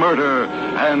of murder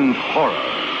and horror.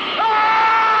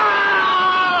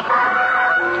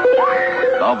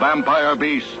 The Vampire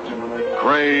Beast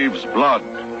craves blood.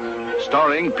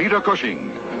 Starring Peter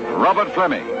Cushing, Robert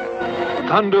Fleming.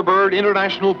 Thunderbird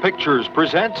International Pictures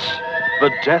presents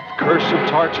The Death Curse of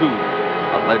Tartu,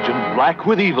 a legend black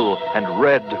with evil and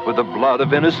red with the blood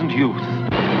of innocent youth.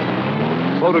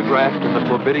 Photographed in the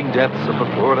forbidding depths of the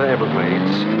Florida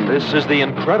Everglades, this is the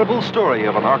incredible story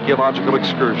of an archaeological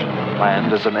excursion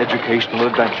planned as an educational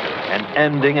adventure and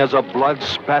ending as a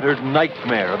blood-spattered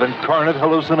nightmare of incarnate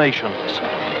hallucinations.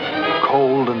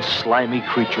 Cold and slimy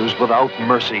creatures without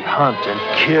mercy hunt and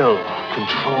kill,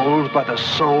 controlled by the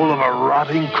soul of a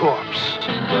rotting corpse.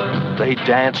 They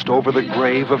danced over the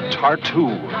grave of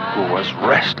Tartu, who was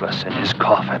restless in his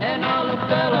coffin,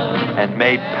 and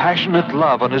made passionate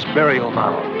love on his burial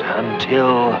mound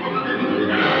until...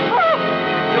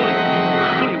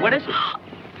 Julie, what is it?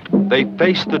 They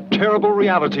faced the terrible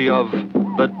reality of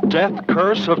the death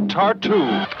curse of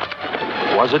Tartu.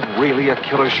 Was it really a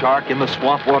killer shark in the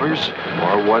swamp waters?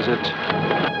 Or was it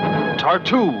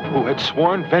Tartu, who had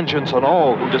sworn vengeance on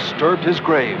all who disturbed his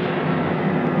grave?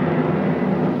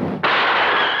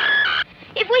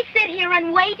 If we sit here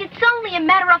and wait, it's only a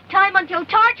matter of time until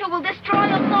Tartu will destroy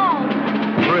us all.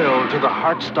 Thrilled to the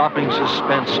heart-stopping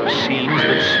suspense of scenes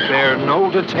that spare no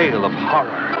detail of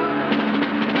horror.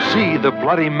 See the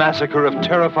bloody massacre of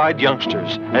terrified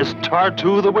youngsters as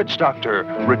Tartu the Witch Doctor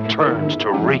returns to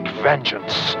wreak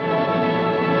vengeance.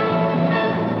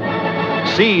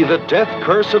 See The Death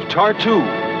Curse of Tartu,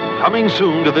 coming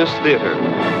soon to this theater.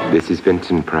 This is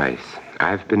Vincent Price.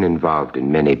 I've been involved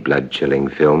in many blood-chilling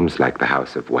films like The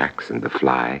House of Wax and The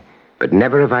Fly, but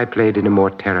never have I played in a more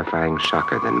terrifying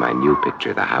shocker than my new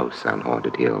picture, The House on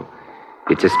Haunted Hill.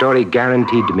 It's a story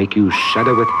guaranteed to make you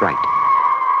shudder with fright.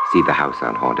 See The House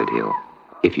on Haunted Hill,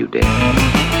 if you dare.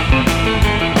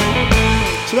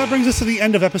 So that brings us to the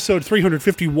end of episode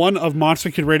 351 of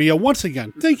Monster Kid Radio. Once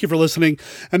again, thank you for listening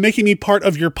and making me part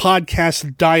of your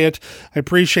podcast diet. I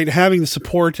appreciate having the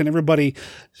support and everybody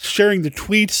sharing the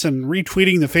tweets and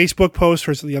retweeting the Facebook posts,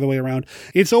 or the other way around.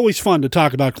 It's always fun to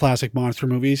talk about classic monster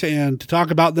movies, and to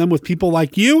talk about them with people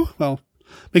like you, well,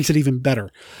 makes it even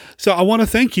better. So I want to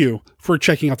thank you for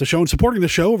checking out the show and supporting the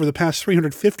show over the past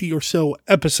 350 or so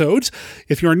episodes.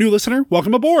 If you're a new listener,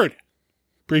 welcome aboard.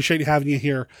 Appreciate having you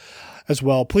here as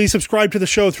well. Please subscribe to the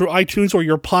show through iTunes or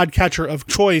your podcatcher of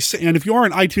choice. And if you are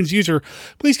an iTunes user,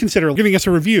 please consider giving us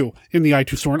a review in the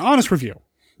iTunes store, an honest review.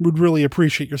 Would really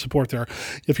appreciate your support there.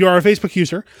 If you are a Facebook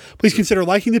user, please consider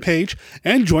liking the page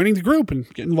and joining the group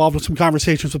and get involved with some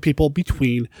conversations with people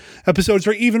between episodes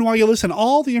or even while you listen.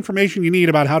 All the information you need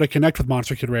about how to connect with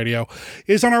Monster Kid Radio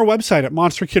is on our website at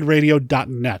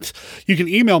monsterkidradio.net. You can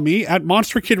email me at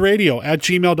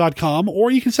monsterkidradio@gmail.com,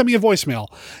 or you can send me a voicemail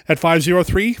at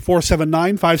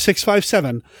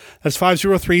 503-479-5657. That's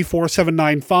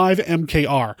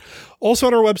 503-479-5MKR. Also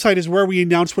at our website is where we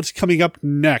announce what's coming up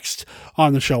next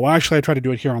on the show. Actually, I try to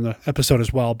do it here on the episode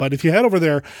as well. But if you head over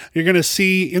there, you're going to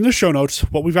see in the show notes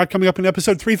what we've got coming up in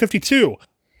episode 352.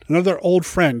 Another old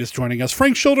friend is joining us.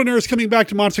 Frank Schildener is coming back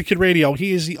to Monster Kid Radio.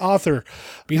 He is the author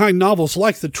behind novels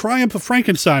like The Triumph of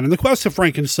Frankenstein and The Quest of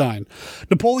Frankenstein,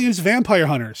 Napoleon's Vampire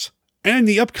Hunters, and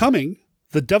the upcoming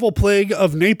The Devil Plague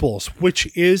of Naples, which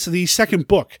is the second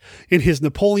book in his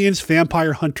Napoleon's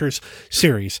Vampire Hunters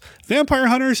series. Vampire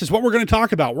Hunters is what we're going to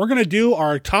talk about. We're going to do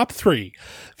our top 3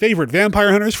 favorite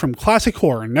vampire hunters from classic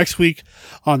horror next week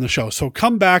on the show. So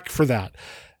come back for that.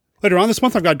 Later on this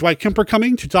month, I've got Dwight Kemper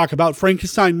coming to talk about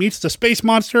Frankenstein Meets the Space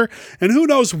Monster and who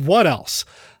knows what else.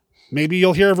 Maybe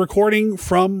you'll hear a recording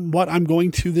from what I'm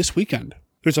going to this weekend.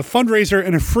 There's a fundraiser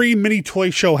and a free mini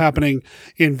toy show happening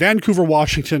in Vancouver,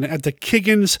 Washington at the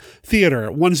Kiggins Theater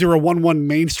at 1011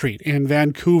 Main Street in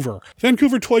Vancouver.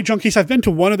 Vancouver Toy Junkies, I've been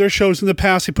to one of their shows in the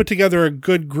past. They put together a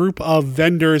good group of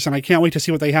vendors, and I can't wait to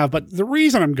see what they have. But the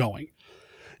reason I'm going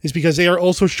is because they are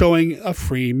also showing a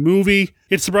free movie.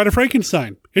 It's The Bride of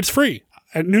Frankenstein. It's free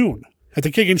at noon at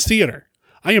the Kiggins Theater.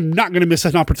 I am not going to miss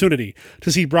an opportunity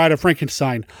to see Bride of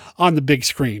Frankenstein on the big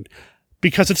screen.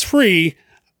 Because it's free,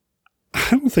 I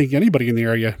don't think anybody in the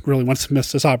area really wants to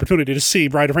miss this opportunity to see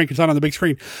Bride of Frankenstein on the big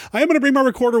screen. I am going to bring my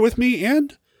recorder with me,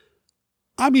 and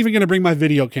I'm even going to bring my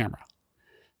video camera.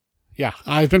 Yeah,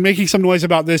 I've been making some noise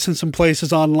about this in some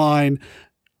places online.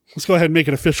 Let's go ahead and make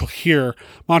it official here.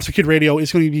 Monster Kid Radio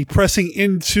is going to be pressing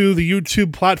into the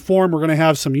YouTube platform. We're going to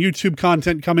have some YouTube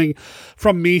content coming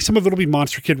from me. Some of it will be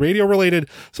Monster Kid Radio related.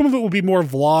 Some of it will be more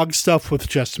vlog stuff with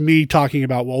just me talking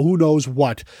about, well, who knows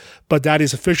what. But that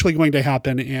is officially going to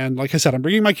happen. And like I said, I'm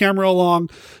bringing my camera along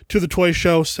to the toy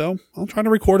show. So I'll try to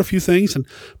record a few things and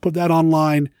put that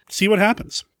online. See what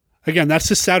happens. Again, that's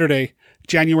this Saturday,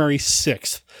 January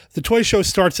 6th. The toy show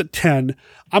starts at 10.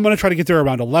 I'm going to try to get there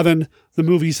around 11. The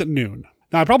movie's at noon.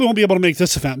 Now, I probably won't be able to make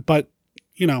this event, but,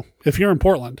 you know, if you're in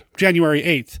Portland, January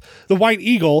 8th, the White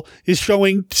Eagle is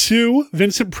showing 2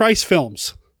 Vincent Price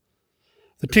films,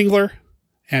 The Tingler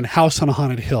and House on a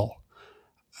Haunted Hill.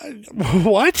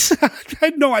 What? I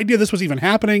had no idea this was even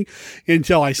happening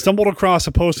until I stumbled across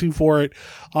a posting for it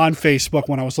on Facebook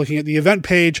when I was looking at the event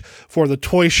page for the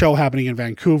toy show happening in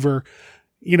Vancouver.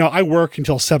 You know, I work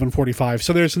until 7:45,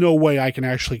 so there's no way I can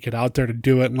actually get out there to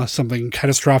do it unless something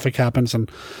catastrophic happens,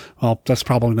 and, well, that's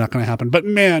probably not going to happen. But,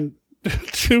 man,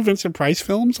 2 Vincent Price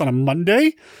films on a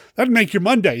Monday? That'd make your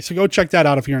Monday, so go check that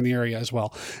out if you're in the area as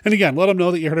well. And again, let them know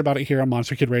that you heard about it here on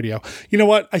Monster Kid Radio. You know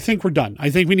what? I think we're done.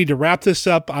 I think we need to wrap this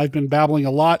up. I've been babbling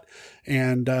a lot,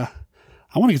 and I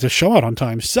want to get this show out on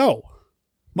time. So,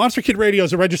 Monster Kid Radio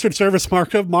is a registered service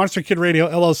mark of Monster Kid Radio,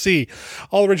 LLC.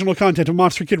 All original content of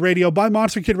Monster Kid Radio by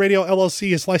Monster Kid Radio,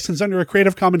 LLC is licensed under a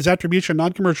Creative Commons Attribution,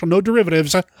 Non-Commercial, No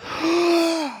Derivatives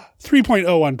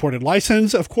 3.0 unported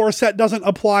license. Of course, that doesn't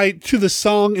apply to the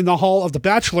song in the Hall of the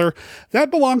Bachelor.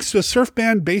 That belongs to a surf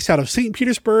band based out of St.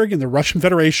 Petersburg in the Russian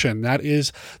Federation. That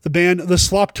is the band The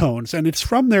Sloptones, and it's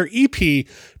from their EP,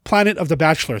 Planet of the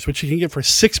Bachelors, which you can get for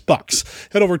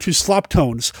 $6. Head over to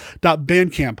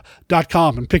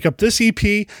sloptones.bandcamp.com and pick up this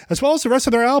EP as well as the rest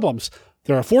of their albums.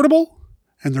 They're affordable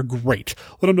and they're great.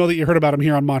 Let them know that you heard about them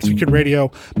here on Monster Kid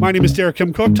Radio. My name is Derek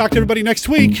M. Cook. Talk to everybody next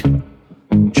week.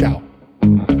 Ciao.